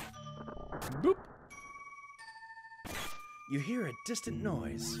 Boop. You hear a distant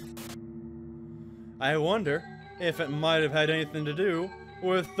noise. I wonder if it might have had anything to do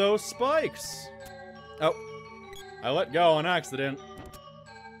with those spikes. Oh, I let go on accident.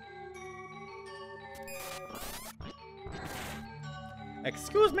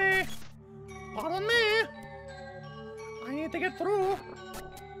 Excuse me. Pardon me. I need to get through.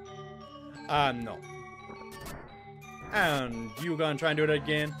 No. And you gonna try and do it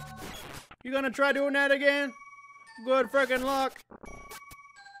again? You gonna try doing that again? Good frickin' luck.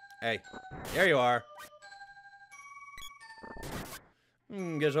 Hey, there you are.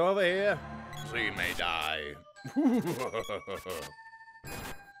 Get over here. She may die.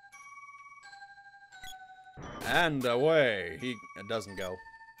 And away he doesn't go.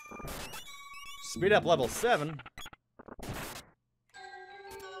 Speed up level 7.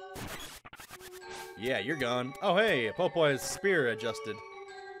 Yeah, you're gone. Oh hey, Popoy's spear adjusted.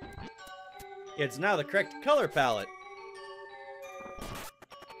 It's now the correct color palette.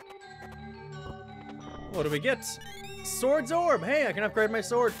 What do we get? Sword's orb! Hey, I can upgrade my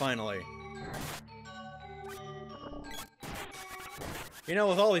sword finally. You know,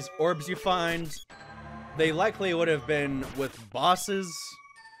 with all these orbs you find, they likely would have been with bosses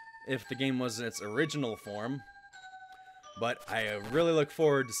if the game was in its original form. But I really look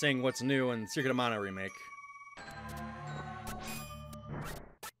forward to seeing what's new in Secret of Mana Remake.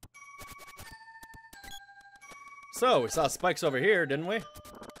 So, we saw spikes over here, didn't we?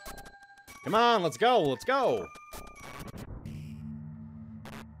 Come on, let's go, let's go!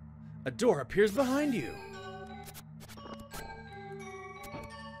 A door appears behind you.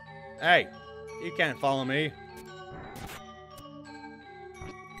 Hey, you can't follow me.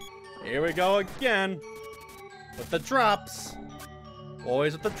 Here we go again. With the drops.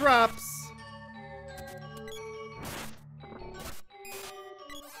 Always with the drops.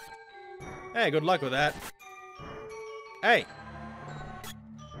 Hey, good luck with that. Hey.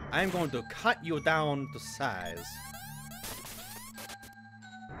 I'm going to cut you down to size.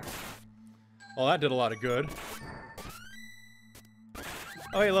 Oh, that did a lot of good.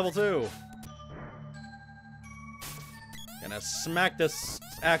 Oh, hey, level 2. Gonna smack this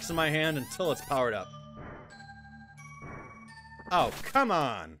axe in my hand until it's powered up. Oh, come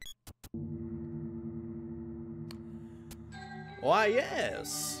on! Why,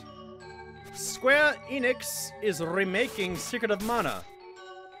 yes. Square Enix is remaking Secret of Mana.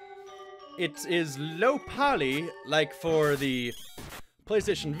 It is low poly, like for the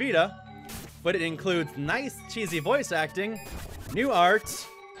PlayStation Vita, but it includes nice, cheesy voice acting, new art,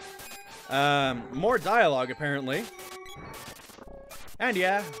 more dialogue, apparently. And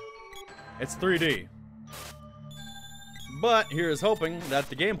yeah, it's 3D. But here's hoping that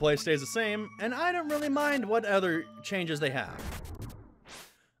the gameplay stays the same, and I don't really mind what other changes they have.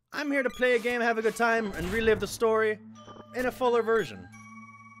 I'm here to play a game, have a good time, and relive the story in a fuller version.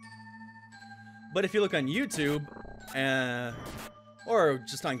 But if you look on YouTube, or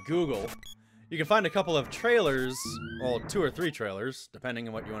just on Google, you can find a couple of trailers, well, 2 or 3 trailers, depending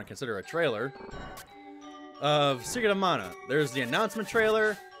on what you want to consider a trailer, of Secret of Mana. There's the announcement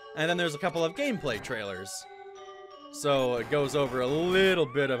trailer, and then there's a couple of gameplay trailers. So it goes over a little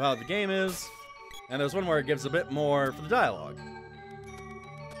bit of how the game is, and there's one where it gives a bit more for the dialogue.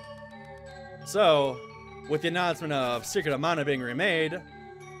 So, with the announcement of Secret of Mana being remade,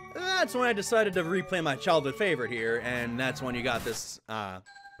 that's when I decided to replay my childhood favorite here, and that's when you got this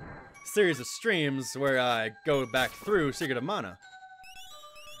series of streams where I go back through Secret of Mana.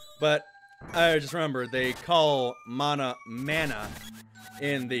 But I just remember they call Mana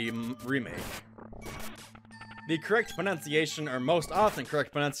in the remake. The correct pronunciation, or most often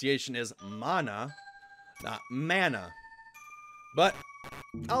correct pronunciation, is Mana, not Mana. But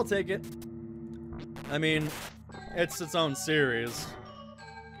I'll take it. I mean, it's its own series.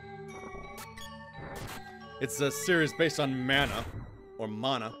 It's a series based on mana, or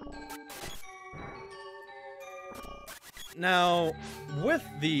mana. Now, with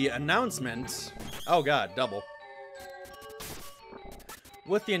the announcement... Oh god, double.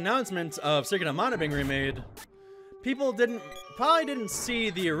 With the announcement of Secret of Mana being remade, people probably didn't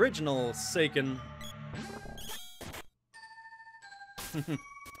see the original Seiken.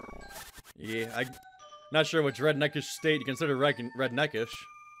 Yeah, I'm not sure which redneckish state you consider redneckish.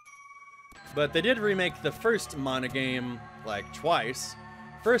 But they did remake the first Mana game, like, twice.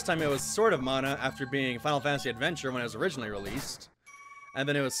 First time it was sort of Mana after being Final Fantasy Adventure when it was originally released. And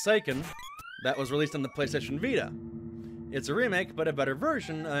then it was Seiken that was released on the PlayStation Vita. It's a remake, but a better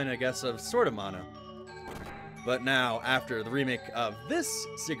version, and I guess, of sort of Mana. But now, after the remake of this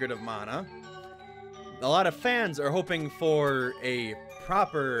Secret of Mana, a lot of fans are hoping for a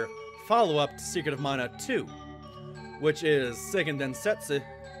proper follow-up to Secret of Mana 2, which is Seiken Densetsu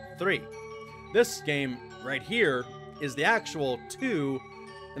 3. This game right here is the actual 2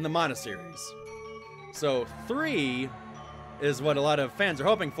 in the Mana series. So 3 is what a lot of fans are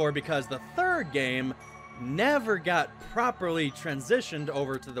hoping for, because the third game never got properly transitioned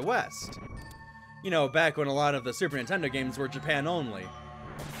over to the West. You know, back when a lot of the Super Nintendo games were Japan only.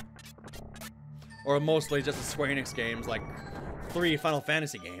 Or mostly just the Square Enix games, like 3 Final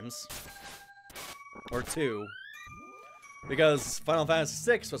Fantasy games. Or 2. Because Final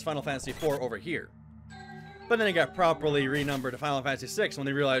Fantasy VI was Final Fantasy IV over here. But then it got properly renumbered to Final Fantasy VI when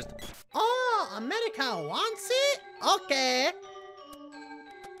they realized, Oh, America wants it? Okay.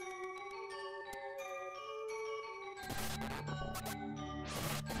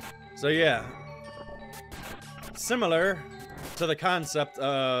 so yeah. Similar to the concept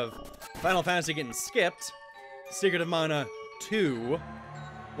of Final Fantasy getting skipped, Secret of Mana 2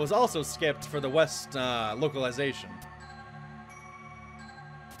 was also skipped for the West localization.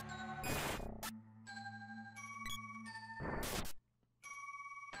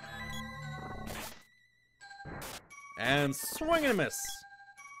 And swing and a miss.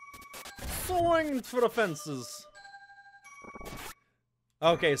 Swing for the fences.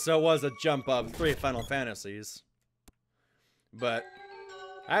 Okay, so it was a jump of 3 Final Fantasies. But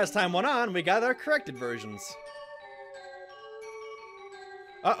as time went on, we got our corrected versions.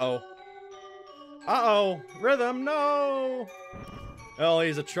 Uh-oh. Uh-oh. Rhythm, no! Well,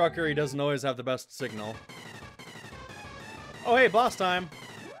 he's a trucker. He doesn't always have the best signal. Oh, hey, boss time.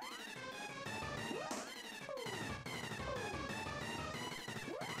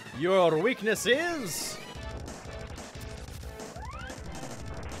 Your weakness is...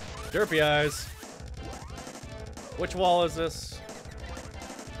 Derpy Eyes. Which wall is this?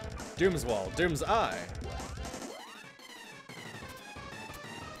 Doom's Wall. Doom's Eye.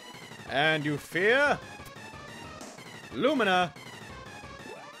 And you fear? Lumina.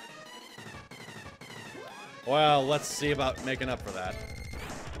 Well, let's see about making up for that.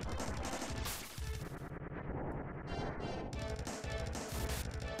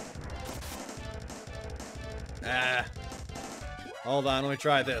 Ah. Hold on, let me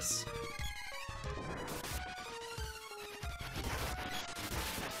try this.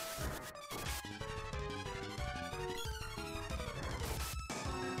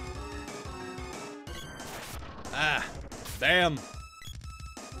 Ah, damn.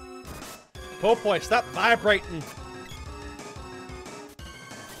 Oh boy, stop vibrating.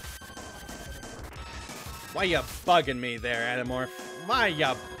 Why you bugging me there, Animorph? Why you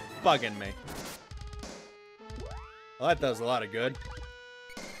bugging me? Well, that does a lot of good.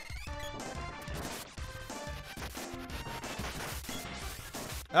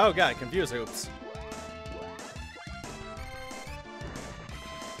 Oh god, confuse hoops.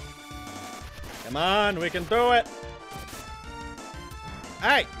 Come on, we can do it.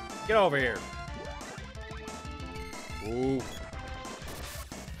 Hey, get over here. Ooh.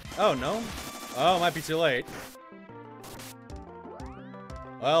 Oh, no? Oh, might be too late.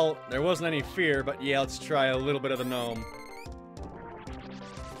 Well, there wasn't any fear, but yeah, let's try a little bit of the gnome.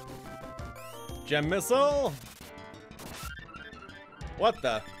 Gem missile? What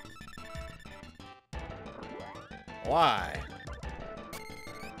the? Why?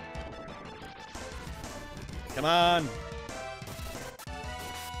 Come on.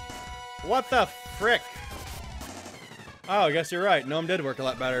 What the frick? Oh, I guess you're right. Gnome did work a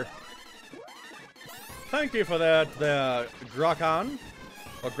lot better. Thank you for that, the Grokon.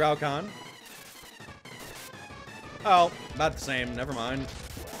 Or Graukon. Oh, about the same. Never mind.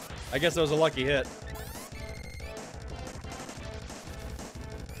 I guess it was a lucky hit.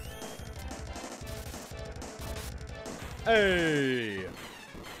 Hey!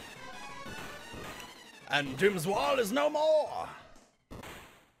 And Doom's Wall is no more!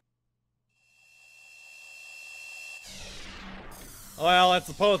 Well, I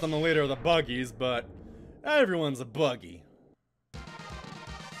suppose I'm the leader of the buggies, but everyone's a buggy.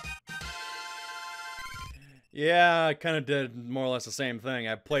 Yeah, I kind of did more or less the same thing.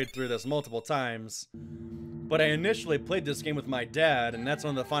 I played through this multiple times. But I initially played this game with my dad, and that's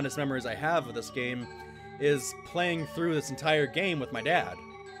one of the fondest memories I have of this game, is playing through this entire game with my dad.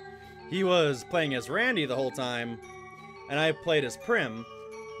 He was playing as Randy the whole time, and I played as Prim,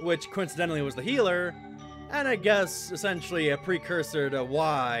 which coincidentally was the healer, and I guess essentially a precursor to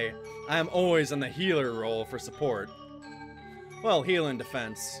why I'm always in the healer role for support. Well, heal and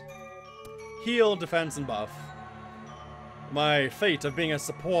defense. Heal, defense, and buff. My fate of being a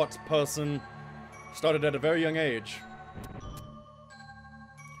support person started at a very young age.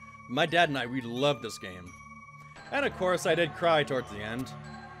 My dad and I, we loved this game. And of course, I did cry towards the end.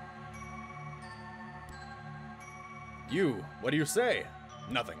 You, what do you say?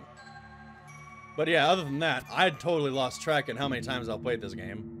 Nothing. But yeah, other than that, I'd totally lost track in how many times I've played this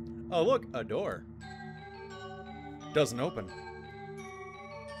game. Oh look, a door. Doesn't open.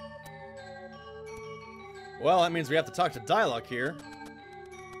 Well, that means we have to talk to Dialogue here.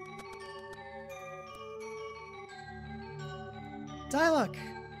 Dialogue!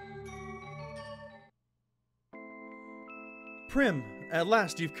 Prim, at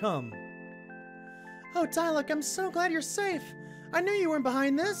last you've come. Oh, Dialogue, I'm so glad you're safe. I knew you weren't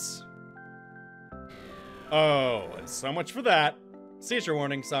behind this. Oh, and so much for that. Seizure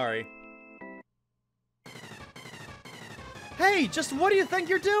warning, sorry. Hey, just what do you think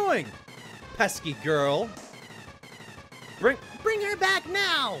you're doing? Pesky girl. Bring her back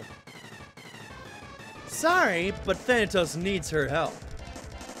now! Sorry, but Thanatos needs her help.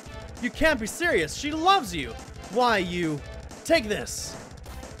 You can't be serious. She loves you. Why, you... Take this.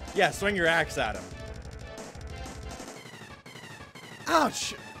 Yeah, swing your axe at him.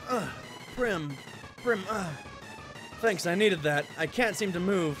 Ouch! Prim. Thanks, I needed that. I can't seem to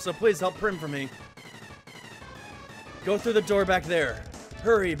move, so please help Prim for me. Go through the door back there.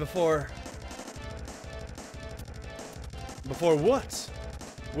 Hurry before... Before what?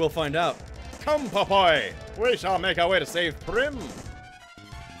 We'll find out. Come, Popeye! We shall make our way to save Prim!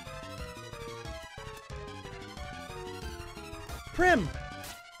 Prim!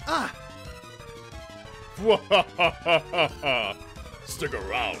 Ah! Stick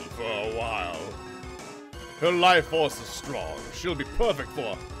around for a while. Her life force is strong. She'll be perfect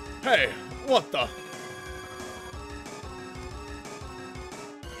for... Hey, what the...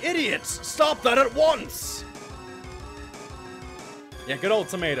 Idiots! Stop that at once! Yeah, good old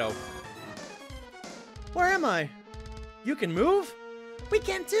tomato. Where am I? You can move? We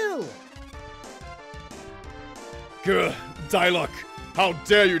can too! Gah, Dialogue! How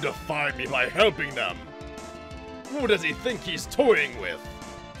dare you defy me by helping them? Who does he think he's toying with?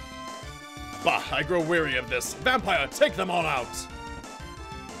 Bah, I grow weary of this. Vampire, take them all out!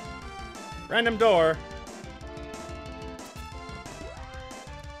 Random door.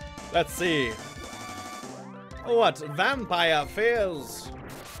 Let's see. What vampire fears?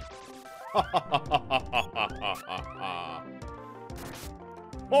 Ho,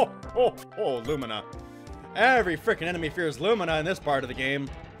 ho, ho, Lumina. Every frickin' enemy fears Lumina in this part of the game.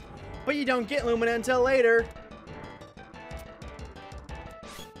 But you don't get Lumina until later.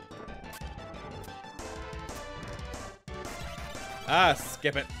 Ah,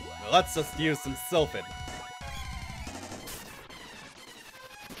 skip it. Let's just use some Sylphid.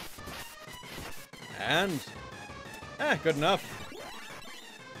 And... good enough.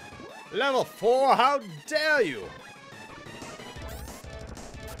 Level 4, how dare you!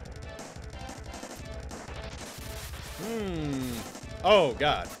 Oh,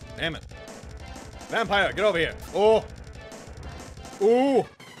 God. Damn it. Vampire, get over here. Oh. Ooh.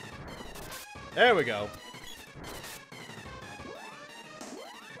 There we go.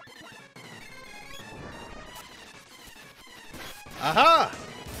 Aha!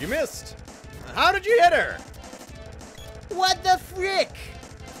 You missed. How did you hit her? What the frick?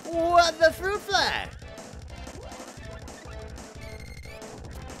 What the fruit fly?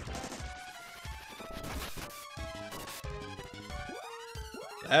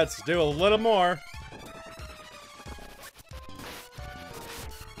 Let's do a little more.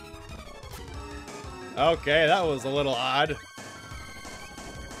 Okay, that was a little odd.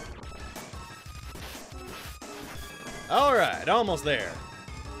 Alright, almost there.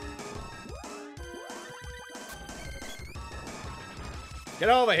 Get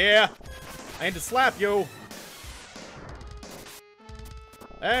over here. I need to slap you.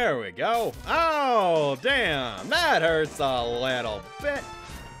 There we go. Oh, damn. That hurts a little bit.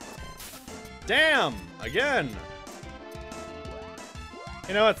 Damn. Again.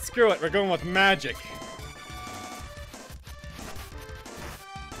 You know what? Screw it. We're going with magic.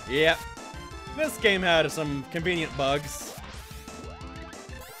 Yep. This game had some convenient bugs.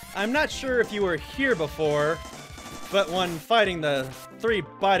 I'm not sure if you were here before, but when fighting the 3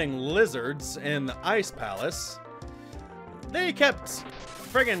 biting lizards in the Ice Palace, they kept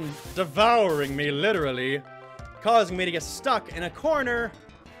friggin' devouring me, literally, causing me to get stuck in a corner,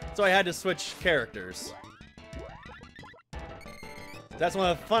 so I had to switch characters. That's one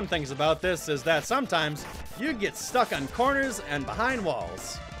of the fun things about this, is that sometimes you get stuck on corners and behind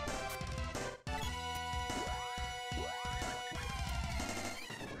walls.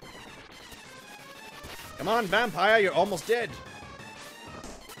 Come on, vampire, you're almost dead.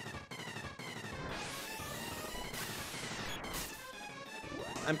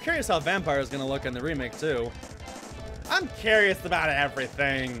 I'm curious how Vampire is gonna look in the remake, too. I'm curious about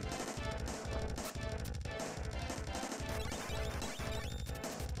everything.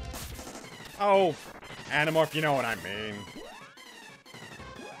 Oh, Animorph, you know what I mean.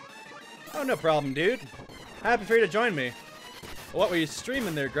 Oh, no problem, dude. Happy for you to join me. What were you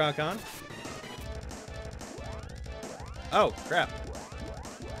streaming there, Grokon? Oh, crap.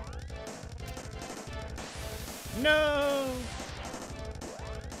 No!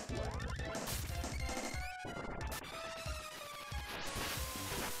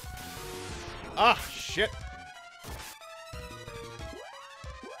 Ah, shit.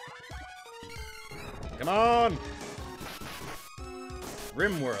 Come on!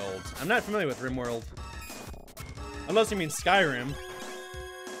 RimWorld. I'm not familiar with RimWorld. Unless you mean Skyrim.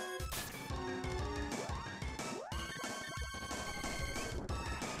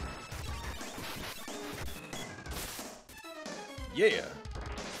 Yeah.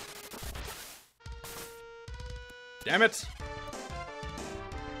 Damn it.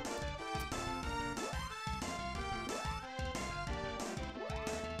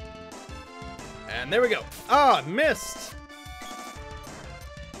 And there we go. Ah, missed.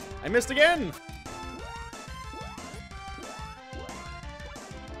 I missed again.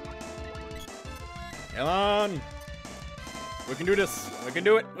 Come on. We can do this. We can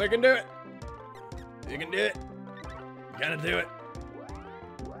do it. We can do it. You can do it. Gotta do it.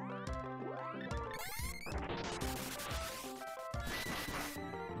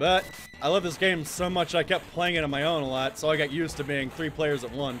 But I love this game so much I kept playing it on my own a lot, so I got used to being 3 players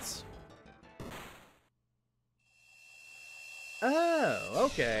at once. Oh,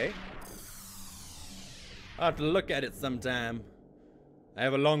 okay. I'll have to look at it sometime. I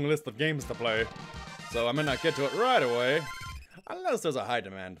have a long list of games to play, so I may not get to it right away, unless there's a high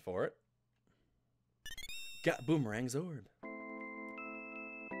demand for it. Got Boomerang Zord.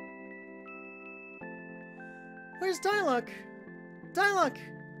 Where's Diluc? Diluc!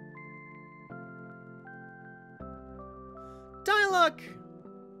 Diluc!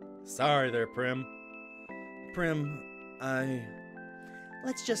 Sorry there, Prim. Prim,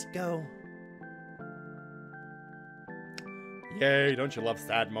 let's just go. Yay, don't you love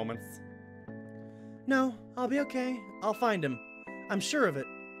sad moments? No, I'll be okay. I'll find him. I'm sure of it.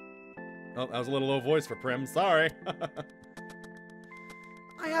 Oh, that was a little low voice for Prim. Sorry.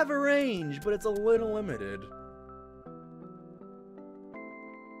 I have a range, but it's a little limited.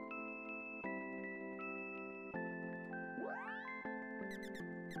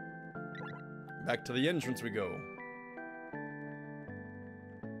 Back to the entrance we go.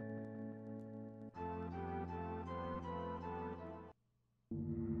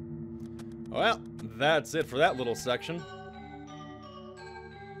 Well, that's it for that little section.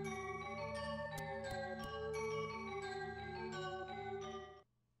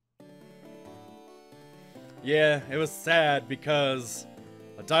 Yeah, it was sad because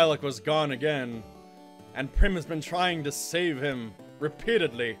Dialog was gone again, and Prim has been trying to save him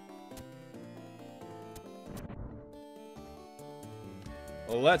repeatedly.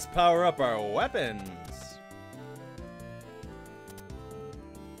 Let's power up our weapons.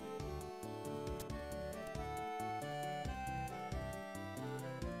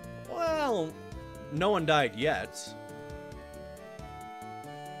 Well, no one died yet.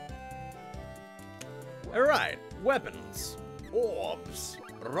 Alright, weapons. Orbs.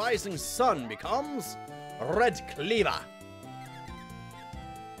 Rising Sun becomes Red Cleaver.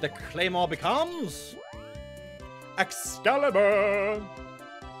 The Claymore becomes Excalibur.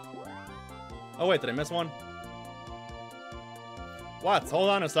 Oh wait, did I miss one? What? Hold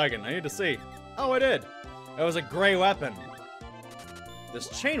on a second, I need to see. Oh, I did. It was a gray weapon. This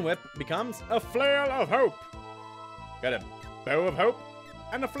chain whip becomes a Flail of Hope. Got a Bow of Hope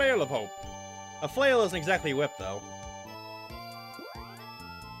and a Flail of Hope. A flail isn't exactly a whip, though.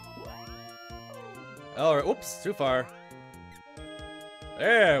 Alright, oops, too far.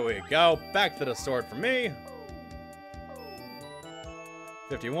 There we go. Back to the sword for me.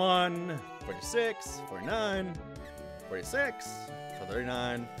 51, 46, 49, 46,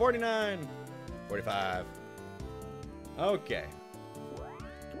 39, 49, 45. Okay.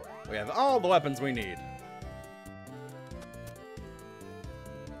 We have all the weapons we need.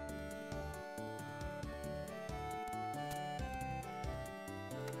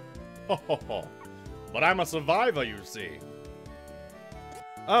 But I'm a survivor, you see.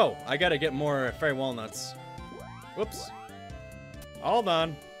 Oh, I gotta get more fairy walnuts. Whoops. All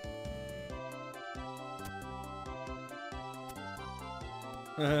done.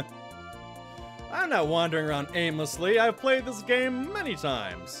 I'm not wandering around aimlessly. I've played this game many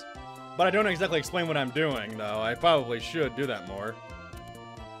times. But I don't exactly explain what I'm doing, though. I probably should do that more.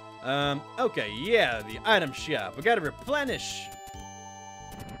 Okay, yeah, the item shop. We gotta replenish.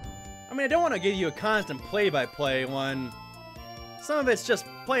 I mean, I don't want to give you a constant play-by-play one. Some of it's just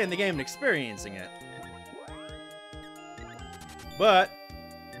playing the game and experiencing it. But,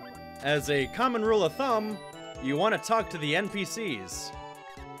 as a common rule of thumb, you want to talk to the NPCs.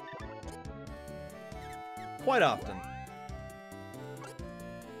 Quite often.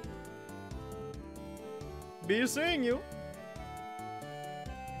 Be seeing you.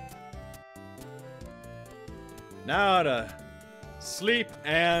 Now to sleep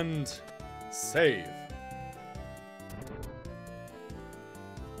and save.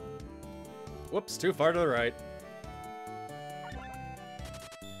 Whoops, too far to the right.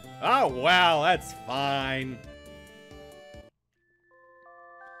 Oh, wow, that's fine.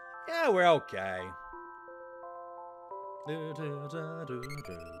 Yeah, we're okay.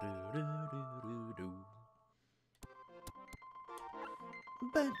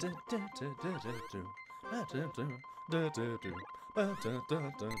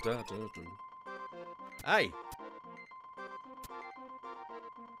 Hey.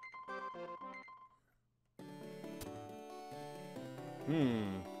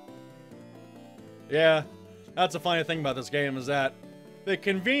 Yeah, that's a funny thing about this game is that they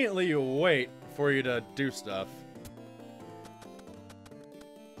conveniently wait for you to do stuff.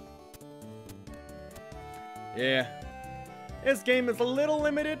 Yeah. This game is a little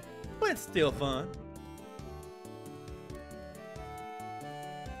limited, but it's still fun.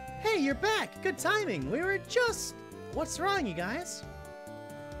 Hey, you're back! Good timing! We were just... What's wrong, you guys?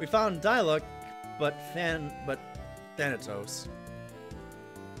 We found Dialog, but Thanatos.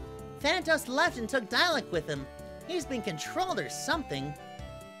 Thanatos left and took Dialog with him. He's been controlled or something.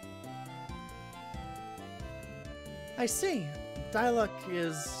 I see. Dialog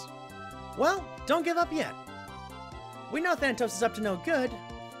is... Well, don't give up yet. We know Thanatos is up to no good.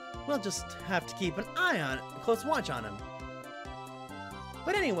 We'll just have to keep an eye on it, a close watch on him.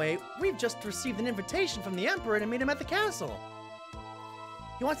 But anyway, we've just received an invitation from the Emperor to meet him at the castle.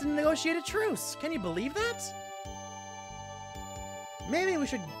 He wants to negotiate a truce. Can you believe that? Maybe we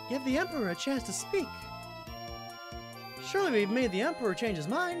should give the Emperor a chance to speak. Surely we've made the Emperor change his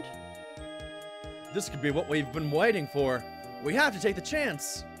mind. This could be what we've been waiting for. We have to take the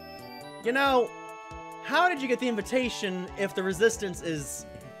chance. You know, how did you get the invitation if the resistance is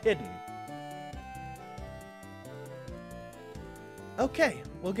hidden? Okay,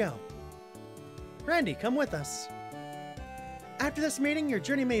 we'll go. Randy, come with us. After this meeting, your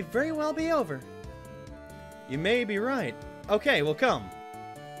journey may very well be over. You may be right. Okay, we'll come.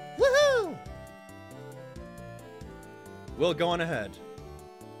 Woohoo! We'll go on ahead.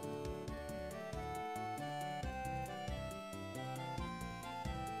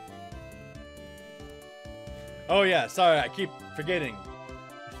 Oh yeah, sorry, I keep forgetting.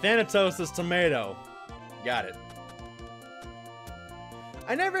 Thanatos is tomato. Got it.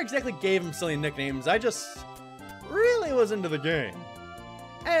 I never exactly gave him silly nicknames, I just really was into the game.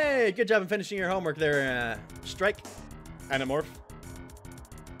 Hey, good job in finishing your homework there, Strike. Animorph.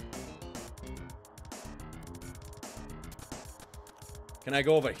 Can I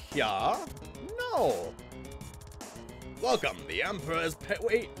go over here? No. Welcome. The Emperor is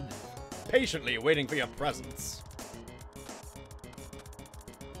patiently waiting for your presence.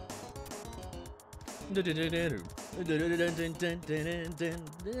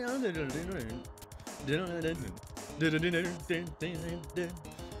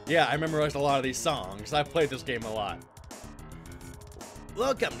 Yeah, I memorized a lot of these songs. I've played this game a lot.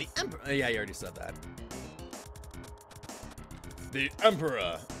 Welcome, the Emperor. Yeah, you already said that. The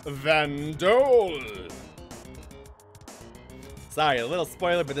Emperor Van Dole. Sorry, a little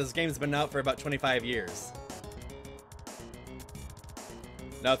spoiler, but this game's been out for about 25 years.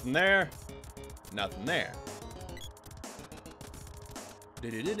 Nothing there. Nothing there.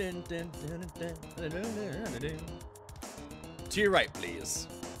 To your right, please.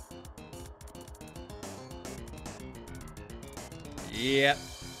 Yep.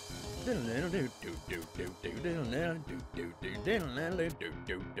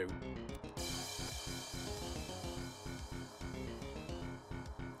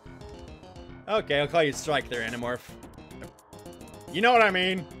 Okay, I'll call you Strike there, Animorph. You know what I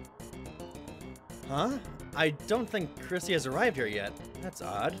mean? Huh? I don't think Chrissy has arrived here yet. That's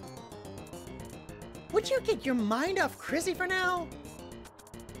odd. Would you get your mind off Chrissy for now?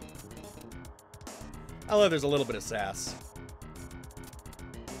 I love there's a little bit of sass.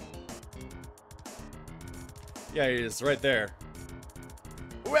 Yeah, he is right there.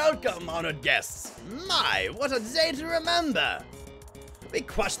 Welcome, honored guests. My, what a day to remember. We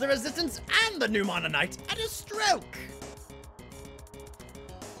crushed the Resistance and the New Mononite at a stroke.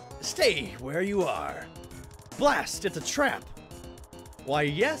 Stay where you are. Blast, it's a trap. Why,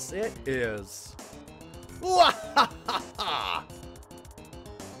 yes, it is. Wahahaha!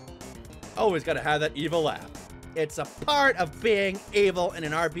 Always gotta have that evil laugh. It's a part of being evil in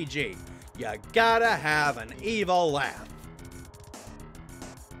an RPG. You gotta have an evil laugh.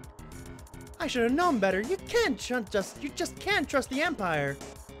 I should have known better. You just can't trust the Empire.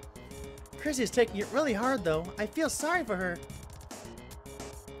 Chrissy is taking it really hard, though. I feel sorry for her.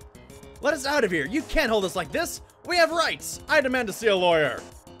 Let us out of here. You can't hold us like this. We have rights. I demand to see a lawyer.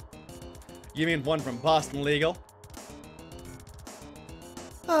 You mean one from Boston Legal?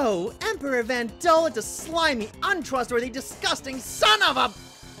 Oh, Emperor Van Dole, it's a slimy, untrustworthy, disgusting son of a...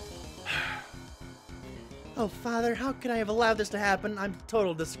 Oh, Father, how could I have allowed this to happen? I'm a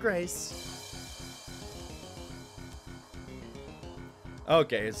total disgrace.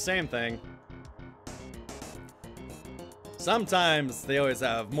 Okay, same thing. Sometimes they always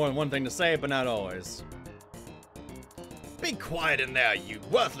have more than one thing to say, but not always. Be quiet in there, you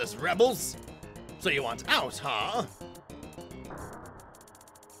worthless rebels! So you want out, huh?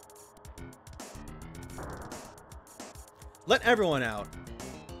 Let everyone out.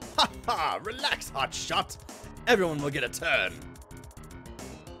 Ha ha! Relax, hotshot! Everyone will get a turn.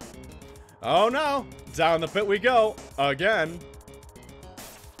 Oh no! Down the pit we go! Again!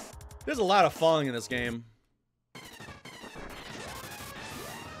 There's a lot of falling in this game.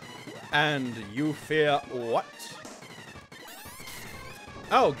 And you fear what?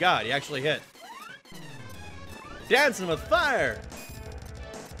 Oh god, he actually hit. Dancing with fire!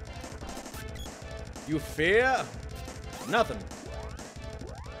 You fear nothing.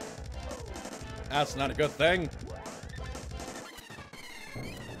 That's not a good thing.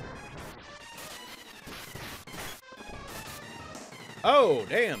 Oh,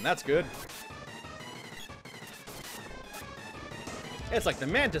 damn, that's good. It's like the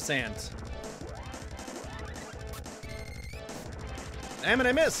Mantis Ant. Damn it,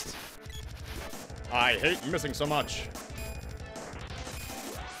 I missed. I hate missing so much.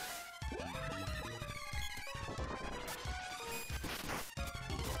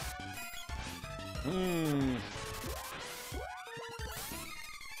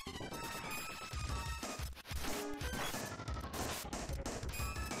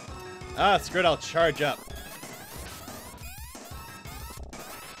 Ah, screw it, I'll charge up.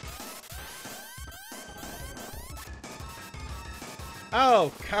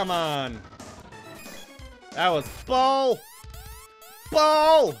 Oh, come on. That was bull.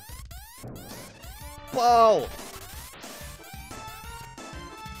 Bull. Bull.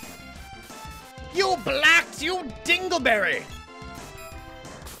 You blacked, you dingleberry!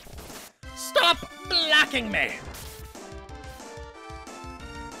 Stop blocking me!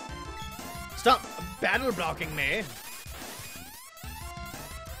 Stop battle blocking me!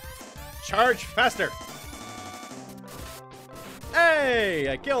 Charge faster.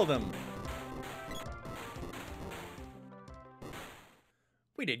 Hey, I killed him.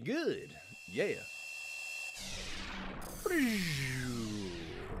 We did good. Yeah.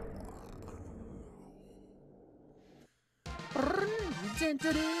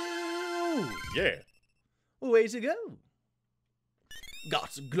 Yeah. Ways to go.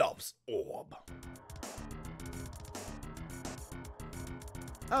 Got gloves orb.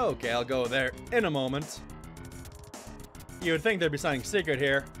 Okay, I'll go there in a moment. You would think there'd be something secret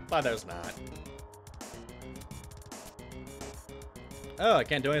here, but there's not. Oh, I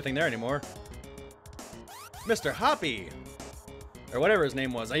can't do anything there anymore. Mr. Hoppy! Or whatever his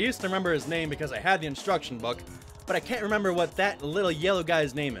name was. I used to remember his name because I had the instruction book, but I can't remember what that little yellow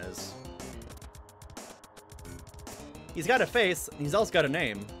guy's name is. He's got a face, and he's also got a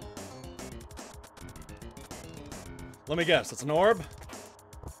name. Let me guess, it's an orb?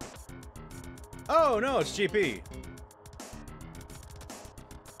 Oh, no, it's GP.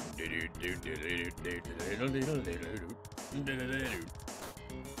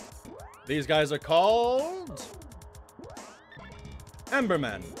 These guys are called...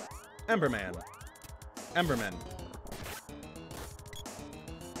 Embermen. Emberman. Embermen.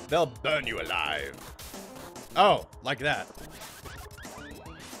 They'll burn you alive. Oh, like that.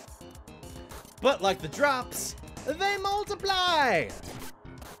 But like the drops, they multiply!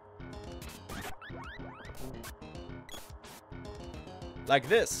 Like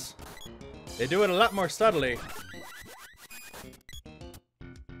this. They do it a lot more subtly.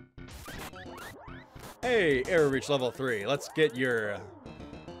 Hey, Air Reach level 3. Let's get your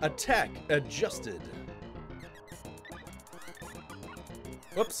attack adjusted.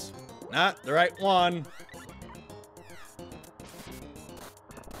 Whoops. Not the right one.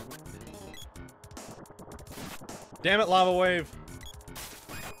 Damn it, Lava Wave.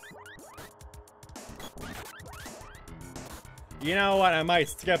 You know what? I might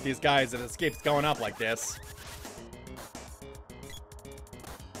skip these guys if it keeps going up like this.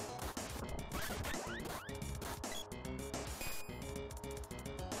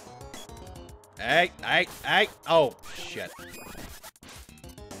 Hey. Oh, shit.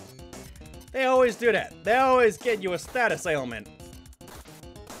 They always do that. They always get you a status ailment.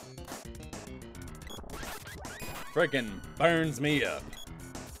 Frickin' burns me up.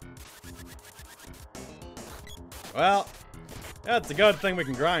 Well, that's a good thing we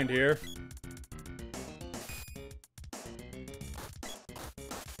can grind here.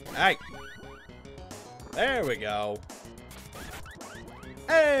 Hey! There we go.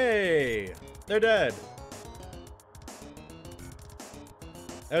 Hey! They're dead.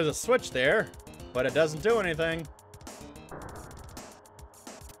 There's a switch there, but it doesn't do anything.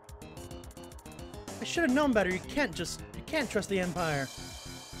 I should have known better. You can't trust the Empire.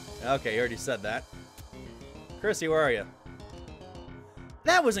 Okay, you already said that. Chrissy, where are you?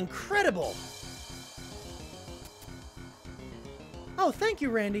 That was incredible! Oh, thank you,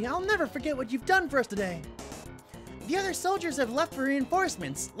 Randy. I'll never forget what you've done for us today. The other soldiers have left for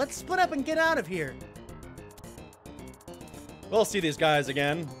reinforcements. Let's split up and get out of here. We'll see these guys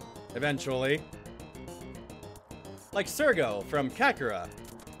again, eventually. Like Sergo from Kakura.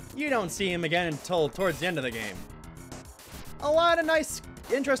 You don't see him again until towards the end of the game. A lot of nice,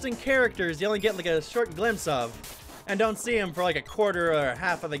 interesting characters you only get like a short glimpse of, and don't see him for like a quarter or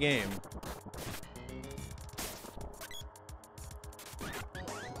half of the game.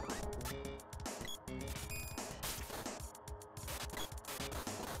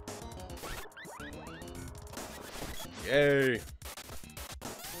 Yay.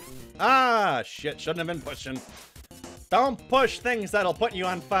 Ah, shit, shouldn't have been pushing. Don't push things that'll put you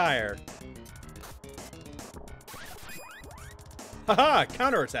on fire. Haha,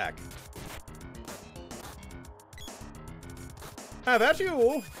 counterattack. Have at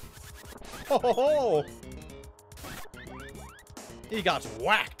you. Ho ho ho. He got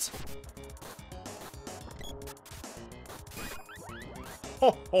whacked.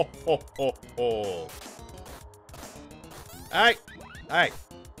 Ho ho ho ho ho. Alright. Alright.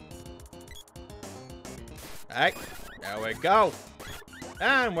 Alright. There we go.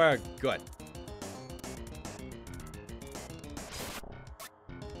 And we're good.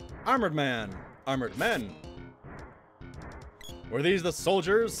 Armored man. Armored men. Were these the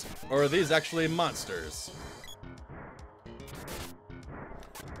soldiers, or are these actually monsters?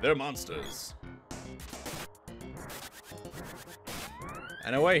 They're monsters.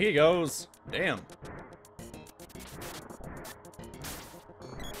 And away he goes. Damn.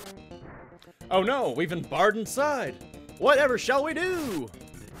 Oh no, we've been barred inside. Whatever shall we do?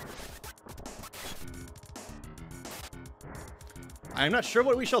 I am not sure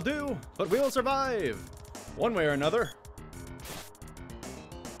what we shall do, but we will survive. One way or another.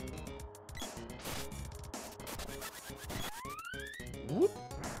 Whoop.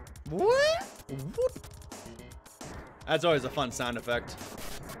 What? Whoop. That's always a fun sound effect.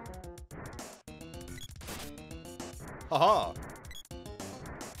 Haha.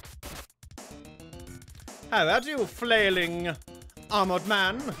 How about you, flailing armored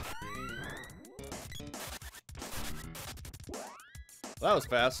man? That was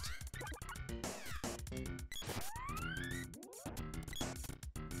fast.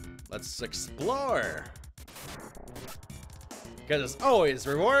 Let's explore. Because there's always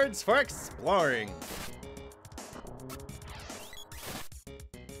rewards for exploring.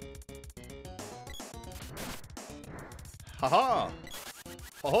 Haha!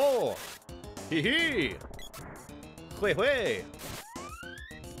 Ho ho! Hee hee! Hui hui!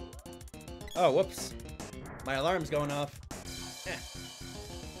 Oh, whoops. My alarm's going off. Eh.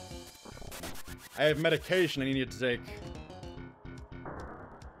 I have medication I need to take.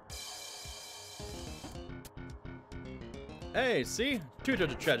 Hey, see? Two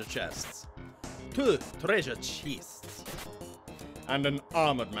treasure chests. Two treasure chests. And an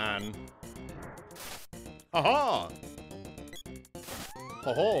armored man. Haha!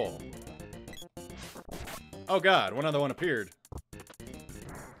 Ho ho! Oh god, one other one appeared.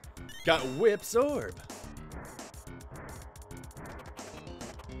 Got Whip's orb.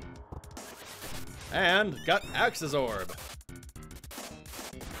 And got Axe's orb.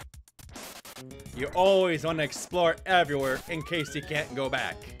 You always want to explore everywhere in case you can't go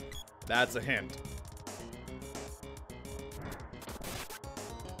back. That's a hint.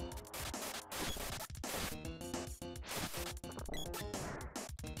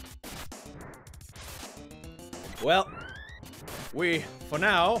 Well, we, for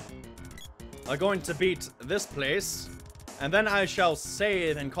now, are going to beat this place, and then I shall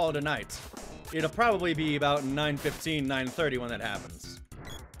save and call it a night. It'll probably be about 9:15, 9:30 when that happens.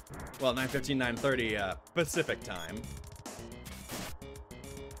 Well, 9:15, 9:30 Pacific time.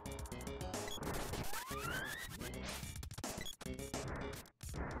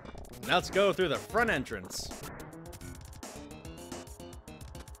 Now let's go through the front entrance.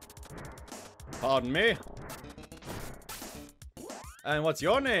 Pardon me. And what's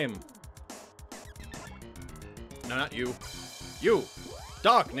your name? No, not you. You!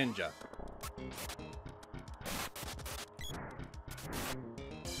 Dark Ninja!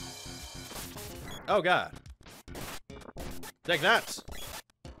 Oh god. Take that!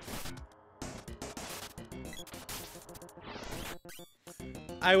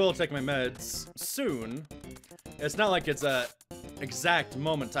 I will take my meds soon. It's not like it's a exact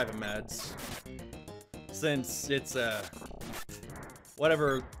moment type of meds. Since it's a...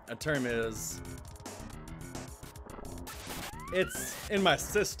 whatever a term is. It's in my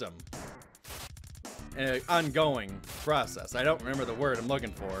system. An ongoing process. I don't remember the word I'm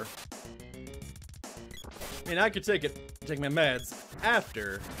looking for. I mean, I could take my meds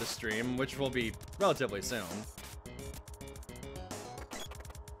after the stream, which will be relatively soon.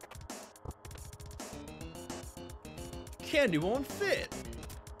 Candy won't fit.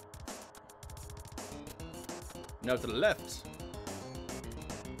 No, to the left.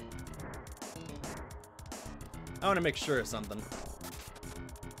 I want to make sure of something.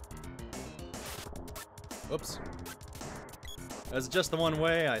 Oops. Is it just the one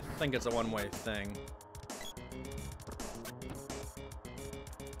way? I think it's a one-way thing.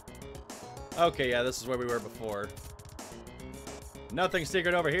 Okay, yeah, this is where we were before. Nothing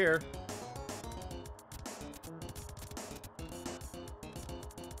secret over here.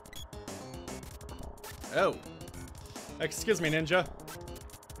 Oh. Excuse me, ninja.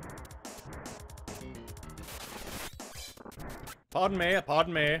 Pardon me,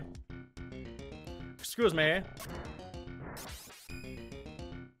 pardon me. Excuse me.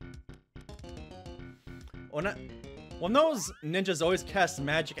 When those ninjas always cast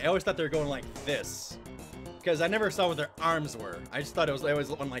magic, I always thought they were going like this. Because I never saw what their arms were. I just thought they always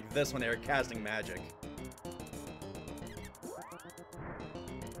went like this when they were casting magic.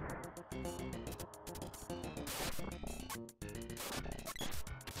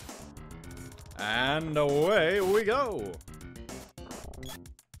 And away we go.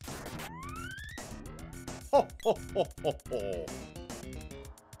 Ho, ho, ho, ho, ho.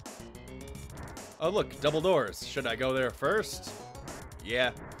 Oh, look, double doors. Should I go there first?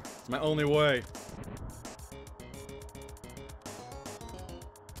 Yeah, it's my only way.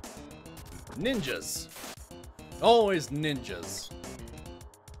 Ninjas. Always ninjas.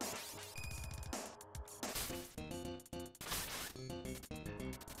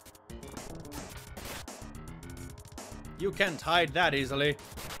 You can't hide that easily.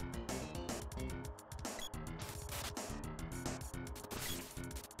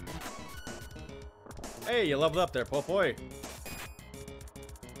 Hey, you leveled up there, po' boy.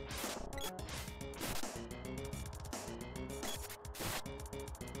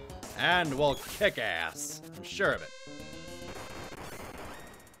 And we'll kick ass. I'm sure of it.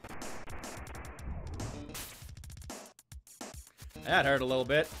 That hurt a little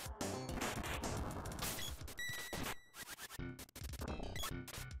bit.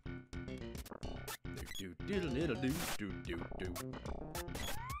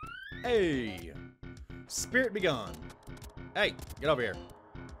 Hey! Spirit be gone. Hey, get over here.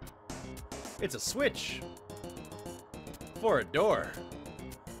 It's a switch. For a door.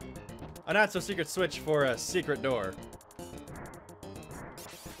 A not so secret switch for a secret door.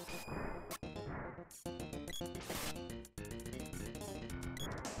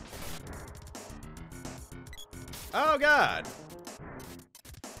 Oh god!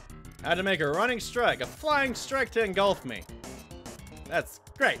 Had to make a running strike, a flying strike to engulf me. That's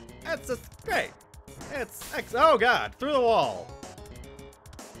great. That's just great. Oh god, through the wall.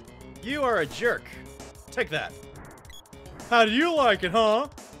 You are a jerk. Take that. How do you like it, huh?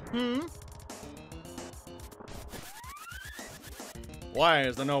 Why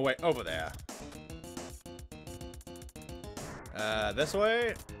is there no way over there? This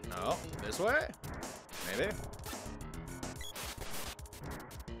way? No, this way? Maybe?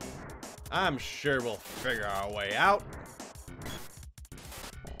 I'm sure we'll figure our way out.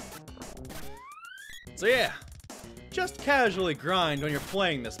 So yeah, just casually grind when you're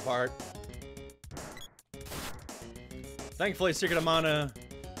playing this part. Thankfully, Secret of Mana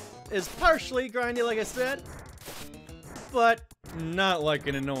is partially grindy, like I said, but not like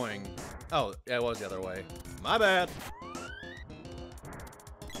an annoying. Oh, yeah, it was the other way. My bad.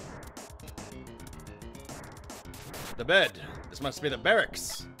 The bed. This must be the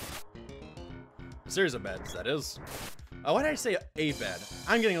barracks. A series of beds, that is. Oh, why did I say a bed?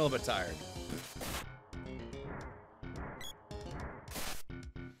 I'm getting a little bit tired.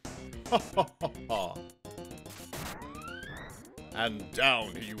 And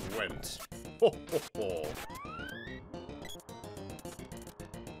down he went. Ho, ho, ho.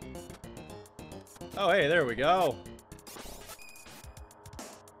 Oh, hey, there we go.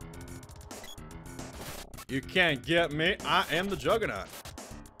 You can't get me. I am the Juggernaut.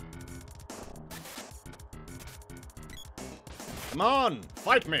 Come on,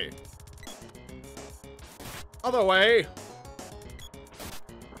 fight me. Other way.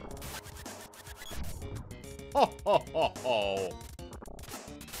 Ho, ho, ho, ho.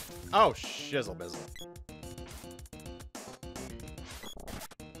 Oh, shizzle bizzle.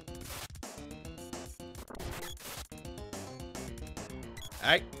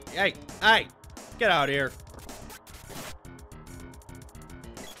 Hey, hey, hey! Get out of here.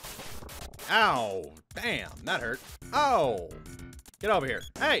 Ow! Damn, that hurt. Oh! Get over here.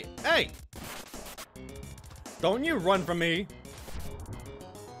 Hey, hey! Don't you run from me.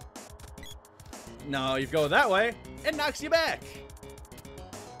 No, you go that way, it knocks you back.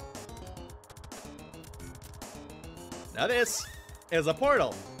 Now this is a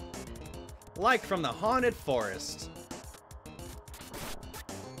portal. Like from the Haunted Forest.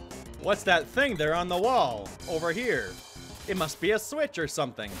 What's that thing there on the wall? Over here. It must be a switch or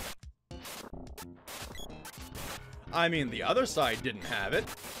something. I mean, the other side didn't have it.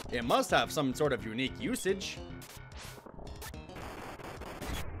 It must have some sort of unique usage.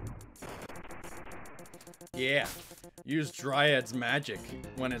 Yeah, use Dryad's magic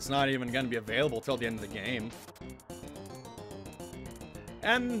when it's not even going to be available till the end of the game.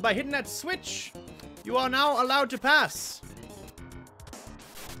 And by hitting that switch, you are now allowed to pass.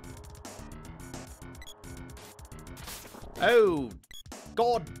 Oh,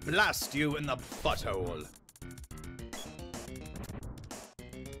 God blast you in the butthole.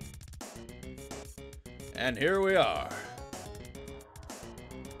 And here we are.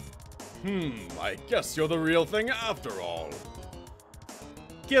 I guess you're the real thing after all.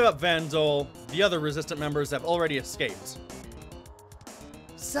 Give up, Van Dole. The other resistant members have already escaped.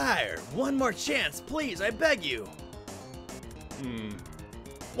 Sire, one more chance, please, I beg you.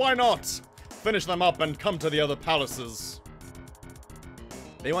 Why not? finish them up and come to the other palaces.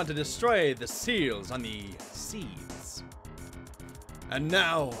 They want to destroy the seals on the seeds. And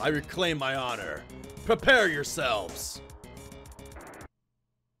now I reclaim my honor. Prepare yourselves.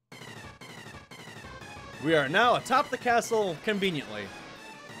 We are now atop the castle conveniently.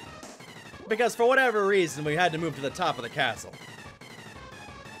 Because for whatever reason, we had to move to the top of the castle.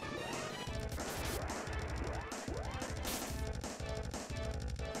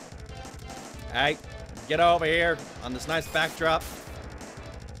 Alright, get over here on this nice backdrop.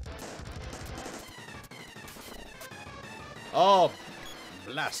 Oh,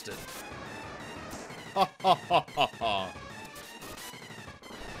 blasted. Ha ha ha ha ha.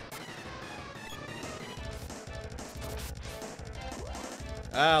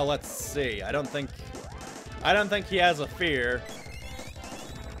 Let's see. I don't think he has a fear.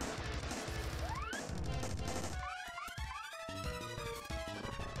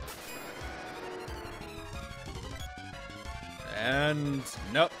 And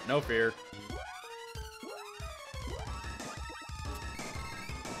nope, no fear.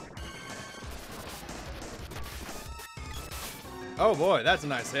 Oh boy, that's a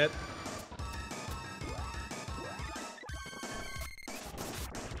nice hit.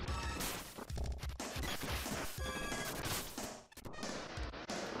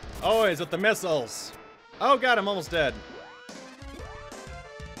 Oh, he's with the missiles. Oh god, I'm almost dead.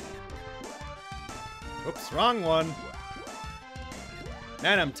 Oops, wrong one.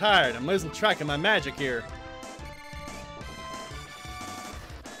 Man, I'm tired. I'm losing track of my magic here.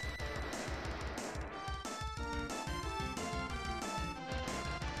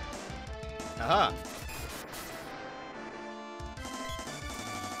 Aha.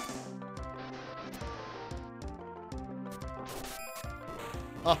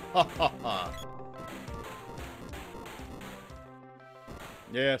 Ha ha ha ha.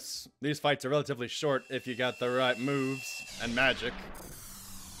 Yes, these fights are relatively short if you got the right moves and magic.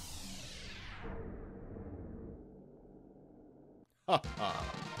 Ha ha.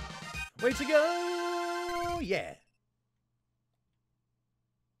 Way to go! Yeah.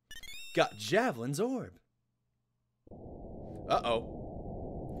 Got Javelin's orb. Uh-oh.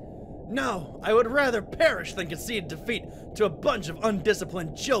 No, I would rather perish than concede defeat to a bunch of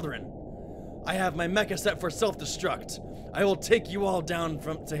undisciplined children. I have my mecha set for self-destruct. I will take you all down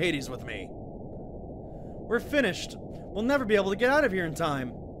to Hades with me. We're finished. We'll never be able to get out of here in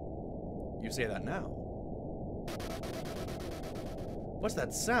time. You say that now. What's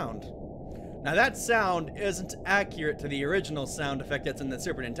that sound? Now that sound isn't accurate to the original sound effect that's in the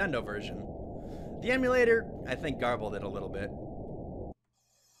Super Nintendo version. The emulator, I think, garbled it a little bit.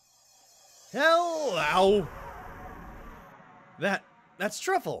 Hello! That's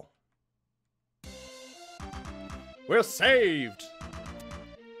Truffle. We're saved!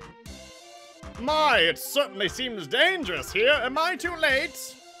 My, it certainly seems dangerous here. Am I too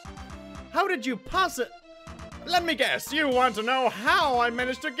late? How did you Let me guess, you want to know how I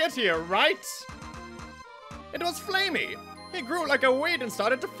managed to get here, right? It was Flamey. He grew like a weed and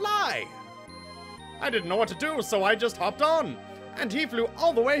started to fly. I didn't know what to do, so I just hopped on, and he flew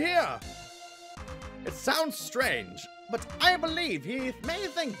all the way here. It sounds strange, but I believe he may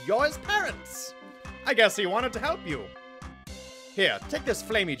think you're his parents. I guess he wanted to help you. Here, take this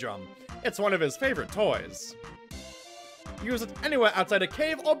Flamey drum. It's one of his favorite toys. Use it anywhere outside a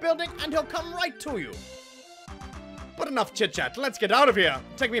cave or building, and he'll come right to you. But enough chit-chat, let's get out of here.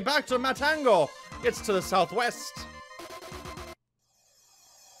 Take me back to Matango. It's to the southwest.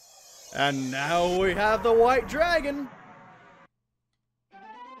 And now we have the white dragon.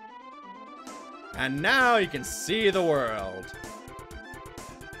 And now you can see the world.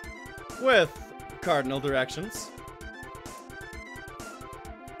 With cardinal directions.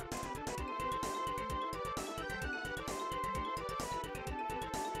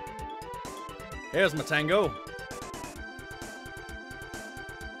 Here's Matango.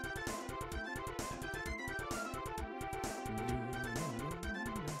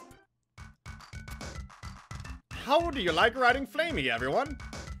 How do you like riding Flamey, everyone?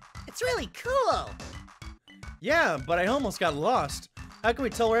 It's really cool. Yeah, but I almost got lost. How can we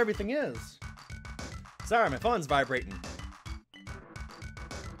tell where everything is? Sorry, my phone's vibrating.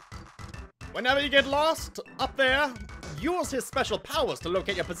 Whenever you get lost up there, use his special powers to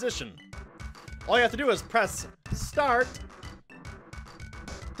locate your position. All you have to do is press Start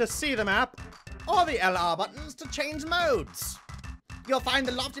to see the map, or the LR buttons to change modes. You'll find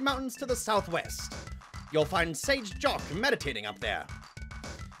the lofty mountains to the southwest. You'll find Sage Jock meditating up there.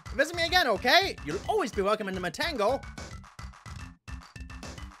 Visit me again, okay? You'll always be welcome into Matango.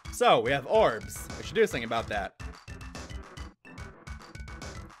 So, we have orbs. We should do something about that.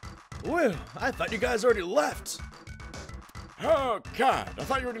 Well, I thought you guys already left. Oh, God, I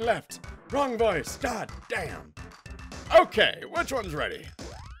thought you already left. Wrong voice. God damn. Okay, which one's ready?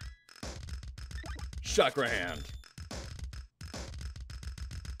 Chakra hand.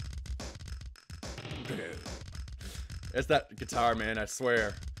 It's that guitar, man, I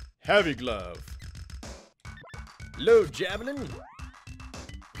swear. Heavy glove. Load javelin.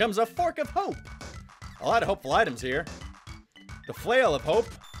 Comes a fork of hope. A lot of hopeful items here. The flail of hope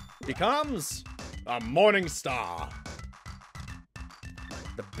becomes A morning star.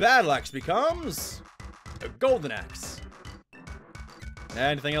 the battle axe becomes a golden axe.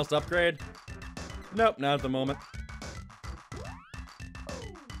 Anything else to upgrade? Nope, not at the moment.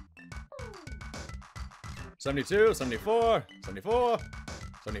 72, 74, 74,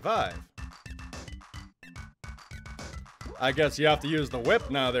 75. I guess you have to use the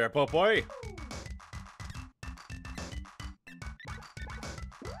whip now there, Popoy.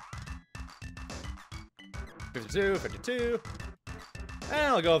 $52, $52. And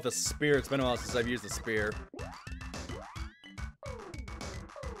I'll go with the spear. It's been a while since I've used the spear.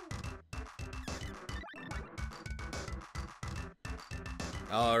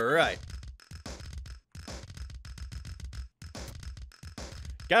 Alright.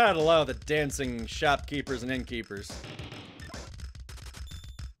 Gotta love the dancing shopkeepers and innkeepers.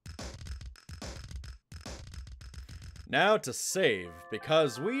 Now to save,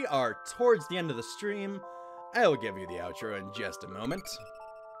 because we are towards the end of the stream, I will give you the outro in just a moment.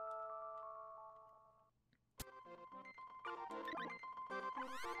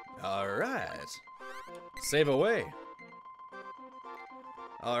 Alright. Save away.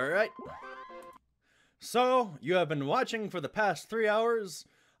 Alright. So, you have been watching for the past 3 hours.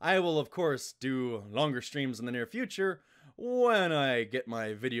 I will, of course, do longer streams in the near future when I get my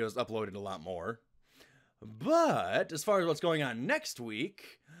videos uploaded a lot more. But, as far as what's going on next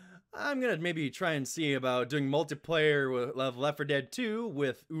week, I'm gonna maybe try and see about doing multiplayer of Left 4 Dead 2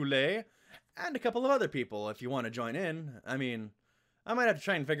 with Ule and a couple of other people if you want to join in. I mean, I might have to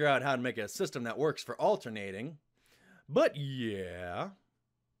try and figure out how to make a system that works for alternating. But yeah.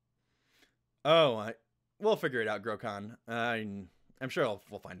 Oh, we'll figure it out, Grokon. I'm sure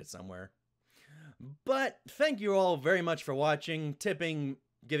we'll find it somewhere. But thank you all very much for watching, tipping,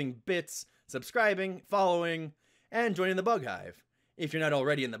 giving bits, subscribing, following, and joining the Bug Hive. If you're not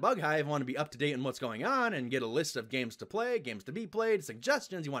already in the Bug Hive, want to be up to date on what's going on, and get a list of games to play, games to be played,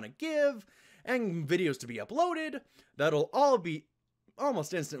 suggestions you want to give, and videos to be uploaded, that'll all be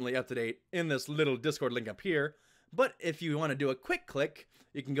almost instantly up to date in this little Discord link up here. But if you want to do a quick click,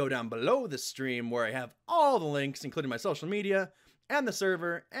 you can go down below the stream where I have all the links, including my social media, and the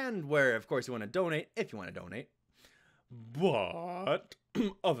server, and where, of course, you want to donate, if you want to donate. But,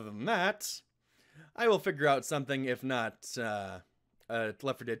 other than that, I will figure out something, if not Left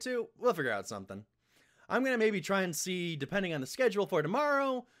 4 Dead 2, we'll figure out something. I'm going to maybe try and see, depending on the schedule for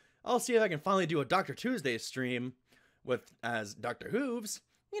tomorrow, I'll see if I can finally do a Dr. Tuesday stream as Dr. Hooves.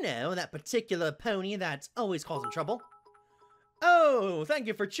 You know, that particular pony that's always causing trouble. Oh, thank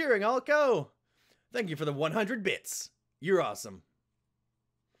you for cheering, Alco. Thank you for the 100 bits. You're awesome.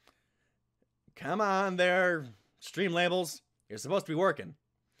 Come on there, stream labels. You're supposed to be working.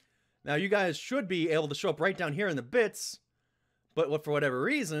 Now, you guys should be able to show up right down here in the bits, but for whatever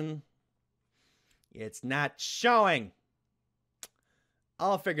reason, it's not showing.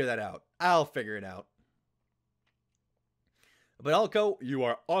 I'll figure that out. I'll figure it out. But Alco, you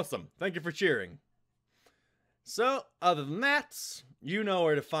are awesome. Thank you for cheering. So, other than that, you know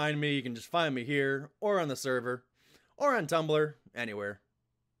where to find me. You can just find me here, or on the server, or on Tumblr, anywhere.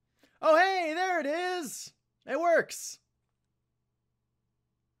 Oh, hey, there it is! It works!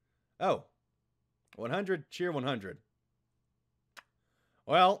 Oh. 100, cheer 100.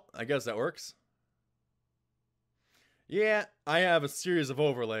 Well, I guess that works. Yeah, I have a series of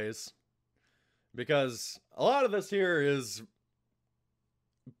overlays. Because a lot of this here is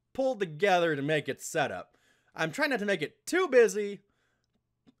pulled together to make it set up. I'm trying not to make it too busy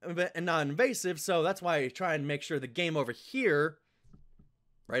and non-invasive, so that's why I try and make sure the game over here,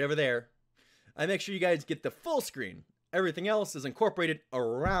 right over there, I make sure you guys get the full screen. Everything else is incorporated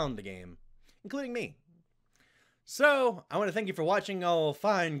around the game, including me. So, I want to thank you for watching, all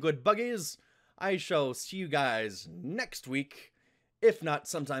fine good buggies. I shall see you guys next week, if not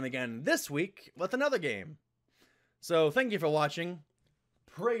sometime again this week, with another game. So, thank you for watching.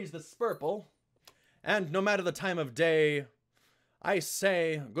 Praise the Spurple. And no matter the time of day, I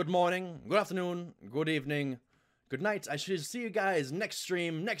say good morning, good afternoon, good evening, good night. I should see you guys next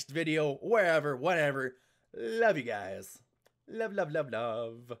stream, next video, wherever, whatever. Love you guys. Love, love, love,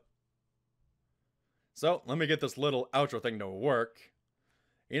 love. So, let me get this little outro thing to work.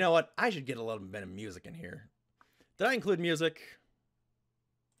 You know what? I should get a little bit of music in here. Did I include music?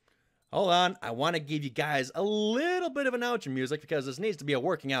 Hold on. I want to give you guys a little bit of an outro music because this needs to be a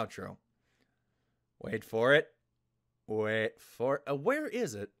working outro. Wait for it. Wait for it. Where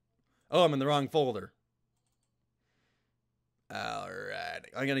is it? Oh, I'm in the wrong folder. Alright.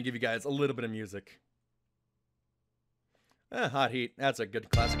 I'm going to give you guys a little bit of music. Hot Heat. That's a good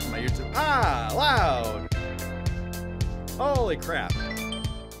classic from my YouTube. Ah, loud. Holy crap.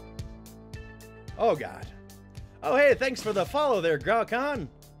 Oh, God. Oh, hey, thanks for the follow there, Growcon.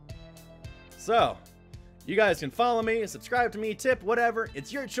 So, you guys can follow me, subscribe to me, tip, whatever.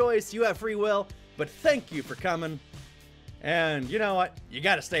 It's your choice. You have free will. But thank you for coming. And you know what? You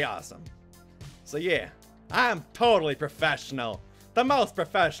gotta stay awesome. So, yeah. I'm totally professional. The most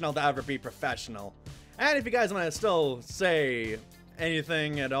professional to ever be professional. And if you guys want to still say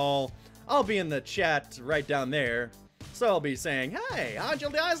anything at all, I'll be in the chat right down there. So I'll be saying, hey, how'd you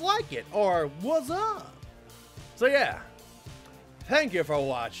guys like it? Or what's up? So yeah, thank you for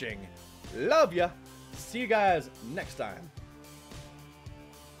watching. Love ya. See you guys next time.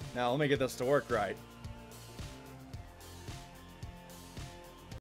 Now let me get this to work right.